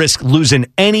don't want to risk losing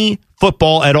any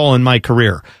football at all in my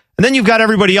career. And then you've got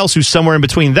everybody else who's somewhere in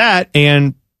between that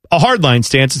and a hardline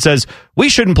stance that says we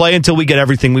shouldn't play until we get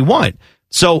everything we want.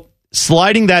 So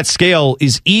sliding that scale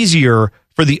is easier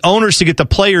for the owners to get the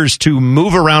players to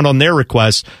move around on their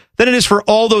requests than it is for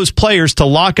all those players to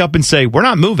lock up and say, we're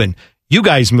not moving. You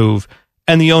guys move.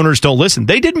 And the owners don't listen.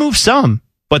 They did move some,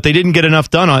 but they didn't get enough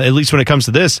done, at least when it comes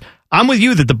to this. I'm with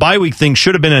you that the bye week thing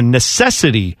should have been a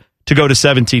necessity to go to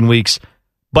 17 weeks,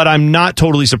 but I'm not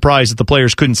totally surprised that the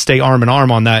players couldn't stay arm in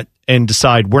arm on that and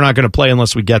decide we're not going to play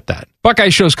unless we get that. Buckeye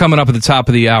Show's coming up at the top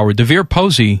of the hour. DeVere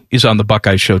Posey is on the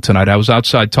Buckeye Show tonight. I was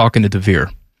outside talking to DeVere.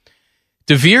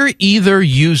 DeVere either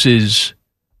uses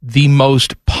the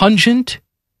most pungent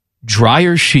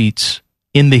dryer sheets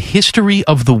in the history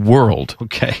of the world.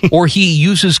 Okay. Or he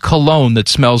uses cologne that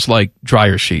smells like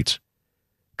dryer sheets.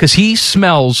 Because he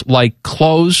smells like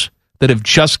clothes that have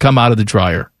just come out of the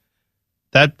dryer.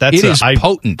 It is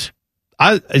potent.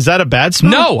 Is that a bad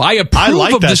smell? No, I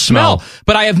approve of the smell.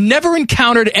 But I have never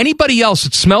encountered anybody else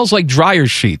that smells like dryer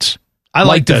sheets.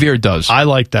 Like DeVere does. I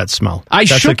like that smell. I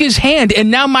shook his hand,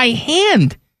 and now my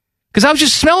hand, because I was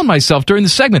just smelling myself during the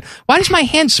segment. Why does my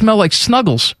hand smell like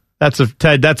Snuggles?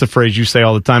 Ted, that's a phrase you say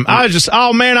all the time. I just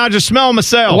smell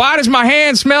myself. Why does my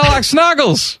hand smell like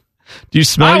Snuggles? Do you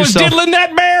smell yourself? I was diddling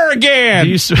that bear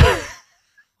again.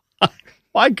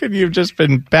 Why couldn't you have just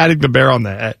been patting the bear on the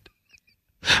head?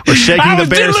 Or shaking the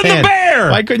bear's hand? The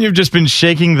bear. Why couldn't you have just been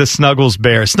shaking the Snuggles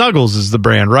bear? Snuggles is the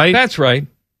brand, right? That's right.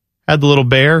 Had the little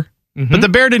bear. Mm-hmm. But the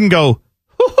bear didn't go,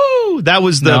 hoo-hoo. That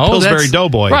was the Pillsbury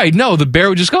Doughboy. Right. No, the bear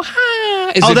would just go,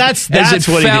 ha. That's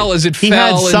what he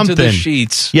had something. Into the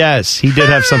sheets. Yes, he did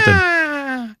have something.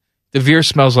 DeVere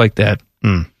smells like that.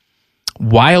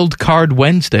 Wild Card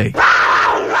Wednesday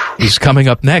is coming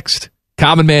up next.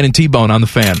 Common Man and T-Bone on the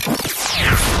Fan.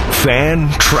 Fan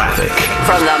Traffic.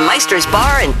 From the Meister's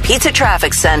Bar and Pizza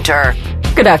Traffic Center.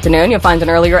 Good afternoon. You'll find an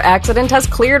earlier accident has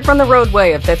cleared from the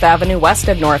roadway of 5th Avenue west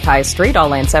of North High Street. All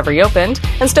lanes have reopened.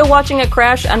 And still watching a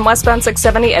crash on westbound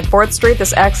 670 at 4th Street.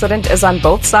 This accident is on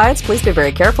both sides. Please be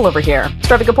very careful over here. This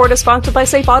traffic report is sponsored by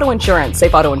Safe Auto Insurance.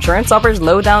 Safe Auto Insurance offers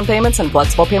low down payments and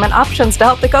flexible payment options to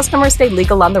help the customer stay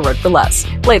legal on the road for less.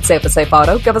 Play it safe with Safe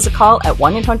Auto. Give us a call at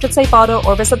 1-800-SAFE-AUTO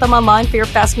or visit them online for your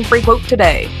fast and free quote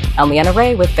today. I'm Leanna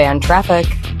Ray with Fan Traffic.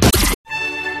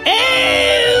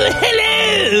 Oh,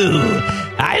 hello!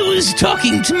 I was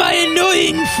talking to my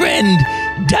annoying friend,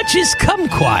 Duchess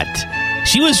Kumquat.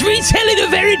 She was retelling a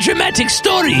very dramatic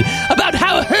story about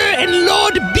how her and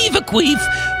Lord Beaverqueef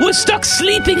were stuck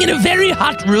sleeping in a very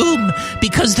hot room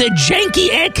because their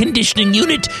janky air conditioning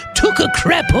unit took a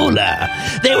crapola.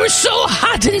 They were so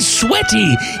hot and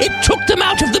sweaty, it took them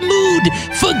out of the mood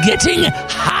for getting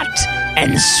hot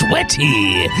and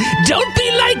sweaty. Don't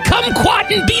be like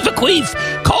Kumquat and Beaverqueef.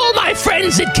 Call my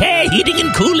friends at Care Heating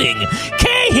and Cooling.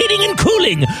 Care Heating and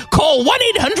Cooling. Call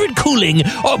 1-800-COOLING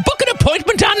or book an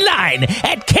appointment online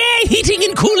at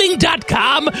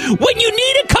careheatingandcooling.com when you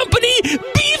need a company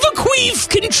Beaverqueef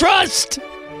can trust.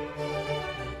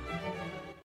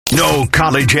 No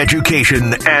college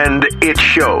education, and it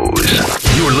shows.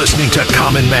 You're listening to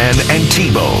Common Man and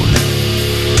T-Bone.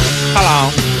 Hello.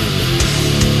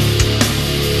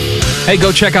 Hey,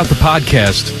 go check out the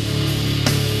podcast.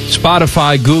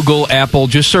 Spotify, Google, Apple.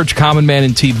 Just search Common Man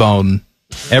and T-Bone.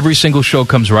 Every single show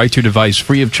comes right to your device,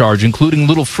 free of charge, including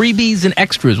little freebies and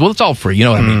extras. Well, it's all free. You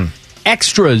know what I mean?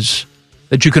 Extras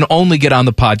that you can only get on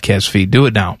the podcast feed. Do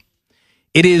it now.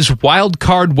 It is Wild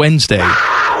Card Wednesday.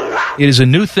 It is a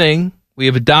new thing. We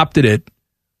have adopted it.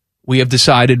 We have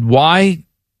decided, why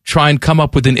try and come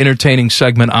up with an entertaining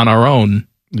segment on our own?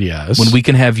 Yes. When we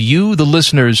can have you, the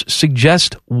listeners,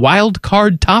 suggest wild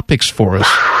card topics for us.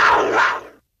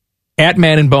 At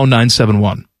Man and Bone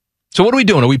 971. So what are we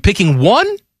doing? Are we picking one?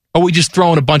 Or are we just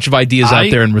throwing a bunch of ideas out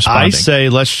there and responding? I say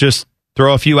let's just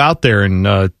throw a few out there.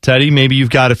 And Teddy, maybe you've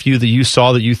got a few that you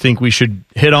saw that you think we should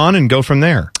hit on and go from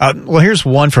there. Well, here's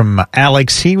one from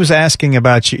Alex. He was asking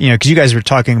about, because you guys were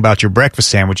talking about your breakfast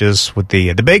sandwiches with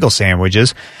the bagel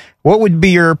sandwiches. What would be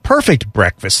your perfect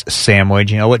breakfast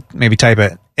sandwich? What maybe type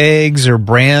of eggs or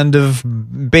brand of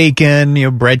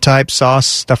bacon, bread type, sauce,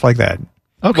 stuff like that.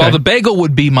 Okay. Well, the bagel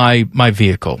would be my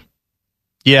vehicle.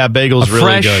 Yeah, bagel's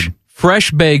really good.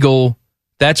 Fresh bagel,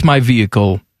 that's my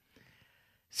vehicle.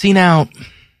 See, now,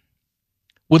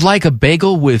 would like a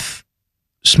bagel with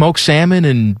smoked salmon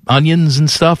and onions and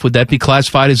stuff, would that be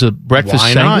classified as a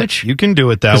breakfast sandwich? You can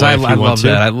do it that way if you want to. I love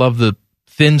that. I love the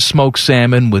thin smoked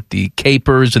salmon with the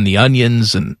capers and the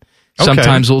onions and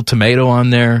sometimes a little tomato on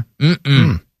there.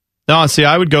 No, see,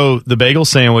 I would go the bagel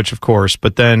sandwich, of course,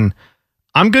 but then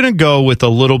I'm going to go with a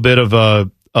little bit of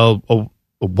a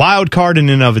wild card in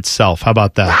and of itself. How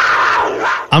about that?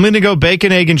 I'm going to go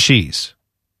bacon, egg, and cheese.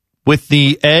 With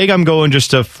the egg, I'm going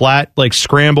just a flat,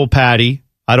 scrambled patty.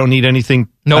 I don't need anything.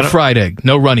 No fried egg.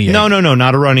 No runny egg. No,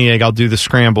 not a runny egg. I'll do the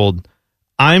scrambled.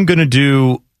 I'm going to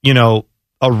do,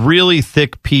 a really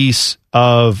thick piece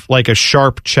of a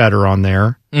sharp cheddar on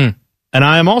there. And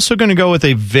I am also going to go with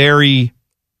a very,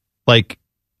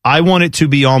 I want it to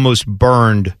be almost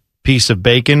burned piece of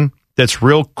bacon that's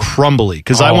real crumbly.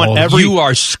 Because I want You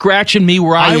are scratching me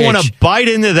where I want to bite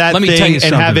into that thing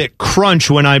and have it crunch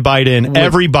when I bite in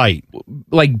every bite.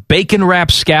 Like bacon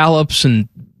wrapped scallops and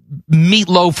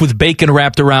meatloaf with bacon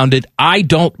wrapped around it. I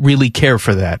don't really care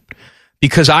for that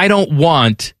because I don't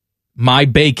want my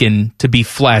bacon to be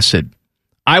flaccid.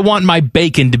 I want my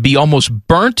bacon to be almost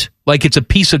burnt, like it's a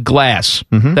piece of glass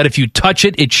that if you touch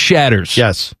it, it shatters.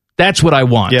 Yes. That's what I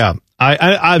want. Yeah.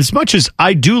 I as much as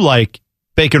I do like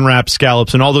bacon wrapped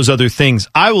scallops and all those other things,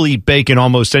 I will eat bacon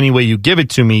almost any way you give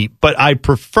it to me, but I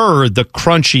prefer the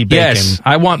crunchy bacon. Yes,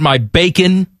 I want my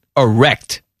bacon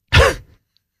erect.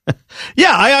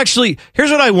 Yeah,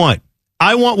 here's what I want.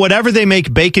 I want whatever they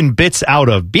make bacon bits out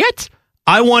of.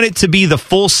 I want it to be the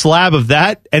full slab of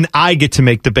that, and I get to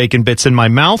make the bacon bits in my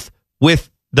mouth with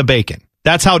the bacon.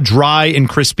 That's how dry and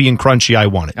crispy and crunchy I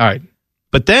want it. All right.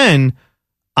 But then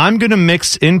I'm going to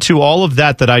mix into all of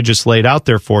that I just laid out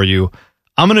there for you.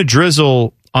 I'm going to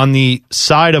drizzle on the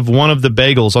side of one of the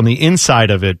bagels, on the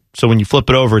inside of it, so when you flip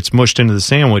it over, it's mushed into the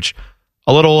sandwich,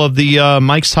 a little of the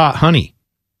Mike's Hot Honey.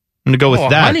 I'm going to go with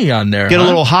that. Honey on there. Get a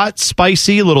little hot,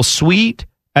 spicy, a little sweet,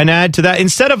 and add to that.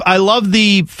 Instead of, I love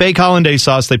the fake hollandaise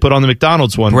sauce they put on the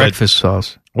McDonald's one. Breakfast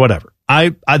sauce. Whatever.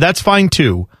 I that's fine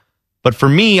too. But for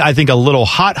me, I think a little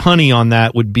hot honey on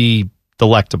that would be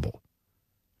delectable.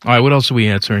 All right, what else are we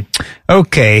answering?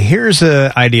 Okay, here's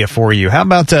an idea for you. How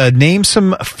about name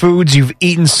some foods you've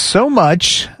eaten so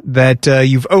much that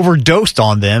you've overdosed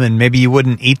on them and maybe you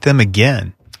wouldn't eat them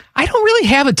again? I don't really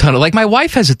have a ton of, my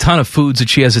wife has a ton of foods that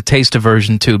she has a taste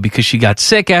aversion to because she got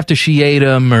sick after she ate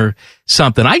them or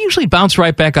something. I usually bounce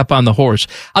right back up on the horse.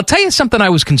 I'll tell you something I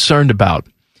was concerned about.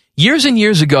 Years and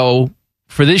years ago,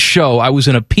 for this show, I was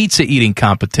in a pizza eating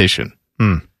competition.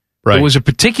 Right. There was a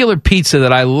particular pizza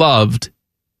that I loved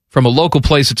from a local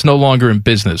place that's no longer in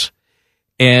business.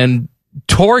 And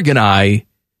Torg and I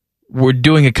were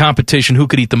doing a competition who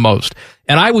could eat the most.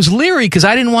 And I was leery because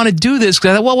I didn't want to do this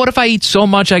because I thought, well, what if I eat so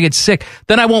much I get sick?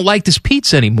 Then I won't like this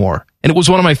pizza anymore. And it was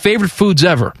one of my favorite foods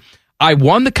ever. I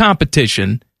won the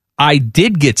competition. I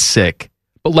did get sick.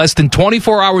 But less than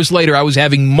 24 hours later, I was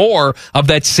having more of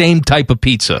that same type of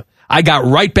pizza. I got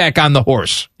right back on the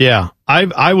horse. Yeah.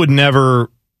 I would never...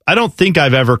 I don't think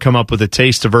I've ever come up with a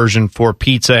taste aversion for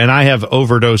pizza, and I have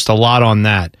overdosed a lot on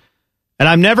that. And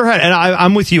I've never had, and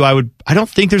I'm with you. I don't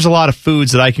think there's a lot of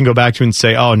foods that I can go back to and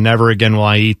say, oh, never again will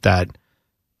I eat that.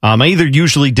 I either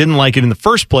usually didn't like it in the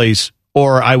first place,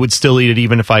 or I would still eat it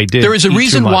even if I did. There is a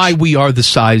reason why we are the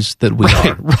size that we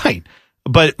are. Right.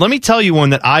 But let me tell you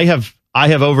one that I have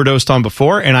overdosed on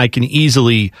before, and I can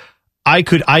easily, I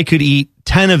could eat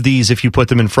 10 of these if you put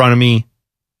them in front of me,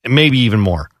 maybe even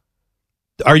more.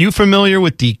 Are you familiar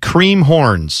with the cream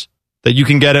horns that you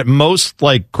can get at most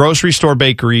grocery store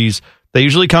bakeries? They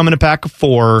usually come in a pack of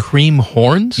 4. Cream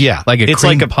horns? Yeah. It's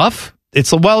like a puff?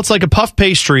 It's like a puff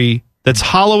pastry that's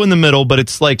hollow in the middle, but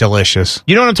it's delicious.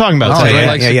 You know what I'm talking about? Oh,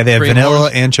 yeah. They have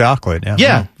vanilla and chocolate.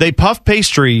 Yeah. They puff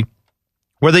pastry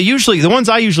where the ones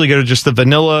I usually get are just the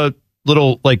vanilla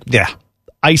little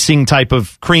icing type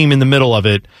of cream in the middle of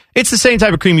it. It's the same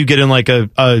type of cream you get in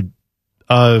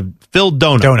a filled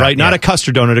donut, right? Not a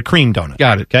custard donut, a cream donut.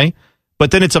 Got it. Okay.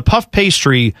 But then it's a puff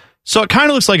pastry. So it kind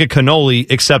of looks like a cannoli,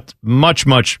 except much,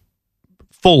 much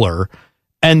fuller.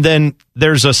 And then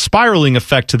there's a spiraling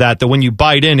effect to that when you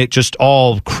bite in, it just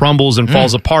all crumbles and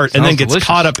falls apart and then gets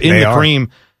caught up in the cream.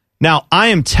 Now, I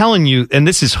am telling you, and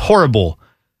this is horrible,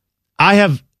 I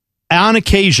have, on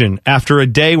occasion, after a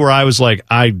day where I was like,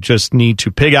 I just need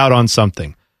to pig out on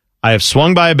something, I have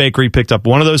swung by a bakery, picked up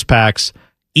one of those packs,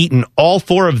 eaten all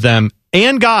 4 of them,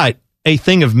 and got a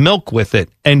thing of milk with it,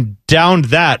 and downed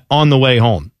that on the way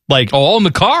home. Like all in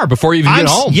the car before you even get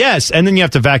home. Yes, and then you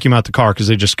have to vacuum out the car because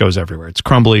it just goes everywhere. It's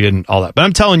crumbly and all that. But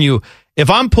I'm telling you, if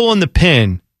I'm pulling the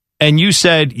pin and you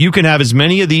said you can have as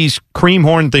many of these cream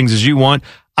horn things as you want,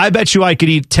 I bet you I could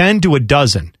eat 10 to a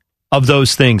dozen of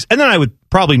those things. And then I would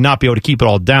probably not be able to keep it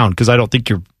all down because I don't think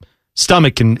your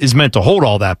stomach is meant to hold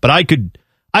all that. But I could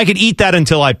eat that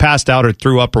until I passed out or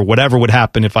threw up or whatever would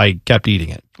happen if I kept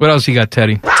eating it. What else you got,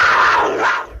 Teddy?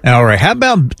 All right. How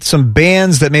about some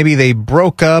bands that maybe they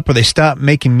broke up or they stopped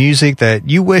making music that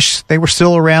you wish they were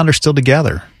still around or still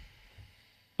together?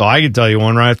 Well, I can tell you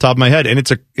one right off the top of my head, and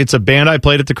it's a band I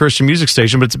played at the Christian Music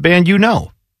Station, but it's a band you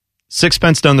know.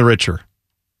 Sixpence None the Richer.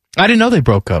 I didn't know they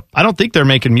broke up. I don't think they're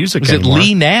making music Was anymore. it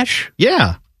Lee Nash?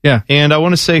 Yeah. Yeah. And I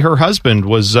want to say her husband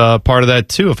was part of that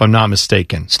too, if I'm not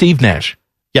mistaken. Steve Nash.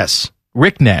 Yes.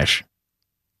 Rick Nash.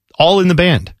 All in the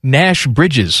band. Nash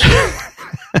Bridges.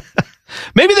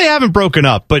 Maybe they haven't broken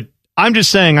up, but I'm just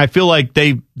saying I feel like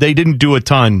they didn't do a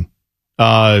ton.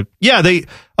 They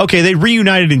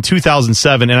reunited in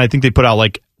 2007, and I think they put out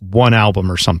like one album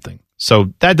or something.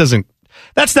 So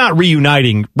that's not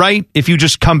reuniting, right? If you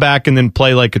just come back and then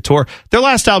play like a tour. Their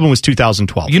last album was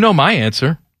 2012. You know my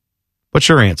answer. What's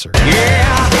your answer?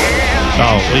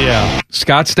 Oh, yeah.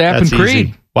 Scott Stapp That's and Creed.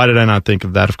 Easy. Why did I not think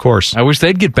of that? Of course. I wish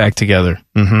they'd get back together.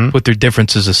 Put their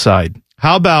differences aside.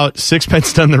 How about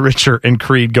Sixpence None the Richer and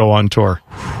Creed go on tour?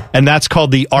 And that's called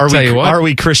the Are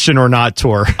We Christian or Not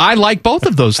tour. I like both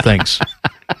of those things.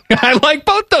 I like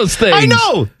both those things. I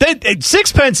know.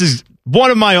 Sixpence is one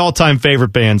of my all-time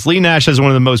favorite bands. Lee Nash has one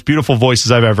of the most beautiful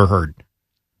voices I've ever heard.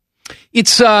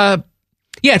 It's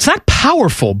it's not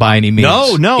powerful by any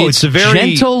means. No, it's a very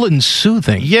gentle and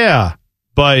soothing. Yeah,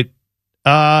 but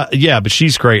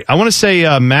she's great. I want to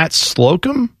say Matt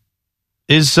Slocum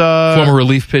is former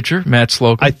relief pitcher Matt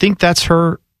Slocum. I think that's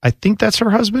her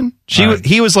husband.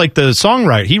 He was like the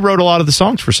songwriter. He wrote a lot of the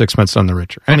songs for Sixpence None the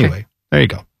Richer. Anyway, There you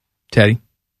go, Teddy.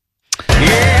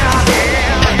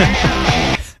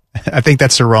 I think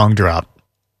that's the wrong drop.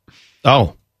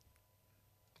 Oh,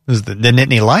 this is the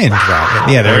Nittany Lion drop.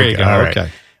 Yeah, there you go. All right.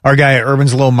 Okay. Our guy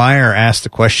Urban's Low Meyer asked a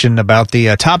question about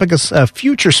the topic of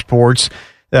future sports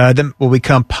that will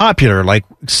become popular. Like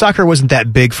soccer wasn't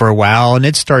that big for a while, and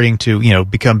it's starting to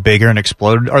become bigger and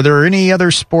explode. Are there any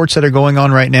other sports that are going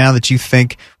on right now that you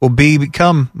think will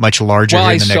become much larger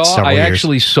in the next several years? I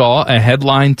actually saw a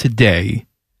headline today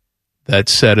that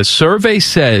said a survey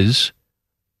says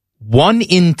 1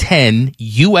 in 10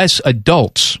 U.S.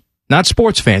 adults, not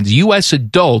sports fans, U.S.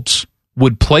 adults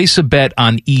would place a bet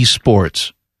on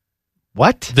esports.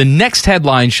 What? The next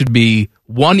headline should be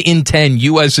 1 in 10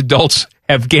 U.S. adults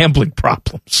have gambling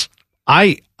problems.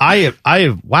 Wow.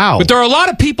 But there are a lot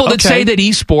of people that say that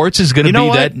esports is going to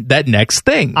be that next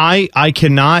thing. I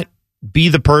cannot be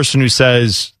the person who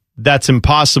says that's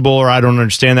impossible or I don't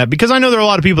understand that, because I know there are a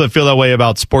lot of people that feel that way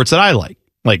about sports that I like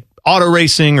auto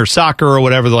racing or soccer or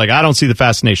whatever. They're like, I don't see the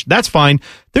fascination. That's fine.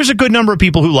 There's a good number of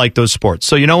people who like those sports.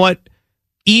 So you know what?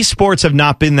 Esports have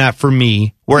not been that for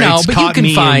me. We've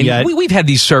had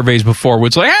these surveys before where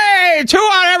it's like, hey, 2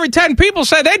 out of every 10 people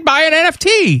said they'd buy an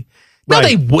NFT. No, Right.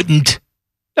 they wouldn't.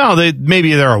 No,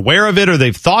 maybe they're aware of it or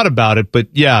they've thought about it, but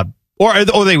yeah. Or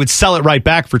they would sell it right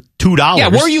back for $2. Yeah,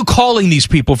 where are you calling these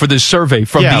people for this survey?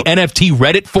 From the NFT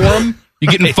Reddit forum? You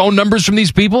getting phone numbers from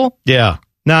these people? Yeah.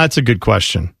 No, that's a good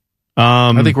question.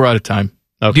 I think we're out of time.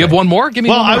 Okay. Do you have one more? Give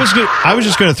me one more. I was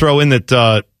just going to throw in that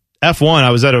F1, I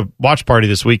was at a watch party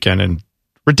this weekend, and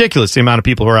ridiculous the amount of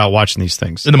people who are out watching these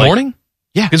things. In the morning?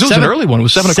 Yeah. Because it was an early one. It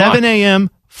was 7 o'clock. 7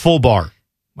 a.m., full bar.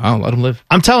 Wow, let them live.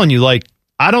 I'm telling you,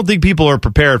 I don't think people are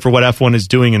prepared for what F1 is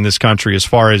doing in this country as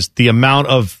far as the amount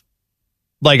of,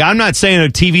 I'm not saying the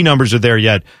TV numbers are there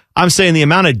yet. I'm saying the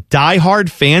amount of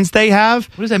diehard fans they have.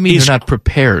 What does that mean? You're not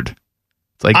prepared.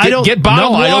 It's like, get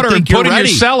bottled water and put in your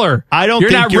cellar. I don't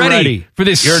think you're you're ready for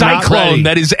this you're cyclone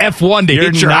that is F1 to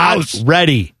hit your house.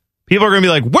 Ready. People are going to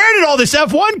be like, where did all this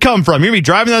F1 come from? You're going to be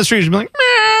driving down the street and be like,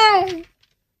 meow.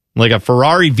 Like a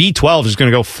Ferrari V12 is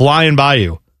going to go flying by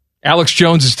you. Alex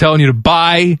Jones is telling you to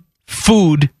buy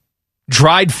food,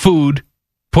 dried food,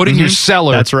 put in your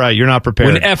cellar. That's right. You're not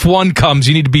prepared. When F1 comes,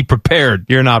 you need to be prepared.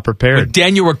 You're not prepared. When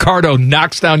Daniel Ricciardo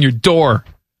knocks down your door.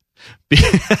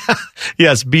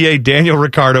 Yes, be a Daniel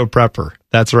Ricciardo prepper.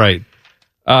 That's right.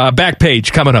 Back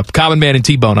page coming up. Common Man and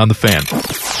T-Bone on the Fan.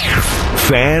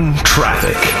 Fan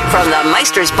traffic. From the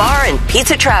Meister's Bar and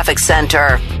Pizza Traffic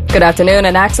Center. Good afternoon.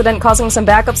 An accident causing some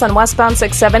backups on westbound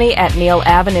 670 at Neal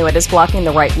Avenue. It is blocking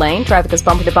the right lane. Traffic is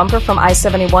bumper to bumper from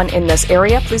I-71 in this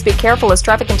area. Please be careful as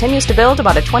traffic continues to build.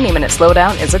 About a 20-minute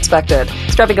slowdown is expected.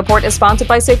 This traffic report is sponsored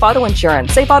by Safe Auto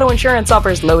Insurance. Safe Auto Insurance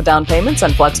offers low down payments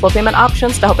and flexible payment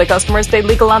options to help their customers stay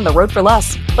legal on the road for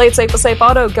less. Play it safe with Safe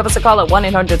Auto. Give us a call at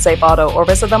 1-800-SAFE-AUTO or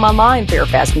visit them online for your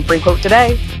fast and free quote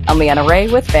today. I'm Leanna Ray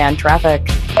with Fan Traffic.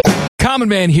 Common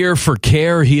Man here for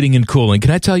Care Heating and Cooling.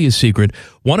 Can I tell you a secret?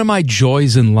 One of my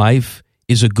joys in life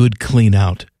is a good clean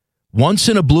out. Once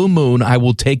in a blue moon, I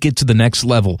will take it to the next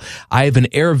level. I have an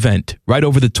air vent right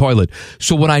over the toilet.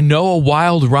 So when I know a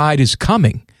wild ride is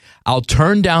coming, I'll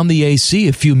turn down the AC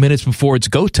a few minutes before it's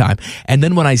go time. And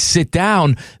then when I sit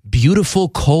down, beautiful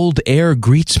cold air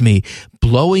greets me,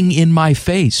 blowing in my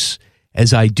face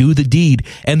as I do the deed.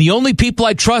 And the only people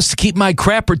I trust to keep my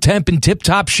crapper temp in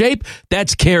tip-top shape,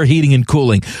 that's Care Heating and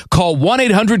Cooling. Call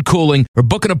 1-800-COOLING or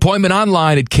book an appointment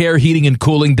online at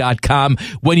careheatingandcooling.com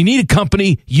when you need a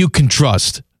company you can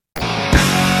trust.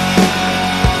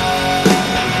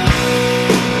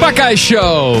 Buckeye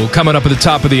Show coming up at the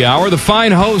top of the hour. The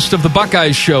fine host of the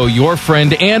Buckeye Show, your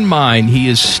friend and mine. He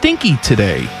is stinky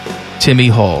today, Timmy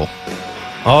Hall.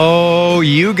 Oh,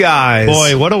 you guys.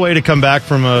 Boy, what a way to come back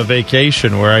from a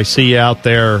vacation where I see you out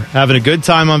there having a good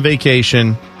time on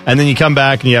vacation, and then you come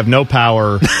back and you have no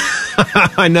power.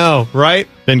 I know, right?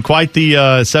 Been quite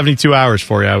the 72 hours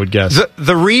for you, I would guess.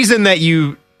 The reason that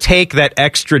you take that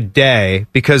extra day,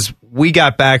 because we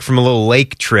got back from a little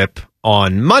lake trip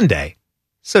on Monday.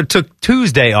 So took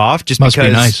Tuesday off just Must because.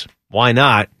 Be nice. Why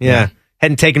not? Yeah.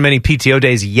 Hadn't taken many PTO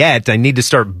days yet. I need to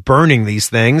start burning these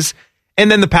things. And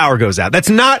then the power goes out. That's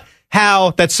not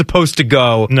how that's supposed to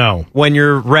go. No. When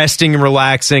you're resting and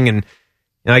relaxing, and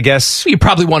I guess you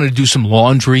probably wanted to do some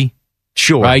laundry.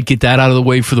 Sure. Right? Get that out of the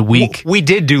way for the week. We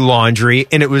did do laundry,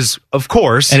 and it was, of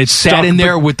course. And it sat in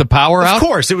there with the power out? Of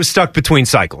course. It was stuck between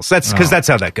cycles. That's because that's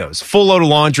how that goes. Full load of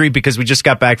laundry because we just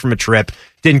got back from a trip.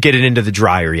 Didn't get it into the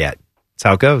dryer yet. That's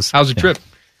how it goes. How's the trip?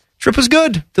 Trip was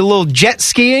good. Did a little jet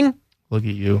skiing. Look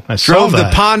at you. I drove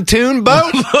the pontoon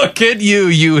boat. Look at you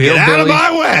hillbilly. Get out of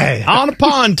my way. On a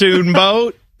pontoon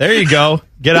boat. There you go.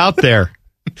 Get out there.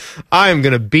 I am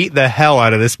going to beat the hell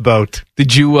out of this boat.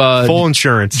 Did you... full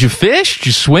insurance. Did you fish? Did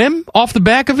you swim off the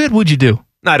back of it? What'd you do?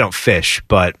 I don't fish,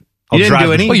 but... You didn't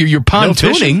do any? Well, you're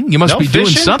pontooning. You must be doing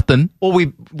something. Well,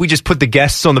 we just put the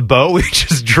guests on the boat. We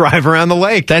just drive around the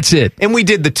lake. That's it. And we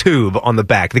did the tube on the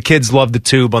back. The kids love the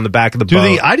tube on the back of the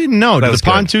boat. I didn't know. Do the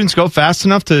pontoons go fast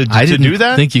enough to do that? I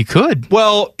didn't think you could.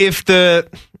 Well,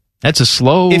 that's a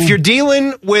slow... If you're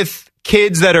dealing with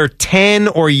kids that are 10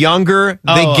 or younger,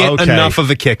 they get enough of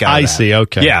a kick out of that. I see.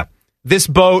 Okay. Yeah. This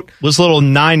boat was a little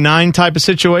 9-9 type of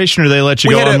situation, or they let you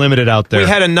go unlimited out there.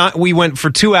 We went for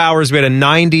 2 hours. We had a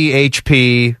 90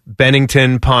 HP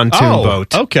Bennington pontoon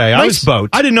boat. Okay, nice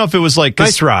boat. I didn't know if it was like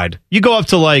nice ride. You go up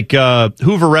to like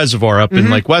Hoover Reservoir up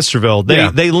in like Westerville.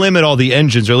 They limit all the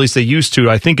engines, or at least they used to.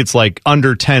 I think it's like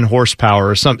under 10 horsepower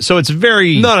or something. So it's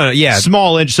very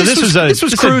small engine. So this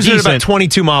was cruising at about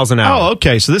 22 miles an hour. Oh,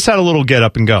 okay. So this had a little get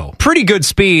up and go. Pretty good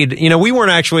speed. We weren't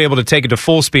actually able to take it to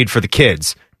full speed for the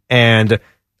kids. And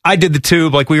I did the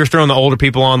tube, like we were throwing the older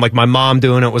people on, like my mom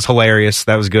doing it was hilarious.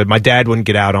 That was good. My dad wouldn't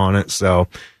get out on it, so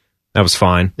that was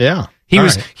fine. Yeah. He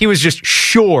was just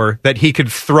sure that he could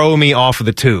throw me off of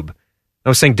the tube. I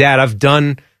was saying, Dad, I've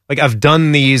done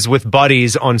these with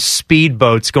buddies on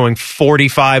speedboats going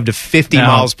 45 to 50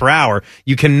 miles per hour.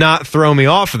 You cannot throw me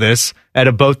off of this at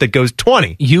a boat that goes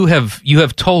 20. You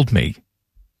have told me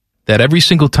that every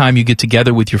single time you get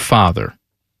together with your father,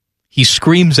 he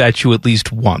screams at you at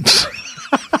least once.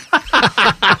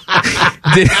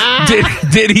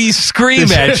 did he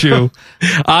scream at you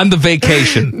on the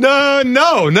vacation? No.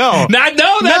 Not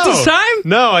this time?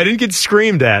 No, I didn't get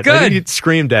screamed at. Good. I didn't get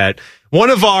screamed at. One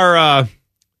of our, I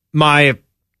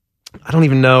don't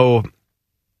even know.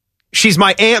 She's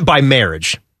my aunt by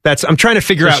marriage. I'm trying to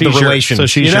figure out the relation.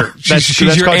 That's your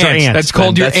aunt. That's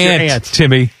called your aunt,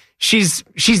 Timmy.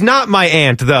 She's not my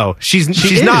aunt though. She's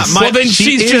not my. Well, then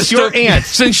she's just your aunt.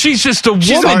 Since she's just a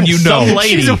woman, some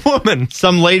lady. She's a woman.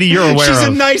 Some lady you're aware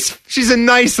of. She's a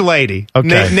nice lady.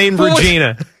 Okay. Named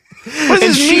Regina. What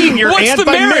does this mean? Your what's aunt the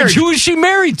by marriage? Who is she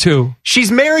married to?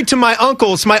 She's married to my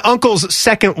uncle. It's my uncle's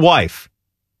second wife.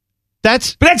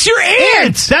 That's your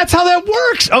aunt. That's how that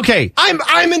works. Okay.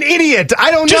 I'm an idiot.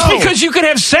 I don't know. Just because you could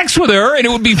have sex with her and it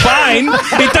would be fine,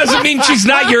 it doesn't mean she's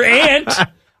not your aunt.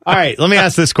 All right, let me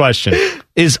ask this question.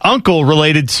 Is uncle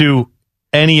related to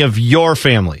any of your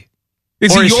family?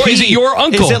 Is Or it your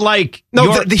uncle? Is it like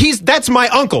No, that's my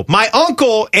uncle. My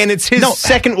uncle, and it's his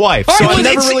second wife. All So right, I well,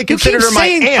 never really you considered keep her my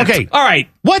saying- aunt. Okay, all right.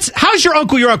 How's your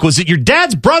uncle your uncle? Is it your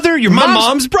dad's brother? Your My mom's,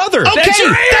 mom's brother. Okay, That's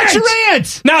your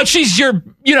aunt. Now she's your,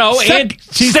 aunt,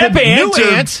 She's step the aunt. new or-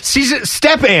 aunt. She's a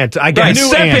step aunt, I Right, guess.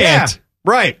 step aunt. Yeah,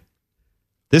 right.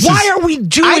 Why are we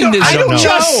doing this? I don't know.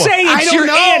 Just say I it's don't your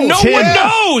know. aunt. No Tim, one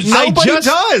knows. Nobody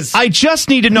does. I just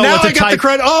need to know now what the I got the type.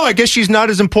 credit. Oh, I guess she's not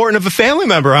as important of a family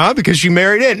member, huh? Because she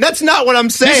married in. That's not what I'm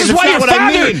saying. This is That's why not your what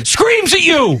father I mean. screams at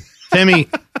you. Timmy,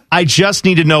 I just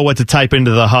need to know what to type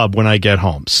into the hub when I get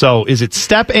home. So, is it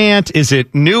step aunt? Is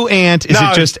it new aunt? Is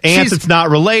No, it just aunt she's- that's not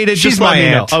related? She's Just let my me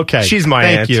know. aunt. Okay, She's my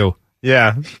Thank aunt. you.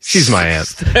 Yeah, she's my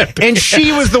aunt. And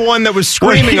she was the one that was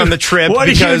screaming on the trip. What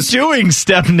because are you doing,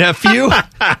 step nephew?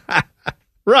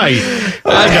 Right. I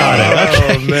got it.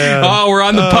 Okay. Oh, man. Oh, we're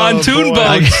on the pontoon boy.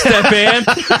 boat, step aunt.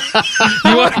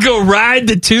 You want to go ride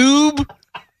the tube?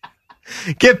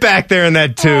 Get back there in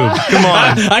that tube. Come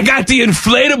on. I got the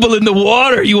inflatable in the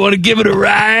water. You want to give it a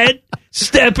ride?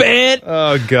 Step aunt.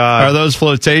 Oh, God. Are those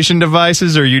flotation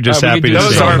devices, or are you just We happy could to do Those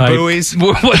this all see? aren't night. buoys.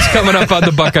 What's coming up on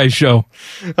the Buckeye Show?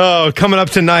 Oh, coming up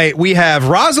tonight, we have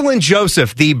Rosalind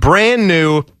Joseph, the brand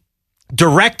new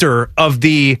director of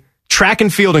the track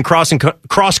and field and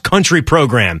cross country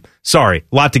program. Sorry,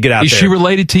 a lot to get out Is there. she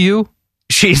related to you?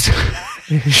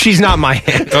 She's not my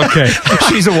aunt. Okay.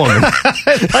 She's a woman.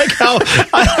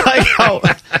 I like how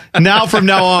now from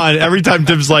now on, every time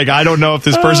Tim's like, I don't know if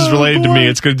this person's related to me,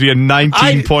 it's going to be a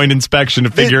 19-point inspection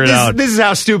to figure it out. This is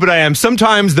how stupid I am.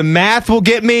 Sometimes the math will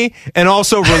get me, and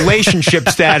also relationship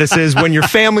statuses when your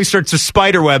family starts to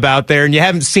spiderweb out there and you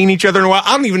haven't seen each other in a while.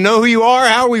 I don't even know who you are.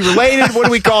 How are we related? What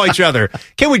do we call each other?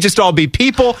 Can't we just all be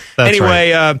people? That's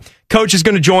anyway, Coach is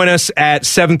going to join us at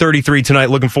 7:33 tonight.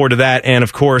 Looking forward to that. And,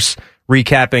 of course,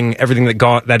 recapping everything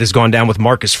that has gone down with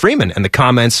Marcus Freeman and the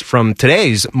comments from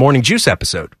today's Morning Juice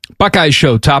episode. Buckeye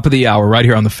Show, top of the hour, right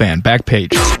here on the Fan. Back page.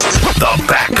 The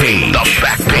Back Page. The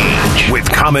Back Page with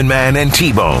Common Man and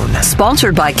T-Bone.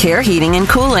 Sponsored by Care Heating and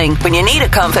Cooling. When you need a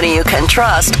company you can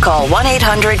trust, call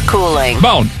 1-800-COOLING.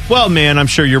 Bone. Well, man, I'm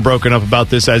sure you're broken up about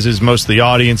this, as is most of the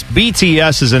audience.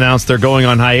 BTS has announced they're going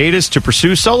on hiatus to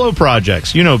pursue solo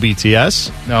projects. You know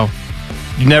BTS. No.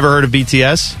 You never heard of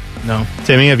BTS? No.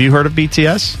 Timmy, have you heard of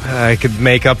BTS? I could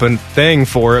make up a thing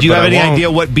for it. Do you but have I any won't.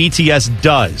 idea what BTS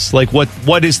does? Like,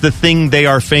 what is the thing they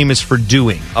are famous for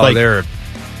doing? Oh, like, they're,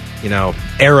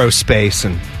 aerospace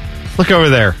and... look over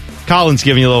there. Colin's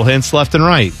giving you little hints left and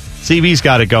right. CB's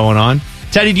got it going on.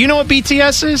 Teddy, do you know what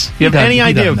BTS is? Do you have any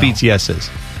idea what BTS is?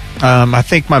 I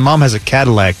think my mom has a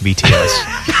Cadillac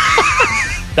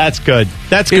BTS. That's good.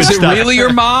 That's good Is it stuff. really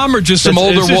your mom or just some It's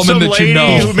older just woman some that you lady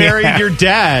know? who married Yeah. your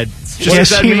dad. Just Yes, what does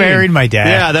that she mean? married my dad.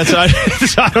 Yeah, that's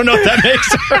I don't know what that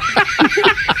makes.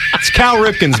 It's Cal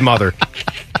Ripken's mother.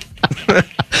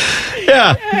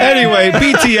 Yeah. Anyway,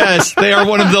 BTS, they are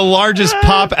one of the largest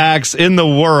pop acts in the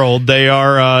world. They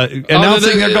are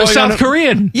announcing they're going South on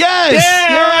Korean. Yes.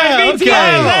 Yeah, okay.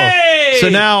 BTS. Hey! So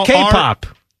now K-pop.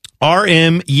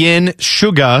 RM, Yin,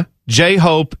 Suga,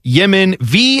 J-Hope, Yemin,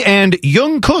 V, and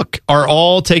Jungkook are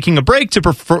all taking a break to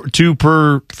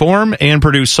perform and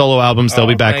produce solo albums. They'll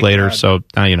be back thank later, God. so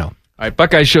now you know. All right,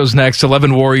 Buckeye Show's next.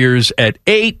 11 Warriors at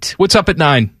 8. What's up at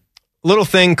 9? Little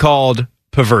thing called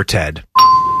Perverted.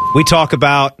 We talk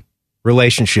about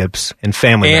relationships and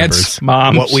family Aunts, members.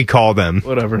 moms. What we call them.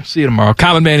 Whatever. See you tomorrow.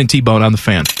 Common Man and T-Bone on the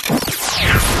Fan.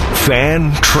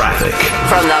 Fan traffic.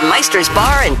 From the Meister's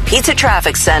Bar and Pizza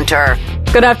Traffic Center.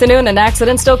 Good afternoon. An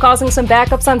accident still causing some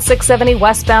backups on 670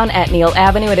 westbound at Neal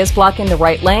Avenue. It is blocking the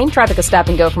right lane. Traffic is stop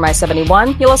and go from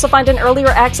I-71. You'll also find an earlier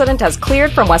accident has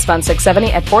cleared from westbound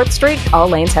 670 at 4th Street. All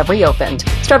lanes have reopened.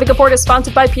 This traffic report is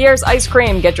sponsored by Pierre's Ice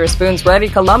Cream. Get your spoons ready,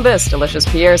 Columbus. Delicious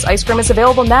Pierre's Ice Cream is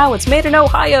available now. It's made in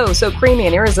Ohio, so creamy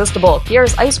and irresistible.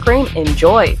 Pierre's Ice Cream,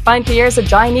 enjoy. Find Pierre's at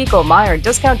Giant Eagle, Meyer,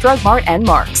 Discount Drug Mart, and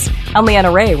Mark's. I'm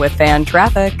Leanna Ray with Fan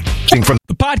Traffic.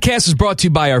 The podcast is brought to you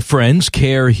by our friends,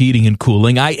 Care Heating and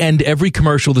Cooling. I end every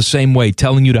commercial the same way,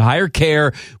 telling you to hire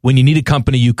Care when you need a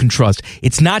company you can trust.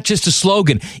 It's not just a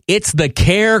slogan. It's the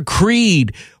Care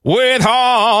creed. With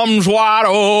arms wide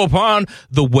open,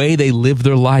 the way they live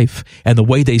their life and the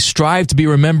way they strive to be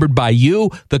remembered by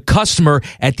you, the customer,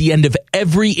 at the end of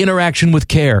every interaction with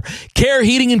Care. Care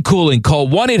Heating and Cooling. Call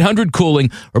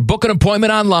 1-800-COOLING or book an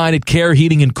appointment online at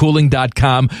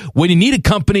careheatingandcooling.com when you need a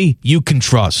company you can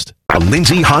trust.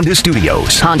 Lindsay Honda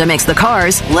Studios. Honda makes the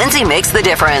cars. Lindsay makes the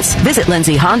difference. Visit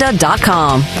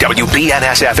lindsayhonda.com.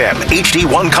 WBNS-FM,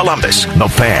 HD1 Columbus, The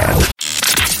Fan.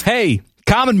 Hey,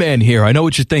 Common Man here. I know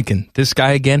what you're thinking. This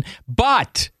guy again.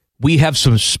 But we have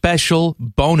some special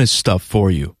bonus stuff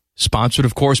for you. Sponsored,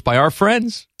 of course, by our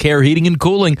friends, Care Heating and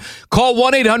Cooling. Call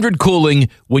 1-800-COOLING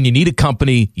when you need a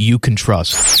company you can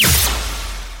trust.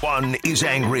 One is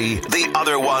angry, the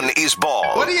other one is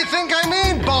bald. What do you think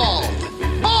I mean, bald?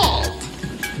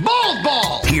 Bald!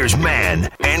 Bald! Here's Man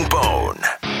and Bone.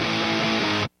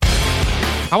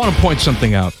 I want to point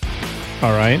something out.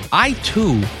 All right. I,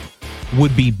 too,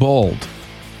 would be bald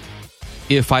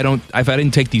if I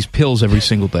didn't take these pills every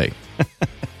single day.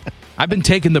 I've been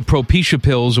taking the Propecia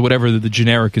pills, or whatever the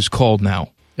generic is called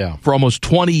now, for almost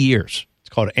 20 years. It's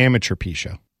called amateur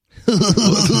Pisha.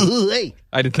 I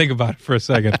had to think about it for a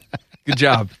second. Good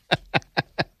job.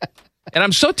 And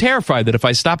I'm so terrified that if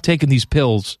I stop taking these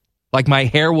pills, like my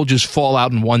hair will just fall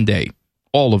out in one day.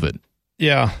 All of it.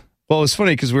 Yeah. Well, it was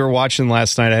funny because we were watching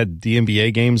last night. I had the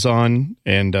NBA games on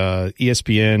and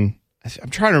ESPN. I'm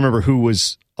trying to remember who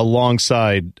was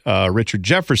alongside Richard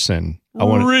Jefferson.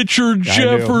 Richard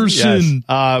Jefferson.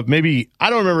 Yes. Maybe, I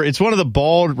don't remember. It's one of the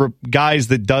bald guys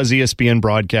that does ESPN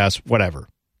broadcasts, whatever.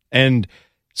 And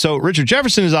so Richard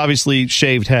Jefferson is obviously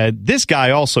shaved head. This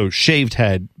guy also shaved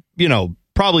head,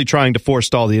 probably trying to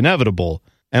forestall the inevitable.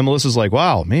 And Melissa's like,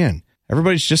 wow, man,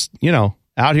 everybody's just,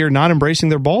 out here not embracing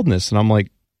their baldness. And I'm like,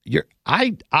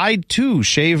 I too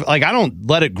shave. Like, I don't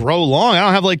let it grow long. I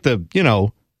don't have like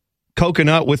the,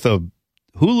 coconut with a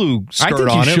Hulu skirt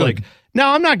on it. Like, no,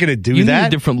 I'm not going to do that. You need a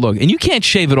different look. And you can't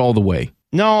shave it all the way.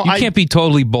 No, you can't be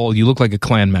totally bald. You look like a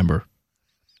Klan member.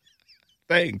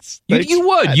 Thanks. You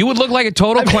would. You would look like a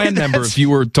total Klan member if you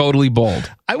were totally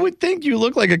bald. I would think you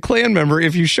look like a Klan member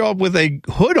if you show up with a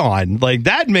hood on. Like,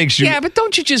 that makes you... Yeah, but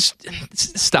don't you just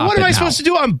stop What am I supposed to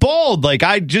do? I'm bald. Like,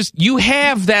 You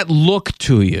have that look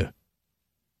to you.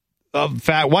 A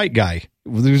fat white guy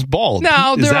who's bald.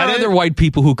 No, there are other white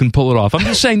people who can pull it off. I'm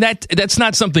just saying that's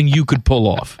not something you could pull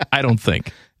off, I don't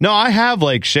think. No, I have,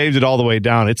 shaved it all the way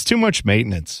down. It's too much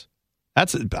maintenance.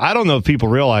 I don't know if people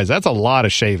realize that's a lot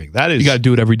of shaving. That is, you got to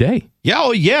do it every day.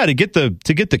 Yeah, to get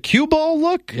the cue ball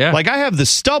look. Yeah, I have the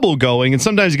stubble going, and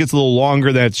sometimes it gets a little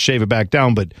longer. Then I have to shave it back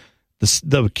down. But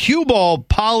the cue ball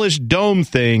polished dome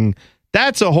thing,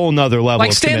 that's a whole nother level.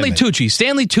 Like of Stanley commitment. Tucci.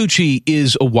 Stanley Tucci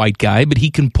is a white guy, but he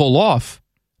can pull off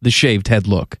the shaved head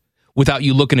look without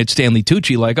you looking at Stanley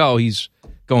Tucci like, oh, he's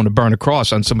going to burn a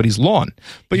cross on somebody's lawn.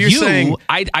 But you're saying,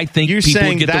 I think people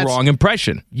would get the wrong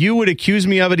impression. You would accuse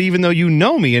me of it even though you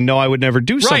know me and know I would never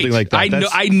do something like that.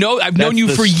 I know. I've known you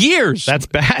for years. That's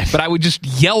bad. But I would just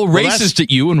yell racist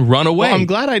at you and run away. Well, I'm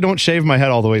glad I don't shave my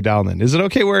head all the way down then. Is it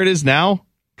okay where it is now?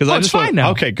 Because it's fine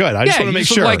now. Okay, good. I just want to make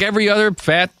sure. Look like every other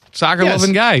fat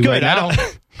soccer-loving guy. Good. Right now.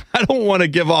 I don't want to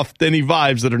give off any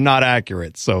vibes that are not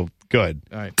accurate. So good.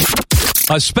 All right.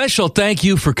 A special thank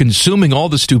you for consuming all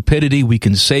the stupidity we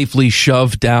can safely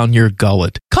shove down your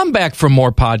gullet. Come back for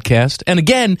more podcast. And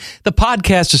again, the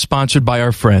podcast is sponsored by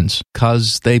our friends,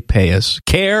 because they pay us.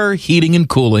 Care Heating and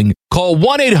Cooling. Call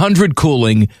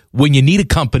 1-800-COOLING when you need a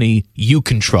company you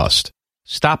can trust.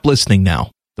 Stop listening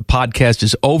now. The podcast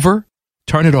is over.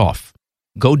 Turn it off.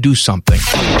 Go do something.